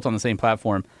 essentially built on the same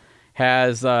platform,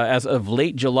 has, as of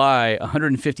late July,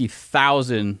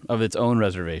 150,000 of its own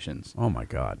reservations. Oh, my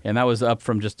God. And that was up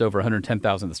from just over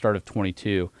 110,000 at the start of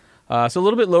 22. So a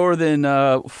little bit lower than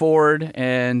Ford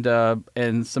and some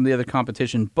of the other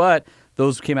competition, but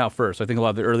those came out first. So I think a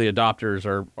lot of the early adopters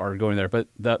are going there. But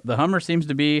the Hummer seems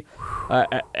to be,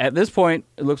 at this point,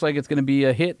 it looks like it's going to be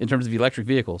a hit in terms of electric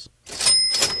vehicles.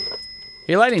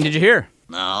 Hey, Lightning, did you hear?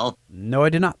 No. No, I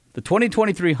did not. The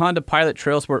 2023 Honda Pilot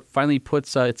Trail Sport finally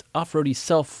puts its off-roady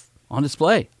self on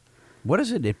display. What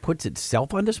is it? It puts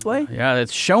itself on display? Yeah,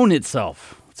 it's shown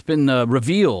itself. It's been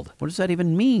revealed. What does that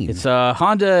even mean? It's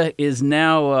Honda is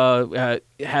now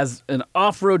has an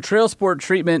off-road trail sport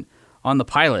treatment on the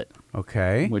Pilot.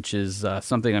 Okay. Which is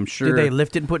something I'm sure. Did they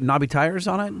lift it and put knobby tires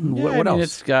on it? Yeah, what else?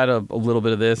 It's got a little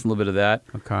bit of this, and a little bit of that.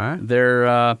 Okay. They're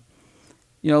a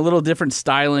little different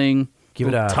styling. Give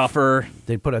it a tougher.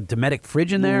 They put a Dometic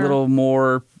fridge in there. A little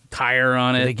more tire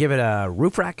on it. They give it a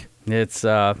roof rack. It's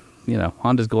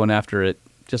Honda's going after it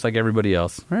just like everybody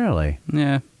else. Really?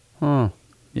 Yeah. Huh.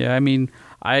 Yeah. I mean,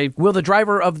 will the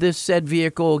driver of this said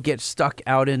vehicle get stuck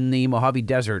out in the Mojave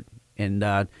Desert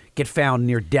and get found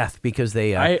near death because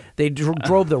they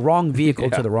drove the wrong vehicle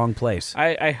to the wrong place?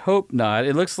 I hope not.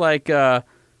 It looks like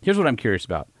here's what I'm curious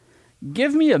about.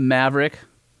 Give me a Maverick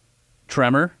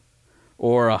Tremor,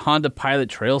 or a Honda Pilot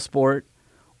Trail Sport,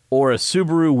 or a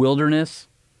Subaru Wilderness,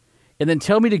 and then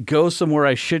tell me to go somewhere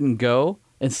I shouldn't go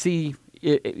and see.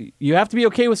 You have to be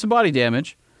okay with some body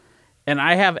damage. And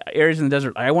I have areas in the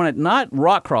desert. I want it not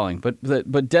rock crawling, but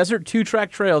desert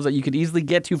 2-track trails that you could easily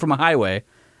get to from a highway.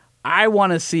 I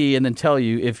want to see and then tell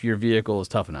you if your vehicle is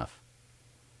tough enough.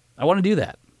 I want to do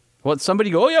that. I want somebody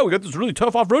to go, oh, yeah, we got this really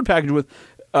tough off-road package with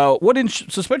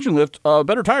 1-inch suspension lift,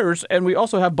 better tires, and we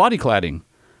also have body cladding.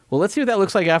 Well, let's see what that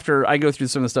looks like after I go through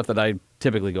some of the stuff that I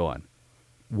typically go on.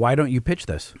 Why don't you pitch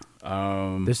this?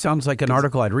 This sounds like an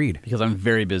article I'd read. Because I'm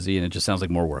very busy and it just sounds like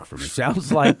more work for me.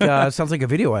 Sounds like a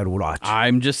video I would watch.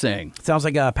 I'm just saying. Sounds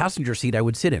like a passenger seat I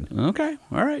would sit in. Okay.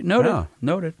 All right. Noted. Yeah.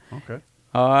 Noted. Okay.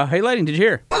 Hey, Lighting, did you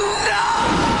hear?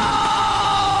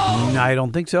 No, I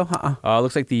don't think so.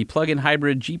 Looks like the plug-in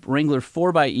hybrid Jeep Wrangler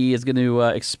 4xe is going to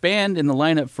expand in the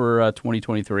lineup for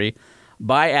 2023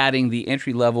 by adding the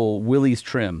entry-level Willys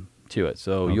trim to it.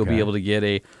 So you'll be able to get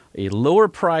a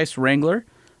lower-priced Wrangler.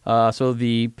 So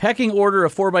the pecking order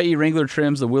of 4xe Wrangler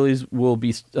trims, the Willys will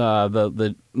be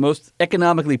the most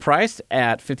economically priced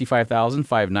at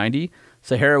 $55,590.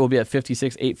 Sahara will be at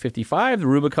 $56,855. The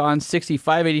Rubicon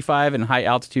 $65,855, and high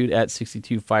altitude at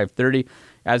 $62,530.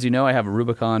 As you know, I have a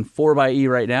Rubicon 4xe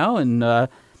right now, and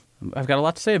I've got a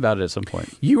lot to say about it at some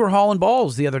point. You were hauling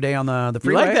balls the other day on the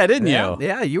freeway. You like that, didn't you? you?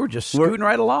 Yeah, you were just scooting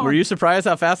right along. Were you surprised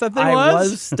how fast that thing I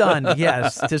was? was stunned,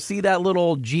 yes, to see that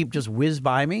little Jeep just whiz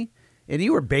by me. And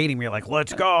you were baiting me like,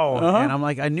 let's go. And I'm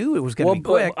like, I knew it was going to be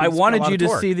quick. I wanted you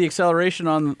to see the acceleration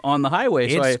on the highway.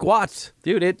 It squats.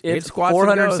 Dude, it's squats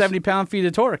 470 pound-feet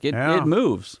of torque. It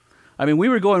moves. I mean, we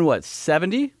were going,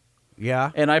 70?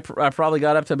 Yeah. And I probably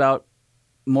got up to about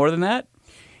more than that.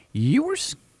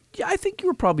 I think you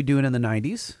were probably doing in the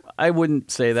 90s. I wouldn't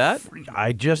say that.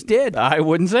 I just did. I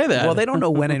wouldn't say that. Well, they don't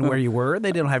know when and where you were.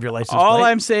 They didn't have your license All plate.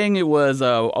 I'm saying, it was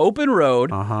open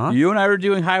road. You and I were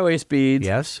doing highway speeds.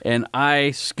 Yes. And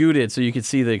I scooted so you could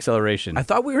see the acceleration. I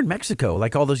thought we were in Mexico,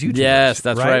 like all those YouTubers. Yes,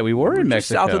 that's right. We were in just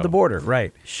Mexico. south of the border,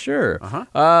 right. Sure.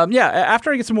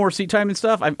 After I get some more seat time and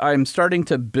stuff, I'm starting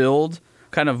to build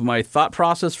kind of my thought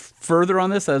process further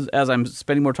on this as I'm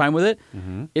spending more time with it.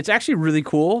 It's actually really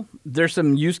cool. There's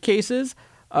some use cases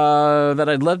that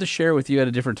I'd love to share with you at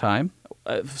a different time,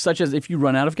 such as if you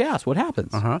run out of gas, what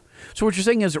happens? So what you're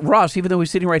saying is Ross, even though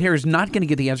he's sitting right here, is not going to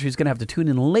get the answer. He's going to have to tune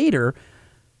in later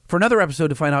for another episode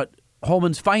to find out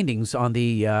Holman's findings on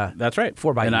the That's right.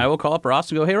 4xe. And I will call up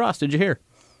Ross and go, hey, Ross, did you hear?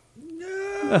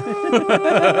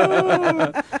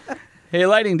 Hey,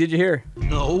 Lighting, did you hear?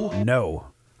 No.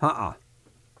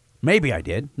 Maybe I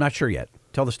did. Not sure yet.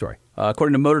 Tell the story.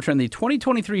 According to Motor Trend, the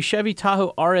 2023 Chevy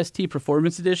Tahoe RST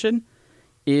Performance Edition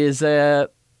is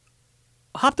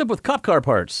hopped up with cop car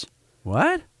parts.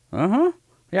 What?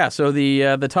 Yeah, so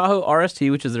the Tahoe RST,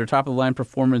 which is their top-of-the-line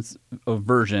performance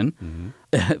version,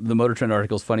 the Motor Trend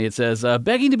article is funny. It says,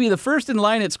 begging to be the first in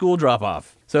line at school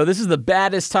drop-off. So this is the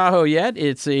baddest Tahoe yet.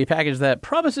 It's a package that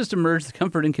promises to merge the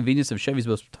comfort and convenience of Chevy's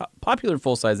most popular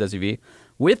full-size SUV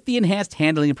with the enhanced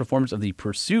handling and performance of the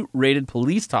Pursuit-rated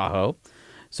Police Tahoe.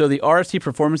 So the RST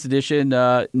Performance Edition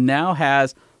now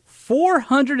has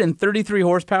 433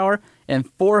 horsepower and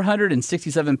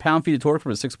 467 pound-feet of torque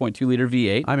from a 6.2-liter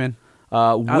V8. I'm in.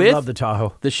 I love the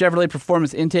Tahoe. The Chevrolet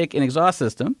Performance intake and exhaust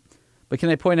system. But can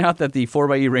I point out that the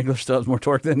 4xe Wrangler still has more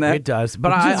torque than that? It does.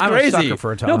 But I'm crazy. A sucker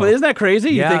for a Tahoe. No, but isn't that crazy?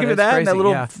 You think of it that's that, that crazy,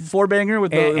 little four-banger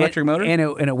with the electric motor? And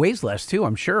it weighs less, too,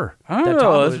 I'm sure. I don't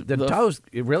know. The Tahoe's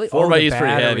really... 4xe is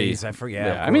pretty heavy. I forget.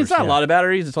 Yeah. I mean, it's not a lot of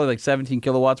batteries. It's only like 17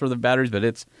 kilowatts worth of batteries, but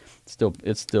it's still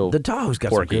The Tahoe's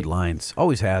got quirky. some good lines.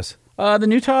 Always has. The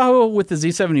new Tahoe with the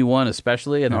Z71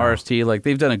 especially and the RST, like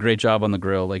they've done a great job on the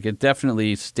grill. Like it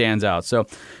definitely stands out. So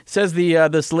it says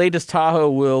this latest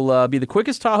Tahoe will be the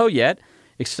quickest Tahoe yet,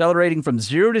 accelerating from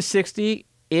 0 to 60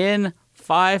 in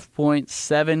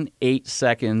 5.78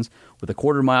 seconds, with a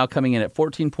quarter mile coming in at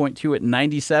 14.2 at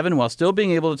 97, while still being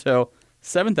able to tow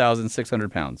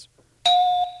 7,600 pounds.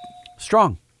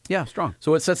 Strong. Yeah, strong.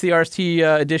 So what sets the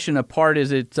RST edition apart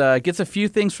is it gets a few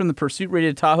things from the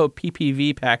Pursuit-rated Tahoe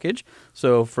PPV package.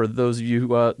 So for those of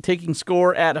you taking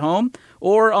score at home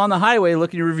or on the highway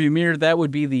looking in your rearview mirror, that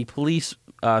would be the police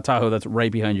Tahoe that's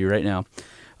right behind you right now.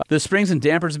 The springs and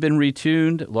dampers have been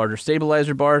retuned. Larger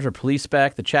stabilizer bars are police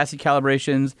spec. The chassis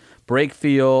calibrations, brake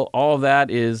feel, all of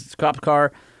that is cop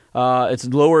car. It's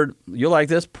lowered, you'll like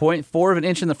this, 0.4 of an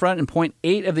inch in the front and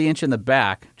 0.8 of the inch in the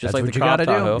back, just That's like what the you cop gotta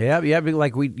Tahoe. do. Yeah,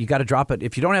 you got to drop it.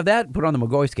 If you don't have that, put it on the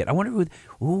McGaughy's kit. I wonder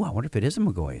if it is a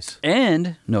McGaughy's.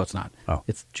 And, no, it's not. Oh.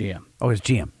 It's GM. Oh, it's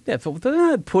GM. Yeah, so they're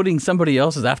not putting somebody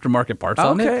else's aftermarket parts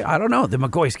on it. Okay, I don't know. The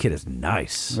McGaughy's kit is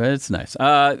nice. It's nice.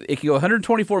 It can go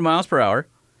 124 miles per hour,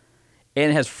 and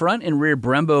it has front and rear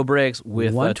Brembo brakes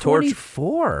with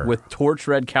torch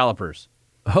red calipers.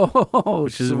 Oh,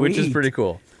 which is pretty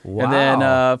cool. Wow. And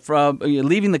then from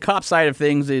leaving the cop side of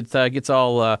things, it gets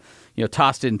all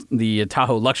tossed in the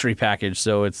Tahoe luxury package,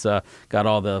 so it's got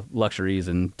all the luxuries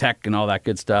and tech and all that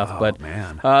good stuff. Oh, but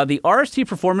man. The RST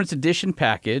Performance Edition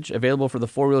package, available for the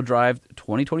 4-wheel drive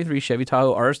 2023 Chevy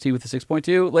Tahoe RST with the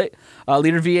 6.2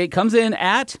 liter V8, comes in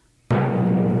at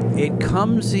It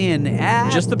comes in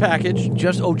at just the package.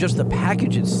 just the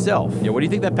package itself. Yeah, what do you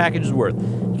think that package is worth?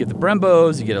 You get the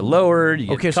Brembos, you get it lowered, you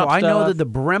get Okay, so cup I know stuff. that the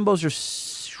Brembos are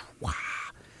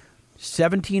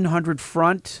 1,700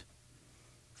 front.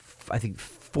 I think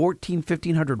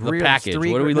 1,500 The rear. package.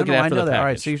 What are we looking at I for know the that. All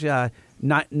right, package? so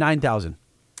 9,000.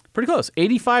 Pretty close.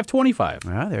 85.25.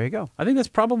 Ah, there you go. I think that's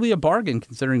probably a bargain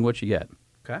considering what you get.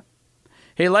 Okay.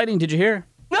 Hey, Lightning, did you hear?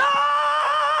 No,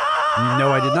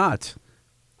 I did not.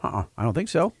 I don't think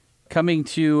so. Coming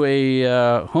to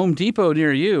a Home Depot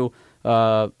near you,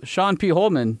 Sean P.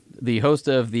 Holman, the host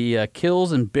of the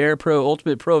Kills and Bear Pro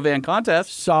Ultimate Pro Van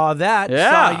Contest. Saw that. Yeah.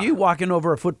 Saw you walking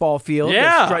over a football field,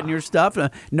 Yeah. strutting your stuff,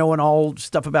 knowing all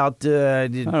stuff about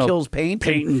Kills paint,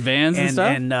 and vans and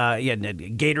stuff.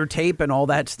 and gator tape and all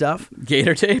that stuff.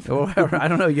 Gator tape. I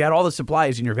don't know. You had all the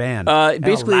supplies in your van.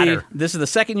 Basically, And a ladder. this is the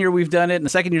second year we've done it, and the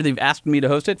second year they've asked me to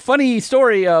host it. Funny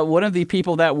story, one of the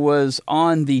people that was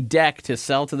on the deck to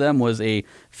sell to them was a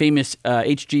famous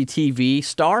HGTV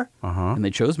star, and they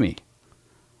chose me.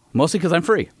 Mostly because I'm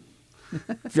free.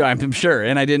 I'm sure,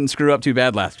 and I didn't screw up too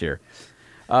bad last year.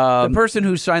 The person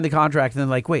who signed the contract, and then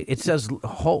like, wait, it says,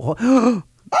 damn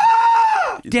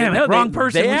it, No, wrong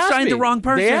person. they We asked signed me. the wrong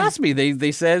person. They asked me.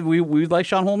 They said we'd like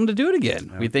Sean Holman to do it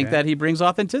again. We think that he brings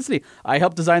authenticity. I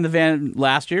helped design the van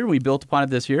last year, and we built upon it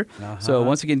this year. So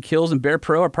once again, Kills and Bear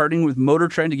Pro are partnering with Motor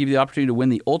Trend to give you the opportunity to win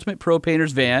the Ultimate Pro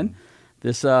Painter's Van.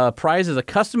 This prize is a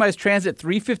customized Transit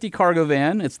 350 cargo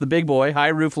van. It's the big boy, high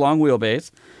roof, long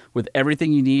wheelbase, with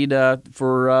everything you need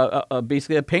for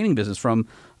basically a painting business, from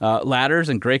ladders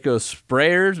and Graco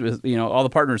sprayers. With, all the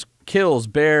partners: Kills,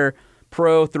 Bear,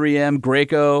 Pro, 3M,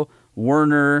 Graco,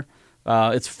 Werner.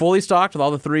 It's fully stocked with all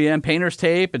the 3M painter's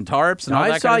tape and tarps and all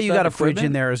that I saw kind of you stuff, got a fridge in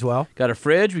equipment. there as well. Got a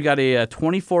fridge. We got a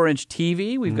 24-inch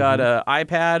TV. We've got an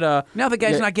iPad. Now the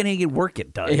guy's not getting any work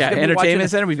it does. He's Yeah, gonna be entertainment watching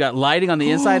center. We've got lighting on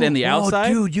the inside and the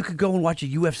outside. Oh, dude, you could go and watch a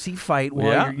UFC fight while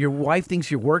Yeah. your wife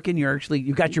thinks you're working.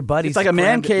 You got your buddies. It's like a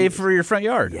man crammed- cave for your front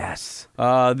yard. Yes.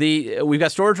 We've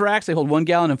got storage racks. They hold 1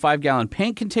 gallon and 5 gallon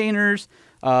paint containers.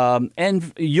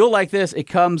 And you'll like this. It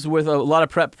comes with a lot of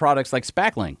prep products like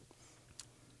spackling,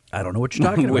 I don't know what you're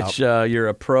talking about. which you're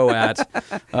a pro at.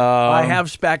 I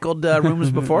have spackled rooms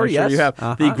before. I'm sure Yes, you have.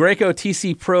 The Graco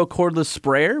TC Pro cordless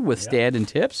sprayer with stand and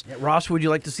tips. Ross, would you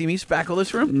like to see me spackle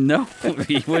this room? No,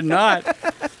 he would not.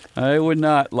 I would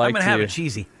not like I'm gonna to. have it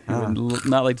cheesy. I would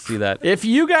not like to see that. If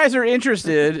you guys are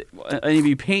interested, any of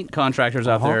you paint contractors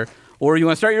out there, or you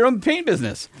want to start your own paint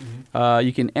business,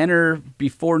 you can enter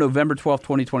before November 12th,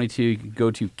 2022. You can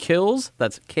go to Kills,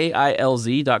 that's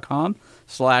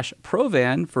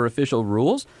KILZ.com/Provan for official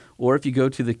rules. Or if you go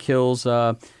to the Kills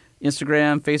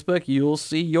Instagram, Facebook, you'll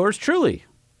see yours truly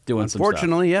doing some stuff.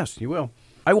 Unfortunately, yes, you will.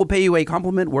 I will pay you a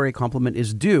compliment where a compliment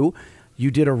is due. You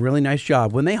did a really nice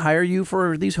job. When they hire you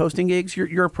for these hosting gigs,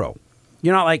 you're a pro.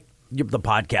 You're not like you're the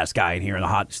podcast guy in here in the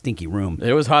hot, stinky room.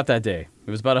 It was hot that day. It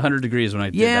was about 100 degrees when I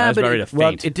did that. I was but about ready to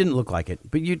faint. it didn't look like it.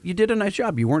 But you did a nice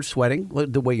job. You weren't sweating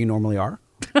the way you normally are.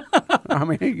 I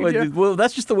mean, Well,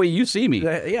 that's just the way you see me.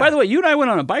 Yeah. By the way, you and I went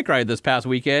on a bike ride this past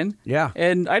weekend. Yeah.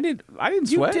 And I didn't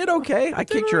you sweat. did okay. I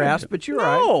kicked your ass, but you're no,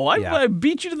 all right. I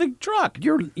beat you to the truck.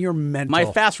 You're mental. My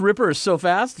fast ripper is so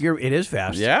fast. It is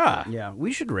fast. Yeah. Yeah.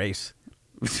 We should race.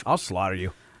 I'll slaughter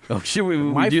you. Oh, should we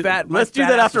My do, fat- my let's do fat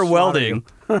that ass after will slaughter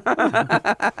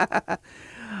welding.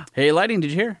 Hey, Lighting, did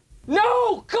you hear?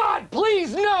 No! God,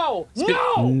 please, no!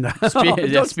 No!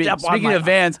 Don't step on Speaking my- of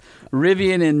vans,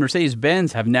 Rivian and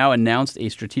Mercedes-Benz have now announced a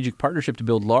strategic partnership to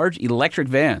build large electric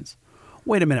vans.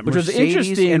 Wait a minute. Which was Mercedes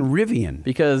interesting and Rivian.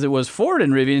 Because it was Ford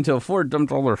and Rivian until Ford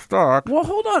dumped all their stock. Well,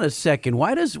 hold on a second.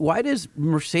 Why does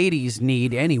Mercedes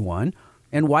need anyone,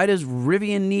 and why does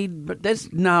Rivian need? But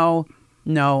that's no.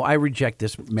 I reject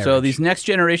this marriage. So these next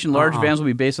generation large vans will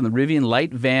be based on the Rivian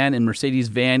Light Van and Mercedes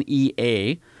Van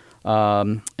EA.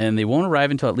 And they won't arrive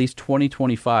until at least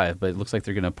 2025, but it looks like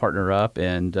they're going to partner up.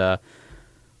 And,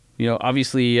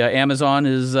 obviously Amazon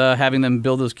is having them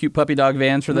build those cute puppy dog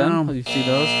vans for them. No. You see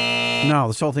those? No,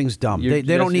 this whole thing's dumb. You're-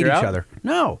 They don't need you're each out? other.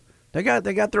 No, they got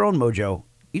their own mojo.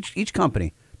 Each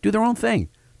company do their own thing.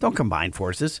 Don't combine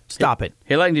forces. Stop it.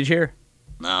 Hey, Lighting, did you hear?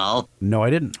 No, I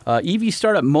didn't. EV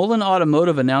startup Mullen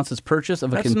Automotive announced its purchase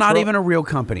of That's not even a real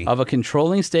company. of a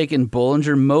controlling stake in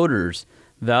Bollinger Motors,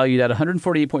 valued at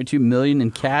 $148.2 million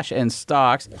in cash and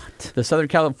stocks. The Southern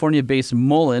California-based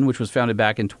Mullen, which was founded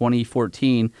back in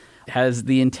 2014, has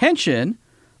the intention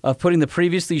of putting the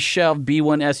previously shelved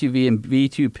B1 SUV and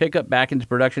B2 pickup back into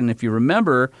production. If you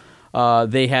remember,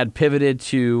 they had pivoted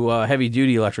to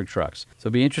heavy-duty electric trucks. So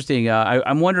it'd be interesting.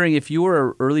 I'm wondering if you were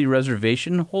an early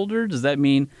reservation holder, does that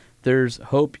mean there's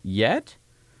hope yet?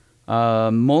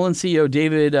 Mullen CEO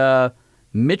David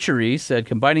Mitchery said,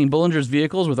 combining Bullinger's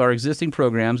vehicles with our existing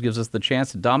programs gives us the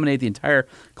chance to dominate the entire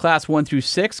Class 1 through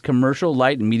 6 commercial,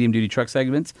 light, and medium-duty truck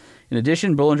segments. In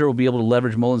addition, Bullinger will be able to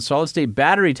leverage Mullen's solid-state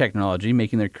battery technology,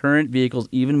 making their current vehicles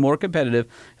even more competitive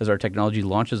as our technology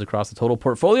launches across the total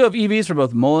portfolio of EVs for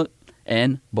both Mullen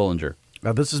and Bullinger.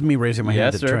 Now, this is me raising my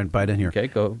hand to try and bite in here. Okay,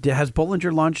 go. Has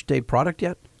Bullinger launched a product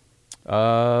yet?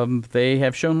 They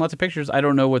have shown lots of pictures. I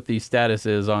don't know what the status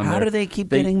is on How there. do they keep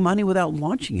getting money without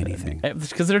launching anything?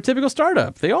 Because they're a typical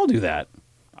startup. They all do that.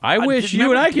 I wish you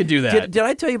and I could do that. Did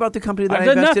I tell you about the company that I've I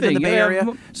done invested in the nothing. Bay Yeah,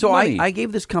 Area? So money. I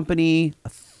gave this company,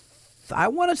 I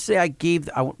want to say I gave,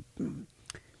 I don't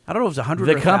know if it was 100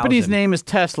 The or company's 1,000. name is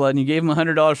Tesla, and you gave them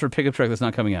 $100 for a pickup truck that's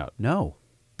not coming out. No.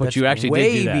 But That's you actually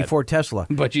way did do that. before Tesla.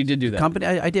 But you did do that. Company,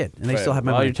 I did, and they still have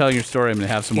my While money. you're telling your story, I'm going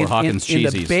to have some more Hawkins in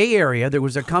cheesies. the Bay Area, there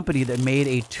was a company that made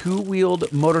a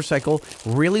two-wheeled motorcycle,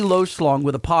 really low slung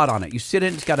with a pod on it. You sit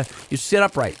in, you sit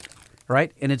upright,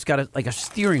 right? And it's got like a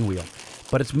steering wheel,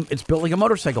 but it's built like a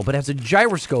motorcycle, but it has a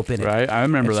gyroscope in it. Right, I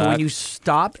remember and that. So when you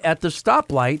stop at the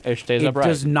stoplight, It stays upright.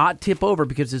 does not tip over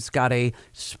because it's got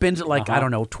spins at like I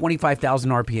don't know 25,000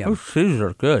 RPM. These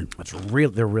are good.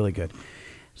 They're really good.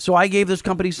 So I gave this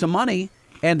company some money.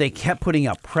 And they kept putting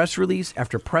out press release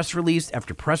after press release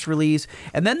after press release.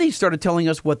 And then they started telling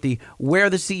us where the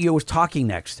CEO was talking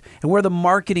next and where the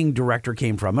marketing director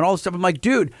came from and all this stuff. I'm like,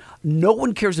 dude, no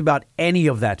one cares about any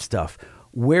of that stuff.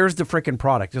 Where's the frickin'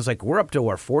 product? It's like, we're up to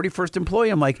our 41st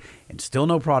employee. I'm like, and still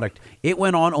no product. It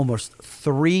went on almost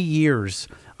 3 years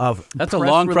of That's a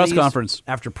long press conference.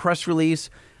 after press release,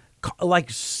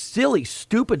 like silly,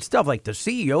 stupid stuff. Like the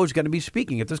CEO is going to be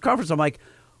speaking at this conference. I'm like,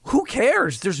 who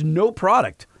cares? There's no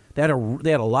product. They had a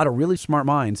lot of really smart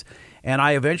minds. And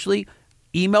I eventually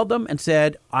emailed them and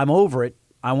said, I'm over it.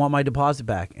 I want my deposit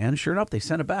back. And sure enough, they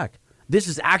sent it back. This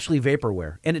is actually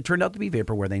vaporware. And it turned out to be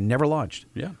vaporware. They never launched.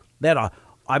 Yeah. They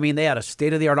had a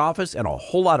state-of-the-art office and a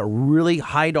whole lot of really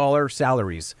high-dollar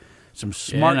salaries. Some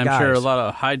smart and I'm guys. sure a lot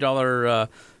of high-dollar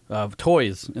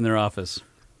toys in their office.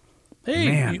 Hey,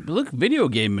 Man. look, video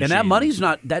game machines. And that money's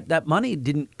not that money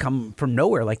didn't come from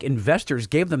nowhere. Like investors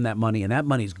gave them that money, and that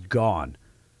money's gone.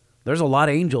 There's a lot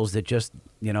of angels that just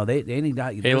they need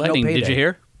not. Hey, Lightning, did you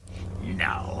hear?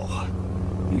 No.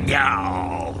 No,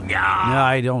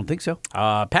 I don't think so.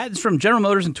 Patents from General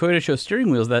Motors and Toyota show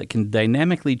steering wheels that can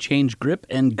dynamically change grip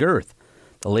and girth.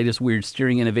 The latest weird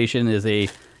steering innovation is a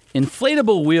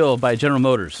inflatable wheel by General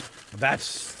Motors. That's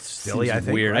silly. Seems I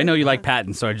think weird. right? I know you like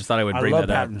patents, so I just thought I would bring I love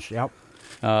that patents. Yep. up.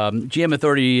 GM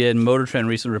Authority and Motor Trend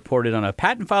recently reported on a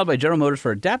patent filed by General Motors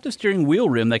for adaptive steering wheel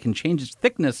rim that can change its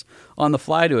thickness on the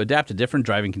fly to adapt to different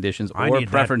driving conditions I or need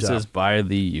that, preferences by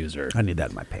the user. I need that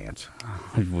in my pants.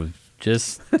 I was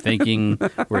just thinking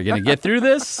we're going to get through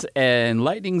this, and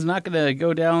Lightning's not going to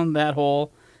go down that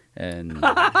hole. And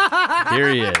here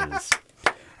he is.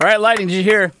 All right, Lightning, did you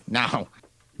hear? No.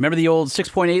 Remember the old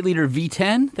 6.8-liter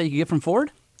V10 that you could get from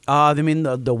Ford? I mean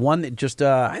the one that just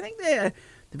I think the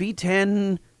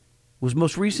V10 was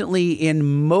most recently in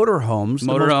motorhomes.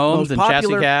 Motorhomes and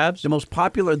chassis cabs. The most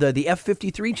popular, the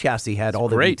F53 chassis had all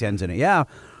the great. V10s in it. Yeah,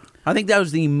 I think that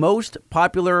was the most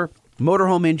popular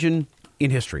motorhome engine in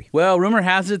history. Well, rumor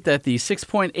has it that the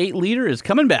 6.8-liter is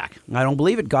coming back. I don't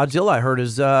believe it. Godzilla, I heard,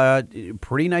 is a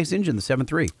pretty nice engine, the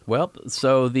 7.3. Well,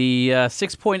 so the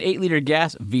 6.8-liter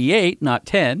gas V8, not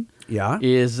 10, Yeah.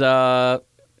 is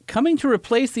coming to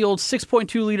replace the old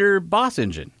 6.2-liter Boss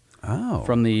engine. Oh.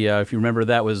 From the, if you remember,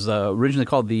 that was originally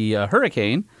called the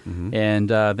Hurricane, and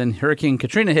then Hurricane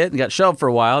Katrina hit and got shelved for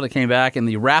a while. It came back in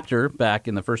the Raptor back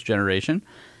in the first generation,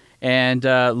 and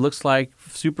looks like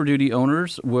Super Duty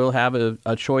owners will have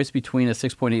a choice between a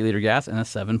 6.8-liter gas and a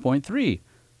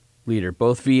 7.3-liter,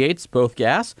 both V8s, both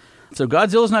gas. So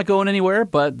Godzilla's not going anywhere,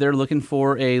 but they're looking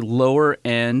for a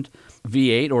lower-end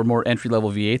V8 or more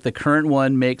entry-level V8. The current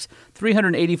one makes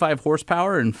 385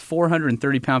 horsepower and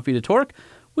 430 pound-feet of torque,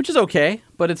 which is okay,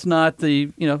 but it's not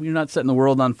you're not setting the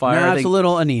world on fire. Nah, it's a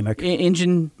little anemic.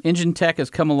 Engine tech has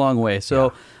come a long way.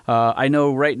 So I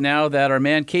know right now that our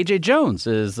man KJ Jones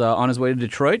is on his way to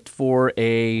Detroit for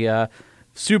a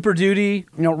Super Duty.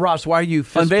 Ross, why are you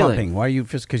fist Unveiling. pumping? Why are you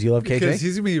fist? Because you love KJ? Because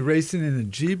he's going to be racing in a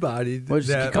G body. Come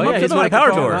yeah, up to he's the on a power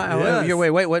microphone. tour.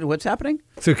 Yes. Wait, what's happening?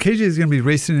 So KJ is going to be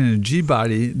racing in a G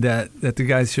body that the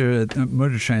guys here at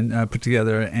Motor Trend put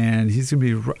together, and he's going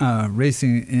to be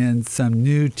racing in some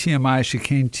new TMI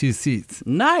Chicane 2 seats.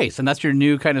 Nice, and that's your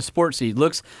new kind of sport seat.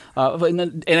 Looks,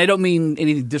 and I don't mean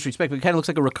any disrespect, but it kind of looks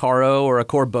like a Recaro or a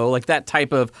Corbeau, like that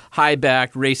type of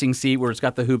high-backed racing seat where it's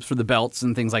got the hoops for the belts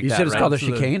and things like You that. said it's right? called a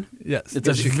Chicane? Yes. It's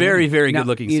a the Chicane. very, very Now,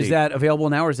 good-looking seat. Is that available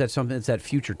now, or is that something that's at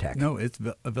Future Tech? No, it's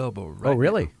available right Oh,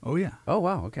 really? now. Oh, yeah. Oh,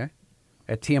 wow. Okay.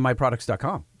 At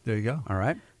TMIproducts.com. There you go. All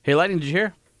right. Hey, Lightning, did you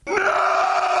hear? No,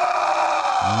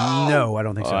 I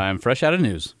don't think so. I'm fresh out of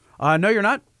news. No, you're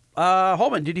not.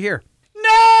 Holman, did you hear?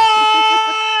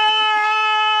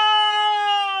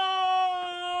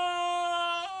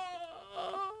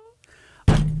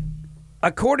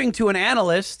 According to an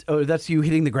analyst, that's you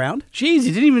hitting the ground? Jeez,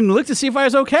 you didn't even look to see if I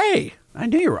was okay. I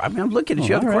knew you were. I mean, I'm looking at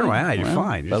you out the corner of my eye. You're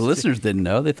fine. But Just- listeners didn't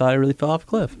know. They thought I really fell off a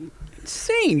cliff.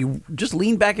 Insane. You just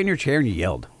leaned back in your chair and you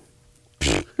yelled.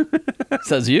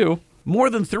 Says you. More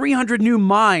than 300 new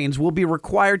mines will be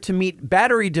required to meet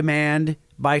battery demand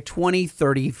by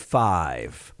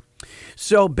 2035.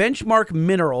 So Benchmark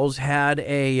Minerals had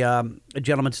a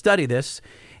gentleman study this,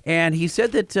 and he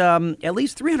said that at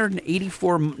least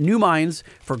 384 new mines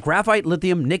for graphite,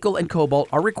 lithium, nickel, and cobalt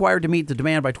are required to meet the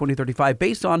demand by 2035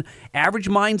 based on average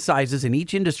mine sizes in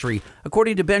each industry,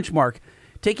 according to Benchmark.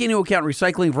 Taking into account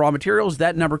recycling of raw materials,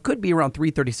 that number could be around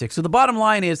 336. So the bottom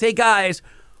line is, hey guys,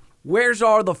 where's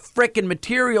all the frickin'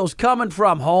 materials coming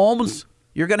from, Holmes?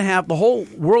 You're going to have the whole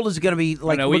world is going to be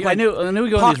like, I look like knew we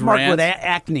go on these pockmarked with rants.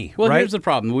 acne. Well, right? here's the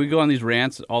problem. We go on these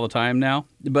rants all the time now.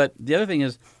 But the other thing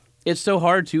is, it's so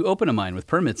hard to open a mine with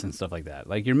permits and stuff like that.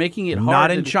 Like, you're making it hard. Not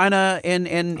in to, China and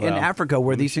Africa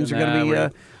where these things are going to be we're-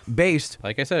 based.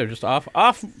 Like I said, they're just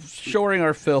offshoring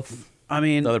our filth. I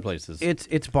mean, to other places. It's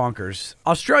bonkers.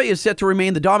 Australia is set to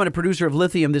remain the dominant producer of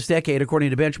lithium this decade, according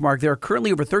to Benchmark. There are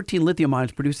currently over 13 lithium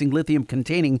mines producing lithium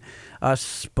containing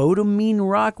spodumene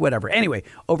rock, whatever. Anyway,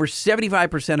 over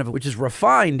 75% of it, which is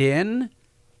refined in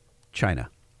China.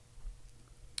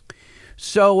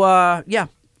 So, yeah.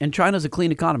 And China's a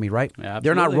clean economy, right? Yeah,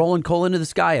 They're not absolutely. rolling coal into the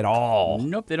sky at all.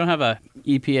 Nope, they don't have a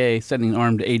EPA sending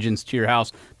armed agents to your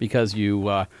house because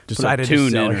you Decided put a to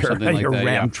tune sell in or your- something like your that.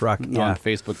 Ram yeah. truck, yeah. On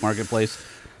Facebook Marketplace.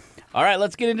 All right,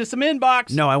 let's get into some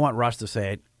inbox. No, I want Russ to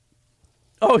say it.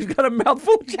 Oh, he's got a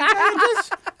mouthful.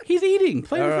 He's eating.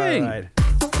 Play the thing. All right.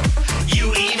 You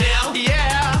email?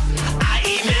 Yeah. I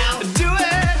email. Do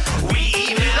it. We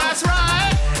email. That's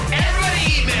right.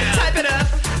 Everybody email. Type it up.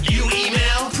 You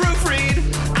email. Proofread.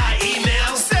 I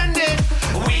email. Send it.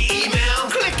 We email.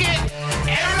 Click it.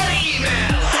 Everybody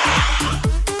email.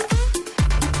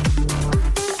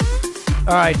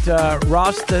 All right,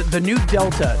 Ross, the new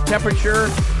Delta temperature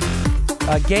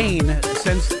gain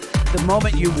since the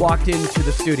moment you walked into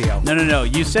the studio. No.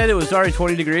 You said it was already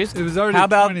 20 degrees? It was already How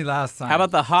about, 20 last time. How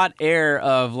about the hot air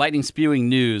of lightning spewing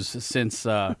news since...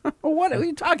 What are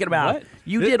you talking about? What?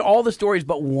 You did all the stories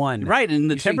but one. right,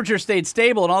 and the temperature stayed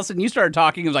stable, and all of a sudden you started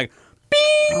talking. It was like,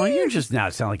 Oh, you're just now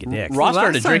sound like a dick. Ross Last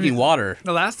started time drinking you- water.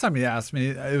 The last time you asked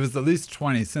me, it was at least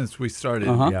 20 since we started.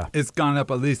 Yeah. It's gone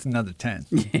up at least another 10.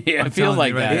 Yeah, I'm it feels telling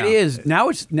like you right that. It is. Now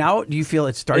do you feel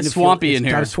it's starting It's to feel swampy it's in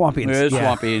here. kind of swampy. It is Yeah.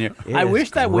 swampy in here. It I is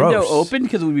wish that window gross. opened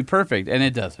because it would be perfect, and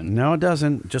it doesn't. No, it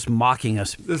doesn't. Just mocking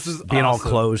us. This is being all awesome.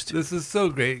 closed. This is so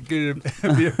great. Good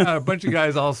to be around a bunch of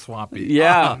guys all swampy.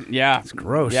 Yeah, yeah. It's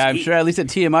gross. Yeah, I'm sure at least at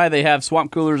TMI they have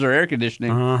swamp coolers or air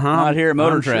conditioning. Not here at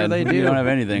Motor I'm sure Trend. they do. We don't have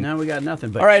anything. No, we got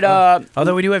nothing. But All right,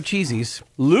 although we do have cheesies.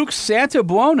 Luke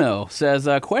Santabuono says,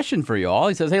 question for you all.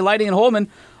 He says, hey, Lighting and Holman,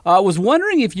 was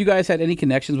wondering if you guys had any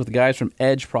connections with the guys from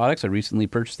Edge Products. I recently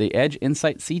purchased the Edge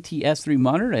Insight CTS3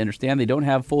 monitor. I understand they don't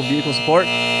have full vehicle support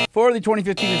for the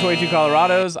 2015 to 22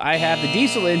 Colorados. I have the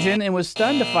diesel engine and was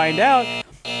stunned to find out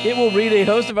it will read a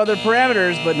host of other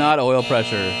parameters, but not oil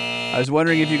pressure. I was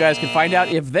wondering if you guys could find out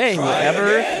if they will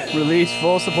ever release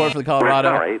full support for the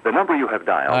Colorado. We're sorry, the number you have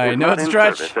dialed I is know not it's a in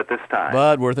stretch, service at this time.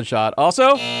 but worth a shot.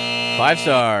 Also, 5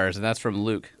 stars, and that's from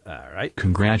Luke. All right.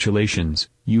 Congratulations,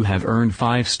 you have earned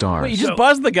 5 stars. Wait, you just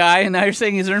buzzed the guy, and now you're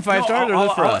saying he's earned 5 stars, or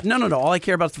this for us? No. All I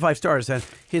care about is the 5 stars. And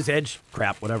his Edge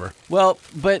crap, whatever. Well,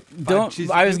 but don't. cheesy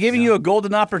I was hoops giving now. you a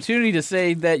golden opportunity to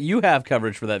say that you have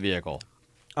coverage for that vehicle.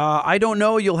 I don't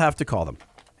know. You'll have to call them.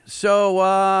 So,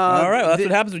 All right, well, that's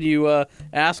what happens when you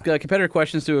ask competitor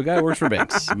questions to a guy who works for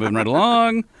Banks. Moving right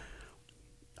along.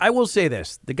 I will say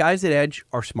this: the guys at Edge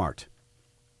are smart,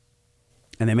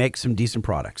 and they make some decent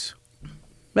products.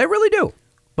 They really do.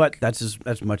 But that's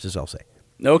as much as I'll say.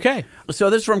 Okay. So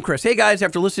this is from Chris. Hey, guys,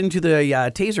 after listening to the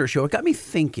Taser show, it got me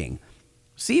thinking.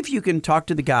 See if you can talk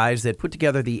to the guys that put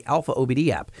together the Alpha OBD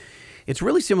app. It's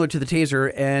really similar to the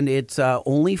Taser, and it's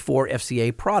only for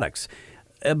FCA products.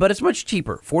 But it's much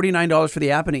cheaper, $49 for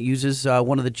the app, and it uses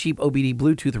one of the cheap OBD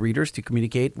Bluetooth readers to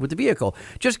communicate with the vehicle.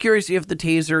 Just curious if the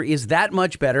Taser is that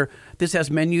much better. This has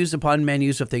menus upon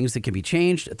menus of things that can be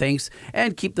changed. Thanks,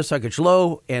 and keep the suckage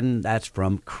low. And that's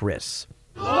from Chris.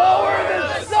 Lower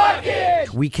the suckage!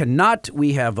 We cannot.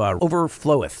 We have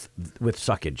overfloweth with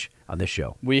suckage on this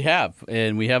show. We have,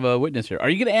 and we have a witness here. Are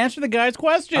you going to answer the guy's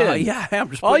question? Yeah, I'm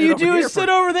just all putting it you over do here is sit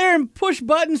over there and push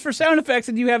buttons for sound effects,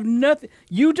 and you have nothing.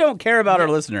 You don't care about our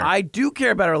listener. I do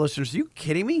care about our listeners. Are you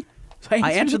kidding me? Answer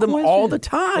I answer the them question. all the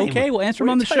time. Okay, we'll answer What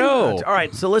them on are the you talking show. about? All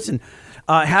right, so listen.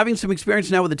 Having some experience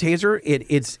now with the Taser,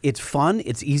 it's fun.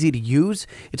 It's easy to use.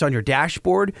 It's on your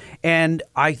dashboard. And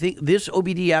I think this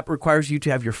OBD app requires you to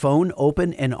have your phone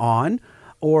open and on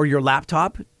or your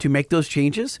laptop to make those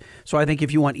changes. So I think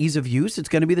if you want ease of use, it's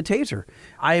going to be the Taser.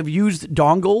 I have used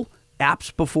dongle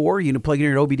apps before. You plug in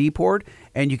your OBD port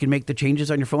and you can make the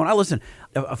changes on your phone. Listen,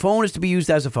 a phone is to be used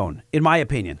as a phone, in my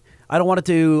opinion. I don't want it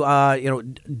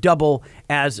to double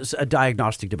as a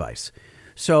diagnostic device.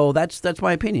 So that's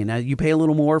my opinion. Now, you pay a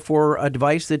little more for a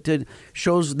device that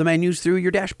shows the menus through your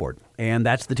dashboard, and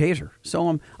that's the Taser.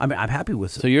 So I'm happy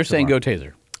with it. So you're saying far. go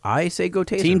Taser. I say go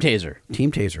Taser. Team Taser.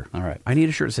 Team Taser. All right. I need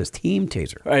a shirt that says Team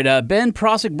Taser. All right. Ben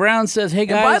Prosick Brown says, "Hey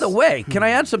guys." And by the way, can I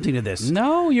add something to this?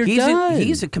 No, you're he's done.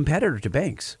 He's a competitor to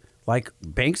Banks. Like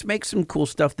Banks makes some cool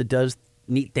stuff that does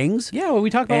neat things. Yeah, well, we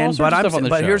talk about all sorts of stuff on the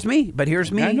show. But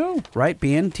here's me. I know. Right,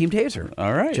 being Team Taser.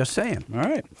 All right. Just saying. All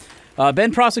right.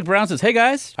 Ben Prosick Brown says, "Hey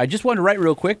guys, I just wanted to write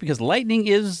real quick because lightning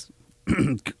is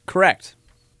correct."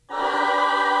 All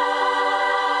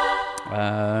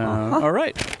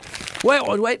right.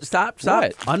 Wait, stop.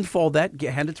 What? Unfold that.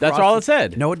 Hand it to That's Ross. all it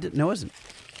said. No, it isn't.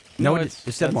 No, it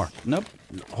said more. Nope.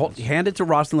 Hand it to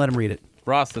Ross and let him read it.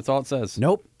 Ross, that's all it says.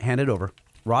 Nope. Hand it over.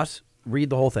 Ross, read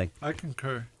the whole thing. I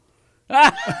concur.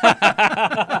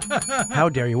 How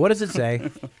dare you? What does it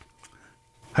say?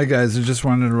 Hi, guys. I just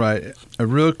wanted to write a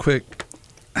real quick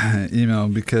email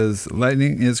because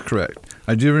lightning is correct.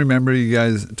 I do remember you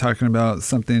guys talking about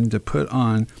something to put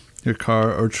on your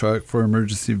car or truck for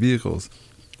emergency vehicles.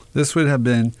 This would have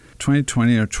been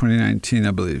 2020 or 2019,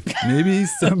 I believe. Maybe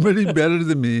somebody better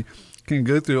than me can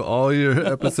go through all your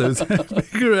episodes and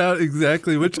figure out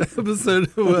exactly which episode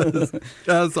it was.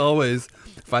 As always,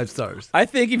 5 stars. I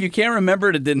think if you can't remember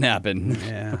it, it didn't happen.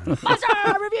 Yeah.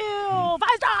 5-star review! 5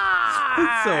 stars!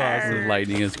 It's so awesome.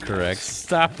 Lightning is correct.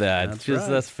 Stop that.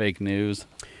 That's fake news.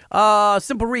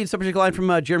 Simple read, subject line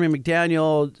from Jeremy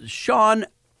McDaniel. Sean,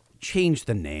 change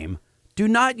the name. Do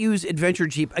not use Adventure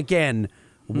Jeep again.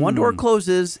 One door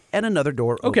closes and another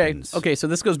door opens. Okay, so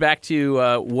this goes back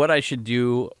to what I should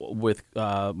do with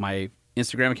my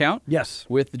Instagram account. Yes.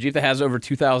 With the Jeep that has over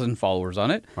 2,000 followers on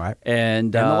it. All right.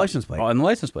 And the license plate. And the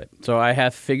license plate. So I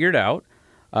have figured out,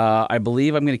 I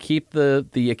believe I'm going to keep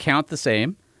the account the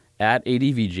same at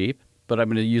ADV Jeep, but I'm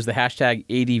going to use the hashtag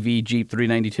ADV Jeep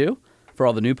 392 for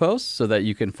all the new posts so that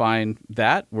you can find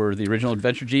that where the original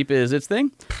Adventure Jeep is its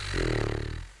thing.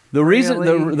 The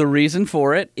reason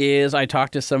for it is I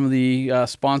talked to some of the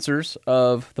sponsors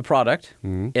of the product,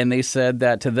 and they said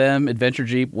that to them, Adventure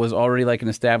Jeep was already like an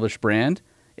established brand,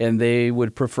 and they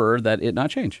would prefer that it not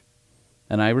change.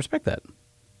 And I respect that.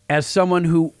 As someone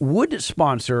who would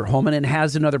sponsor Holman and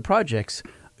has in other projects,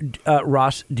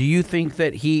 Ross, do you think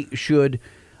that he should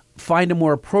find a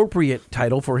more appropriate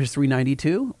title for his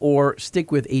 392 or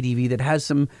stick with ADV that has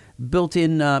some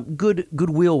built-in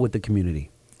goodwill with the community?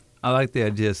 I like the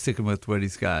idea of sticking with what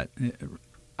he's got.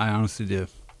 I honestly do.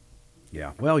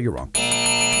 Yeah. Well, you're wrong.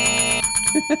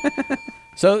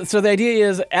 So the idea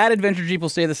is at Adventure Jeep will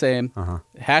stay the same.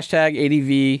 Hashtag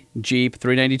ADV Jeep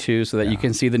 392 so that you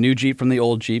can see the new Jeep from the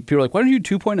old Jeep. People are like, why don't you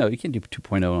do 2.0? You can't do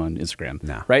 2.0 on Instagram.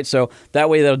 No. Right? So that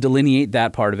way that'll delineate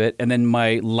that part of it. And then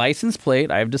my license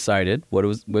plate, I have decided what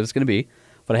it's going to be.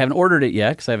 But I haven't ordered it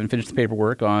yet because I haven't finished the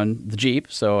paperwork on the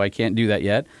Jeep. So I can't do that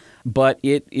yet. But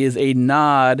it is a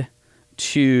nod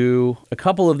to a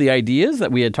couple of the ideas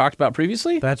that we had talked about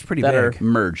previously. That's pretty that vague. are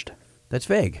merged. That's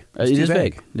vague. It is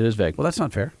vague. It is vague. Well, that's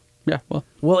not fair. Yeah.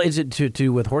 Well, is it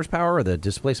to with horsepower or the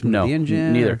displacement of the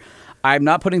engine? Neither. I'm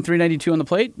not putting 392 on the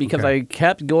plate because I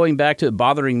kept going back to it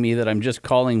bothering me that I'm just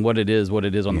calling what it is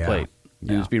on the plate.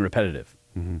 And it's being repetitive.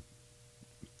 And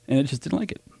it just didn't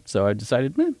like it. So I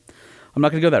decided, I'm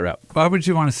not going to go that route. Why would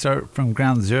you want to start from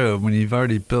ground zero when you've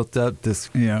already built up this,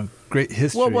 great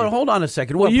history? Well, hold on a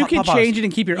second. Well, you can change it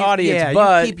and keep your audience, yeah,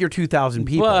 but you keep your 2,000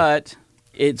 people. But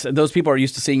it's those people are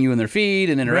used to seeing you in their feed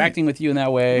and interacting with you in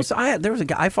that way. Well, so there was a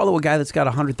guy. I follow a guy that's got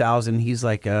 100,000. He's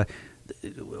like,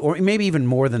 or maybe even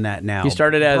more than that now. He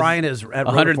started as Brian is at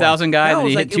 100,000 guy, then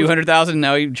he hit 200,000.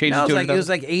 Now he changed to 200,000. It was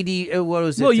like 80. What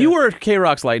was it? Well, you were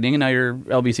K-Rock's Lightning, and now you're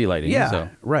LBC Lightning. Yeah, so.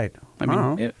 right. I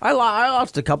mean, I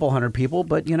lost a couple hundred people,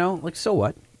 but like, so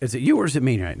what? Is it you or is it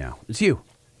me right now? It's you.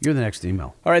 You're the next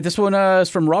email. All right, this one is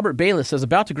from Robert Bayless. Says,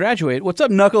 about to graduate. What's up,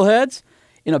 knuckleheads?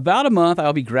 In about a month,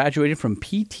 I'll be graduating from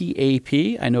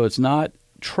PTAP. I know it's not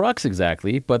trucks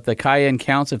exactly, but the Cayenne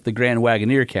counts if the Grand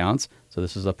Wagoneer counts. So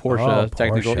this is a Porsche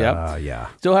technical. Porsche, yeah.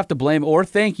 Still have to blame or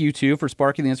thank you two for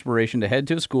sparking the inspiration to head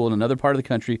to a school in another part of the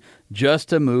country just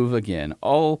to move again.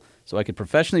 All so I could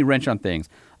professionally wrench on things.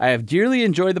 I have dearly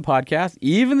enjoyed the podcast,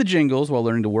 even the jingles, while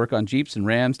learning to work on Jeeps and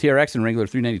Rams. TRX and Wrangler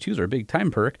 392s are a big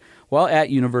time perk while at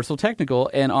Universal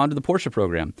Technical and onto the Porsche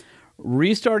program.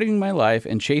 Restarting my life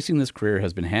and chasing this career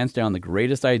has been hands down the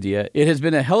greatest idea. It has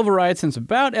been a hell of a ride since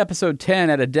about episode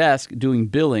 10 at a desk doing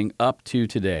billing up to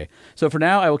today. So for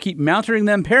now, I will keep mounting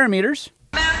them parameters.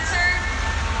 Monitor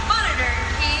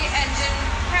key engine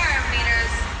parameters.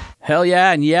 Hell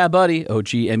yeah and yeah, buddy.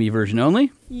 OG-ME version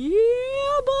only. Yeah,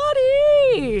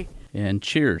 buddy. And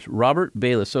cheers, Robert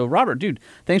Bayless. So Robert, dude,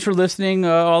 thanks for listening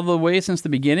all the way since the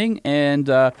beginning. And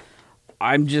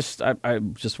I just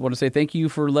want to say thank you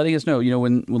for letting us know. You know,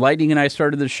 when Lightning and I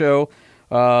started the show,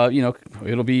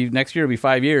 it'll be next year. It'll be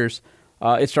 5 years.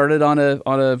 It started on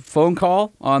a phone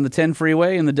call on the 10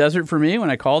 freeway in the desert for me when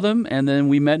I called him, and then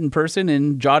we met in person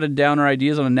and jotted down our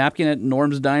ideas on a napkin at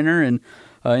Norm's Diner in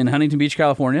Huntington Beach,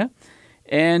 California.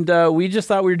 And we just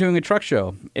thought we were doing a truck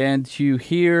show, and to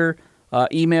hear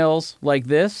emails like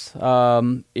this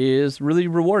is really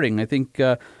rewarding. I think.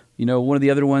 One of the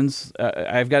other ones,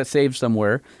 I've got it saved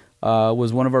somewhere,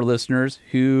 was one of our listeners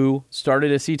who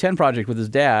started a C10 project with his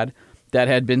dad that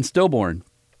had been stillborn.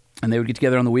 And they would get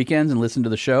together on the weekends and listen to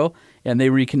the show, and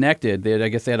they reconnected. I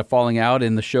guess they had a falling out,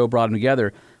 and the show brought them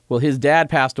together. Well, his dad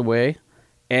passed away,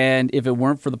 and if it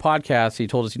weren't for the podcast, he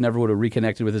told us he never would have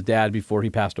reconnected with his dad before he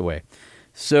passed away.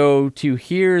 So to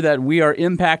hear that we are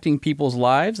impacting people's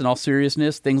lives, in all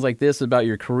seriousness, things like this about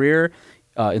your career,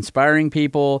 inspiring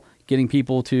people, getting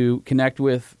people to connect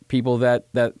with people that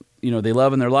they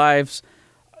love in their lives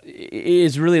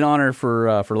is really an honor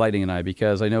for Lightning and I,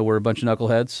 because I know we're a bunch of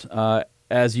knuckleheads,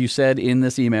 as you said in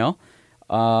this email,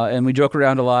 and we joke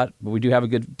around a lot, but we do have a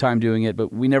good time doing it.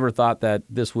 But we never thought that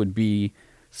this would be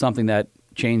something that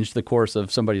changed the course of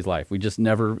somebody's life. We just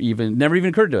never even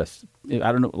occurred to us.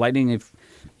 I don't know, Lightning, if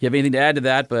you have anything to add to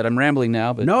that, but I'm rambling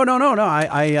now. But No.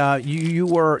 You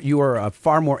were a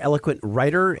far more eloquent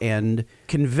writer and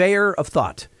conveyor of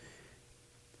thought.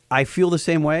 I feel the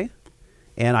same way,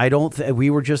 and I don't. We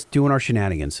were just doing our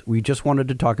shenanigans. We just wanted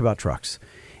to talk about trucks,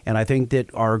 and I think that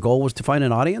our goal was to find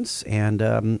an audience. And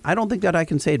I don't think that I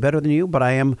can say it better than you, but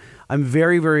I'm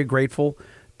very, very grateful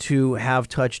to have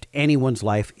touched anyone's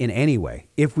life in any way.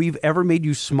 If we've ever made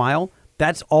you smile,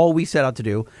 that's all we set out to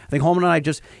do. I think Holman and I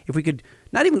if we could,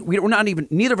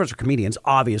 neither of us are comedians,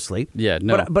 obviously. Yeah,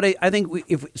 no. But I think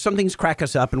if some things crack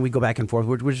us up and we go back and forth,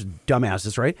 we're just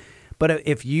dumbasses, right? But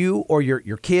if you or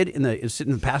your kid is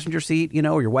sitting in the passenger seat,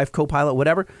 or your wife co-pilot,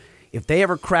 whatever, if they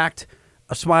ever cracked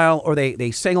a smile, or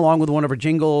they sang along with one of our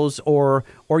jingles, or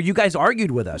you guys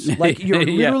argued with us, like you're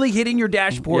literally hitting your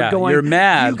dashboard, going, "You're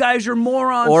mad. You guys are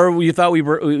morons," or you thought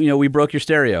we broke your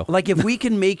stereo. Like if we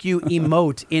can make you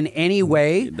emote in any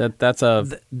way,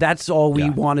 that's all we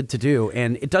wanted to do,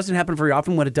 and it doesn't happen very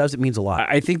often. When it does, it means a lot.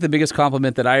 I think the biggest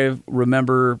compliment that I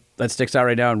remember that sticks out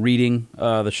right now in reading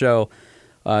the show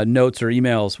notes or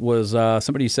emails was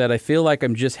somebody said, "I feel like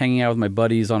I'm just hanging out with my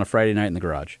buddies on a Friday night in the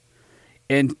garage."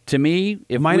 And to me,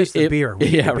 minus the beer,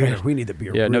 we need the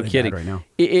beer. Yeah, really no kidding. Right now.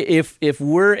 If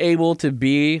we're able to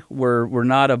be where we're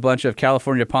not a bunch of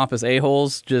California pompous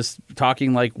a-holes just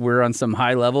talking like we're on some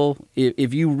high level,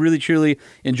 if you really truly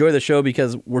enjoy the show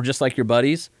because we're just like your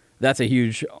buddies, that's a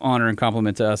huge honor and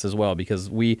compliment to us as well, because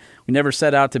we never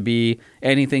set out to be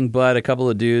anything but a couple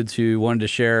of dudes who wanted to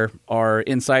share our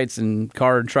insights and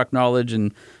car and truck knowledge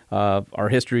and our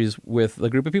histories with a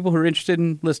group of people who are interested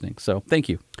in listening. So thank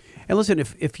you. And listen,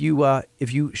 if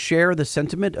you share the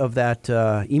sentiment of that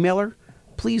emailer,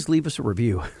 please leave us a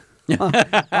review.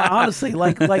 Honestly,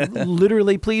 like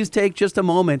literally, please take just a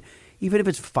moment, even if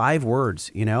it's 5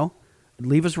 words.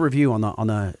 Leave us a review on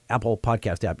the Apple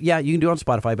Podcast app. Yeah, you can do it on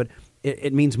Spotify, but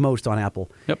it means most on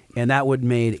Apple. Yep. And that would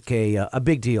make a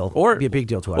big deal. Be a big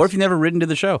deal to us. Or if you've never written to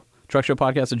the show,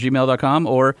 truckshowpodcast@gmail.com,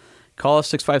 or call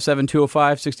us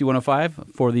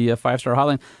 657-205-6105 for the 5-star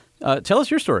hotline. Tell us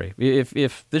your story.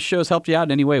 If this show's helped you out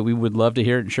in any way, we would love to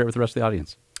hear it and share it with the rest of the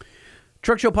audience.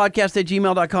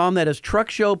 Truckshowpodcast@gmail.com. That is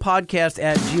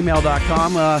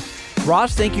truckshowpodcast@gmail.com.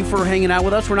 Ross, thank you for hanging out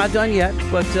with us. We're not done yet,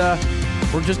 but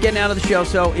we're just getting out of the show.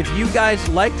 So if you guys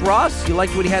liked Ross, you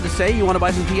liked what he had to say, you want to buy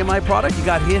some TMI product, you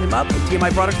got to hit him up at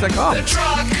TMIproducts.com. The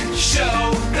Truck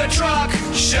Show, the Truck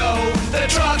Show, the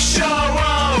Truck Show.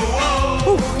 Oh,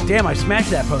 Ooh, damn, I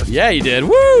smashed that post. Yeah, you did.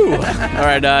 Woo! All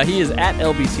right, he is at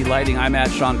LBC Lighting. I'm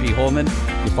at Sean P. Holman.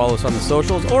 You follow us on the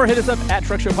socials or hit us up at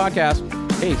Truck Show Podcast.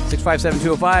 Hey,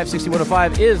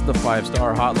 657-205-6105 is the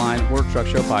 5-star hotline or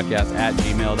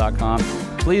truckshowpodcast@gmail.com.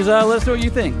 Please let us know what you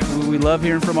think. We love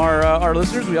hearing from our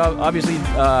listeners. We obviously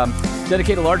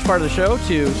dedicate a large part of the show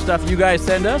to stuff you guys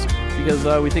send us because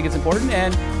we think it's important.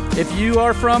 And if you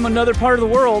are from another part of the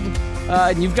world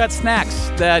and you've got snacks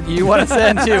that you want to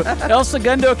send to El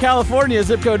Segundo, California,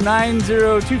 zip code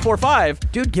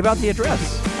 90245. Dude, give out the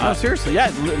address. No, seriously.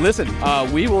 Yeah, listen,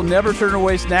 we will never turn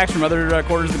away snacks from other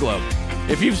corners of the globe.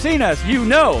 If you've seen us, you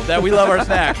know that we love our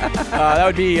snacks. That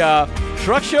would be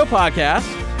Truck Show Podcast,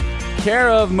 care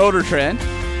of Motor Trend,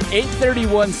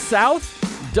 831 South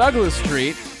Douglas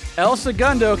Street, El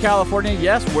Segundo, California.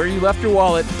 Yes, where you left your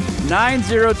wallet,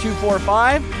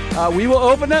 90245. We will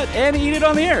open it and eat it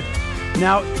on the air.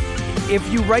 Now, if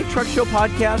you write Truck Show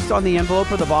Podcast on the envelope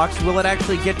or the box, will it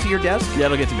actually get to your desk? Yeah,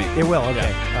 it'll get to me. It will, okay.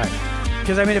 Yeah. All right.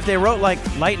 Because, I mean, if they wrote, like,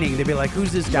 Lightning, they'd be like,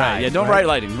 who's this guy? Right, yeah, don't write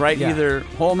Lightning. Write either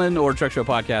Holman or Truck Show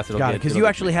Podcast. Got it, because you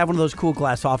actually have one of those cool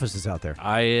glass offices out there.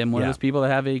 I am one of those people that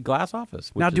have a glass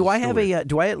office. Now, do I have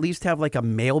do I at least have, like, a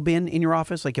mail bin in your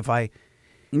office? Like, if I...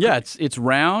 Yeah, it's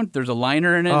round. There's a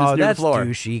liner in it. And it's near that's the floor.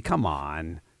 douchey. Come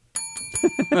on.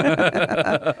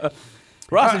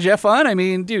 Ross, did you have fun? I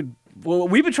mean, dude, well,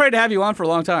 we've been trying to have you on for a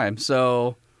long time,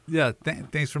 so... Yeah,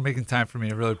 thanks for making time for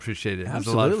me. I really appreciate it. It was a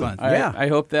Absolutely. lot of fun. Yeah. I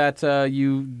hope that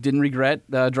you didn't regret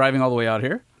driving all the way out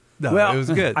here. No, well, it was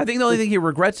good. I think the only thing he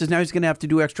regrets is now he's going to have to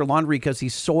do extra laundry because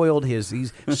he's soiled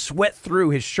he's sweat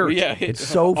through his shirt. Yeah, it's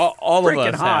so all of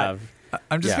freaking us hot. have.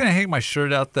 I'm just gonna hang my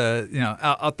shirt out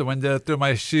out the window, throw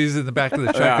my shoes in the back of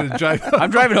the truck, and drive.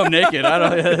 I'm driving home naked. I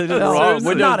don't. Wrong.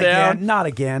 Windows not down. Again, not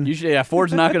again. You should,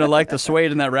 Ford's not going to like the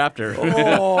suede in that Raptor.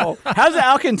 Oh, how's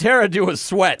Alcantara do with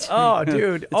sweat? Oh,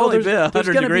 dude. It's only been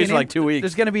 100 degrees for like 2 weeks.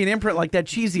 There's going to be an imprint like that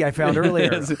cheesy I found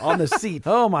earlier on the seat.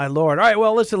 Oh, my Lord. All right,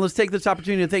 well, listen, let's take this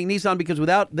opportunity to thank Nissan because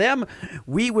without them,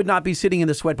 we would not be sitting in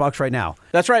the sweatbox right now.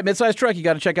 That's right. Midsize truck. You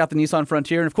got to check out the Nissan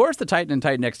Frontier. And, of course, the Titan and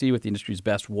Titan XD with the industry's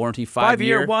best warranty.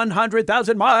 5-year,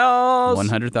 100,000 miles.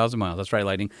 100,000 miles. That's right,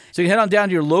 Lightning. So you can head on down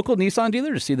to your local Nissan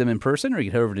dealer to see them in person, or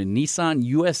you can head over to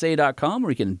nissanusa.com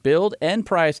where you can build and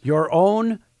price your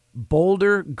own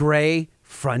Boulder Gray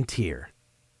Frontier.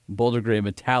 Boulder Gray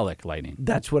Metallic, Lightning.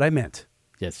 That's what I meant.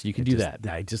 Yes, you can do that.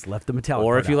 I just left the metallic.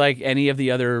 Or part if you out. like any of the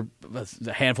other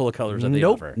handful of colors that they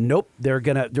offer. Nope.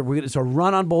 It's a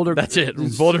run on Boulder. That's it.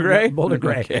 Boulder Gray? Boulder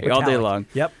Gray. Okay, all day long.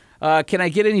 Yep. Can I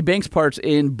get any Banks parts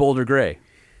in Boulder Gray?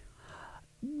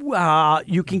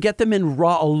 You can get them in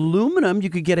raw aluminum. You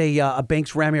could get a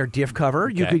Banks Ram Air diff cover.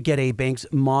 You could get a Banks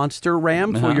Monster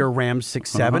Ram for your Ram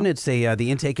 6.7. It's the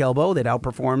intake elbow that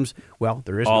outperforms. Well,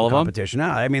 there is no competition.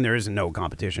 I mean, there isn't no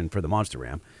competition for the Monster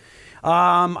Ram.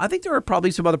 I think there are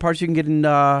probably some other parts you can get in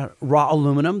raw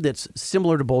aluminum that's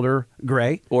similar to Boulder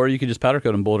Gray. Or you could just powder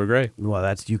coat in Boulder Gray.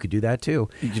 Well, you could do that too.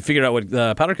 You can figure out what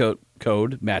the powder coat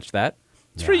code matched that.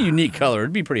 It's a pretty unique color.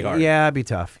 It'd be pretty hard. Yeah, it'd be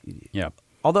tough. Yeah.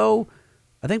 Although,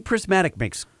 I think Prismatic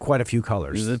makes quite a few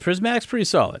colors. The Prismatic's pretty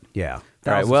solid. Yeah.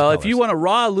 All right. Well, if you want a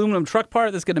raw aluminum truck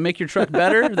part that's going to make your truck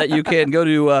better, that you can go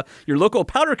to your local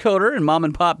powder coater and mom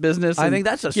and pop business. I and think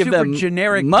that's a give super them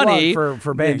generic money for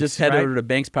Banks. And just head over to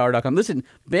bankspower.com. Listen,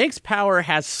 Banks Power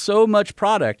has so much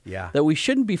product that we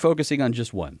shouldn't be focusing on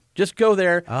just one. Just go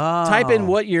there, type in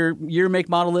what your make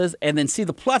model is, and then see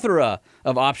the plethora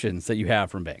of options that you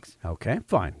have from Banks. Okay,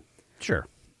 fine. Sure.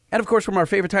 And, of course, from our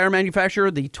favorite tire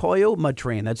manufacturer, the Toyo Mud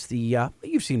Train. That's the,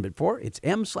 you've seen it before. It's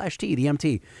M/T, the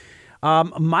MT.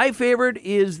 My favorite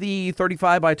is the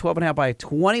 35 by 12.5 by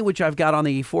 20, which I've got on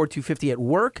the Ford 250 at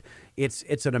work.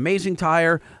 It's an amazing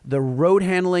tire. The road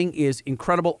handling is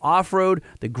incredible. Off-road,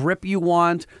 the grip you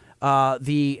want,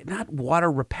 the not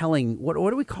water repelling. What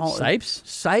do we call it? Sipes?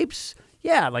 Sipes?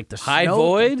 Yeah, like the High snow.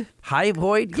 void? High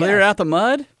void. Clear out the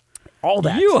mud? All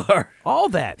that. You are. All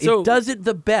that. So it does it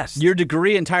the best. Your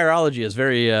degree in tireology is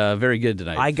very, very good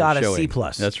tonight. I got a showing. C+.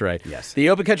 That's right. Yes. The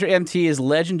Open Country MT is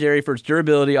legendary for its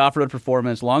durability, off-road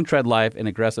performance, long tread life, and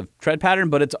aggressive tread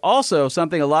pattern, but it's also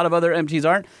something a lot of other MTs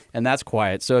aren't, and that's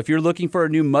quiet. So if you're looking for a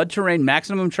new mud terrain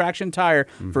maximum traction tire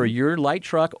for your light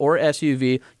truck or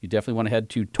SUV, you definitely want to head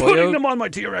to Putting them on my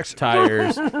TRX.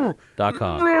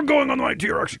 ToyoTires.com. Going on my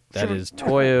TRX. That is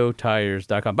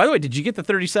ToyoTires.com. By the way, did you get the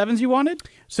 37s you wanted?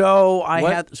 So So I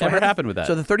What had. So ever I had happened with that?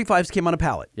 So the 35s came on a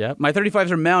pallet. Yeah, my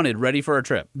 35s are mounted, ready for a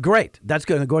trip. Great. That's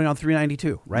good. Going on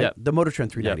 392, right? Yep. The Motor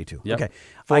Trend 392. Yep. Okay.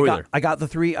 Four-wheeler. I got the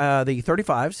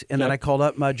 35s, and then Yep. I called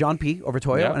up John P. over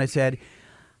Toyo, Yep. and I said,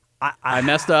 I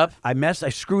messed up. I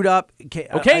screwed up.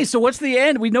 Okay, so what's the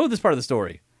end? We know this part of the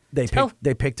story. They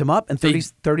picked him up, and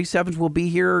 37s will be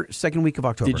here second week of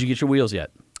October. Did you get your wheels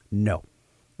yet? No.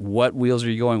 What wheels are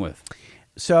you going with?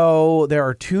 So there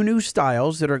are 2 new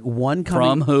styles that are one coming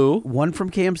From who? One from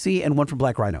KMC and one from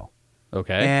Black Rhino.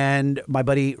 Okay. And my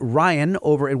buddy Ryan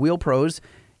over at Wheel Pros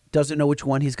doesn't know which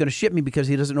one he's going to ship me because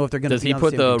he doesn't know if they're going to. Does be he on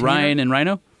put the the same container. Ryan and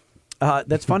Rhino?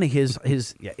 That's funny. His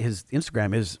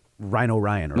Instagram is Rhino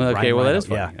Ryan. Or Okay, Ryan well, that Rhino. is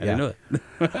funny. Yeah, I didn't know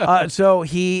that. So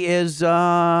he is.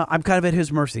 I'm kind of at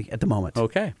his mercy at the moment.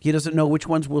 Okay. He doesn't know which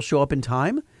ones will show up in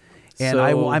time, and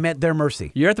So- I'm at their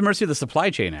mercy. You're at the mercy of the supply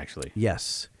chain, actually.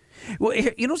 Yes. Well,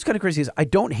 you know what's kind of crazy is I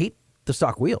don't hate the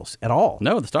stock wheels at all.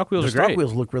 No, the stock wheels The are stock great.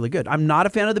 wheels look really good. I'm not a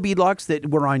fan of the beadlocks that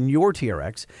were on your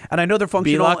TRX, and I know they're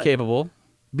functional. B-lock capable.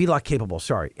 Beadlock capable.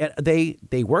 Sorry, And they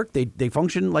work. They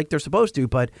function like they're supposed to,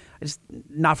 but it's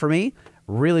not for me.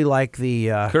 Really like the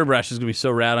Curb rash is going to be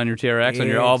so rad on your TRX on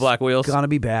your all black wheels. It's gonna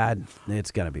be bad. It's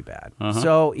gonna be bad. Uh-huh.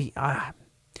 So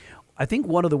I think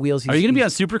one of the wheels. Are you going to be on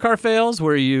supercar fails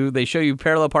where they show you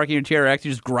parallel parking your TRX,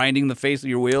 you're just grinding the face of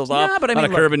your wheels off Yeah, but I mean,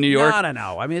 on a curb in New York?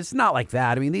 No. I mean, it's not like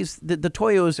that. I mean, the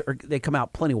Toyos they come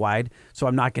out plenty wide, so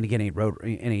I'm not going to get any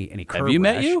curb Have you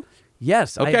met rash. you?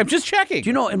 Yes. Okay, I'm just checking. Do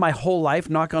you know in my whole life,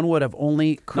 knock on wood, I've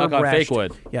only curb Knock on rashed. fake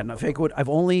wood. Yeah, not fake wood. I've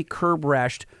only curb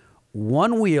rashed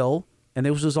one wheel, and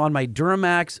this was on my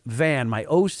Duramax van, my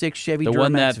 06 Chevy The Duramax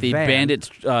one that the van. bandits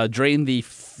drained the The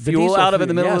fuel diesel out of in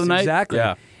the fuel, middle yes, of the night? Exactly.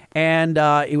 Yeah. And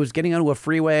it was getting onto a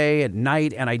freeway at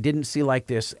night, and I didn't see like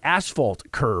this asphalt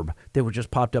curb that would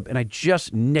just popped up, and I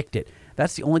just nicked it.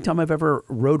 That's the only time I've ever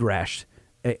road rashed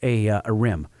a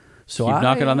rim. So Keep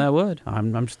knocking on that wood.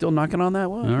 I'm still knocking on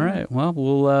that wood. All right. Well,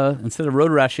 we'll instead of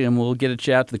road rashing them, we'll get a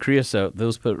chat to the creosote.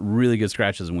 Those put really good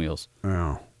scratches in wheels.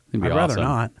 Oh, It'd be I'd rather awesome.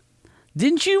 not.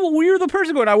 Didn't you? Well, you're the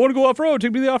person going, I want to go off road.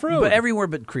 Take me to the off road. But everywhere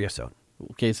but creosote.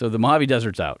 Okay, so the Mojave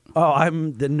Desert's out. Oh,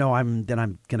 I'm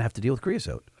gonna have to deal with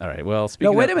creosote. All right. Well, speaking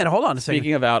No, wait of, a minute. Hold on a second.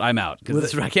 Speaking of out, I'm out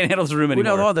because I can't handle this room Well,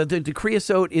 anymore. no, the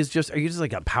creosote is just. Are you just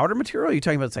like a powder material? Or are you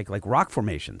talking about it's like rock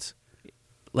formations?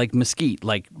 Like mesquite,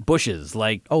 like bushes,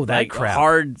 like that like crap.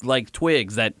 hard like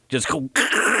twigs that just go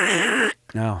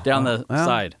down the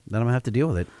side. Then I'm gonna have to deal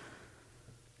with it.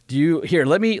 Do you here?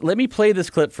 Let me play this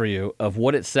clip for you of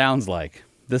what it sounds like.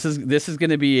 This is going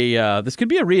to be this could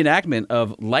be a reenactment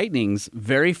of Lightning's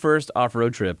very first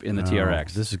off-road trip in the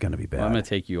TRX. This is going to be bad. Well, I'm going to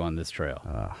take you on this trail.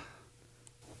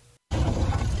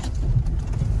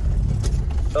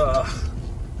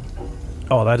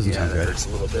 Oh, that doesn't sound good. Hurts a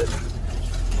little bit.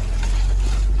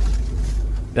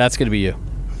 That's going to be you.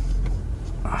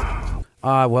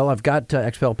 Well, I've got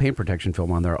XPEL paint protection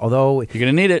film on there. Although you're going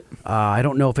to need it. I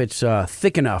don't know if it's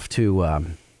thick enough to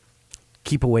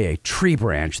keep away a tree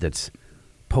branch that's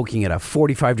poking at a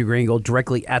 45-degree angle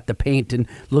directly at the paint and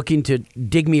looking to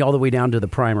dig me all the way down to the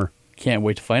primer. Can't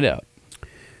wait to find out.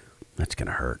 That's going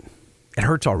to hurt. It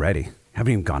hurts already.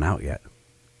 Haven't even gone out yet.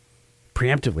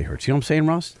 Preemptively hurts. You know what I'm saying,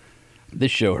 Ross?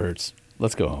 This show hurts.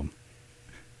 Let's go home.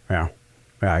 Yeah,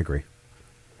 I agree.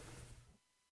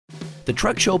 The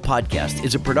Truck Show Podcast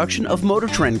is a production of Motor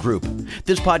Trend Group.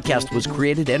 This podcast was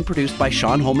created and produced by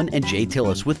Sean Holman and Jay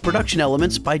Tillis with production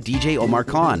elements by DJ Omar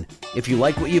Khan. If you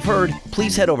like what you've heard,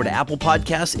 please head over to Apple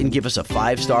Podcasts and give us a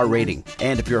 5-star rating.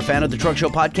 And if you're a fan of the Truck Show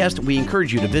Podcast, we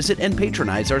encourage you to visit and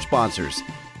patronize our sponsors.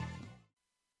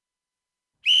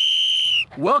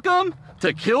 Welcome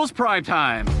to Kills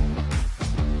Primetime.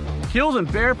 Kills and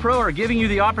Bear Pro are giving you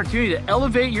the opportunity to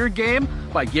elevate your game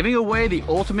by giving away the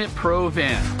Ultimate Pro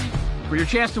Van. For your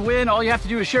chance to win, all you have to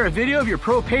do is share a video of your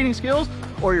pro painting skills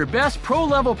or your best pro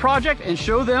level project and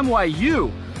show them why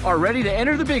you are ready to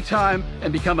enter the big time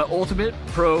and become an Ultimate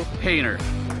Pro Painter.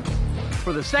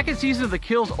 For the second season of the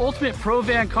Kills Ultimate Pro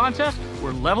Van contest,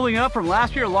 we're leveling up from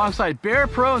last year alongside Bear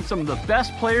Pro and some of the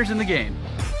best players in the game.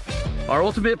 Our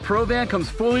Ultimate Pro Van comes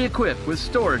fully equipped with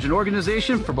storage and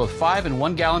organization for both 5 and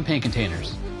 1 gallon paint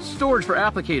containers. Storage for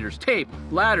applicators, tape,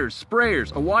 ladders,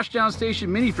 sprayers, a washdown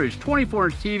station mini fridge,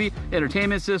 24-inch TV,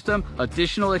 entertainment system,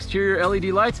 additional exterior LED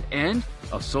lights, and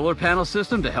a solar panel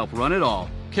system to help run it all.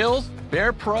 Kills,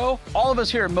 Bear Pro, all of us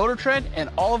here at Motor Trend, and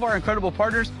all of our incredible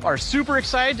partners are super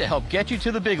excited to help get you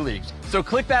to the big leagues. So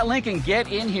click that link and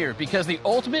get in here because the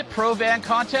Ultimate Pro Van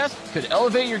contest could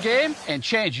elevate your game and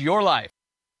change your life.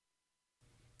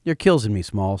 You're killing me,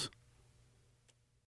 Smalls.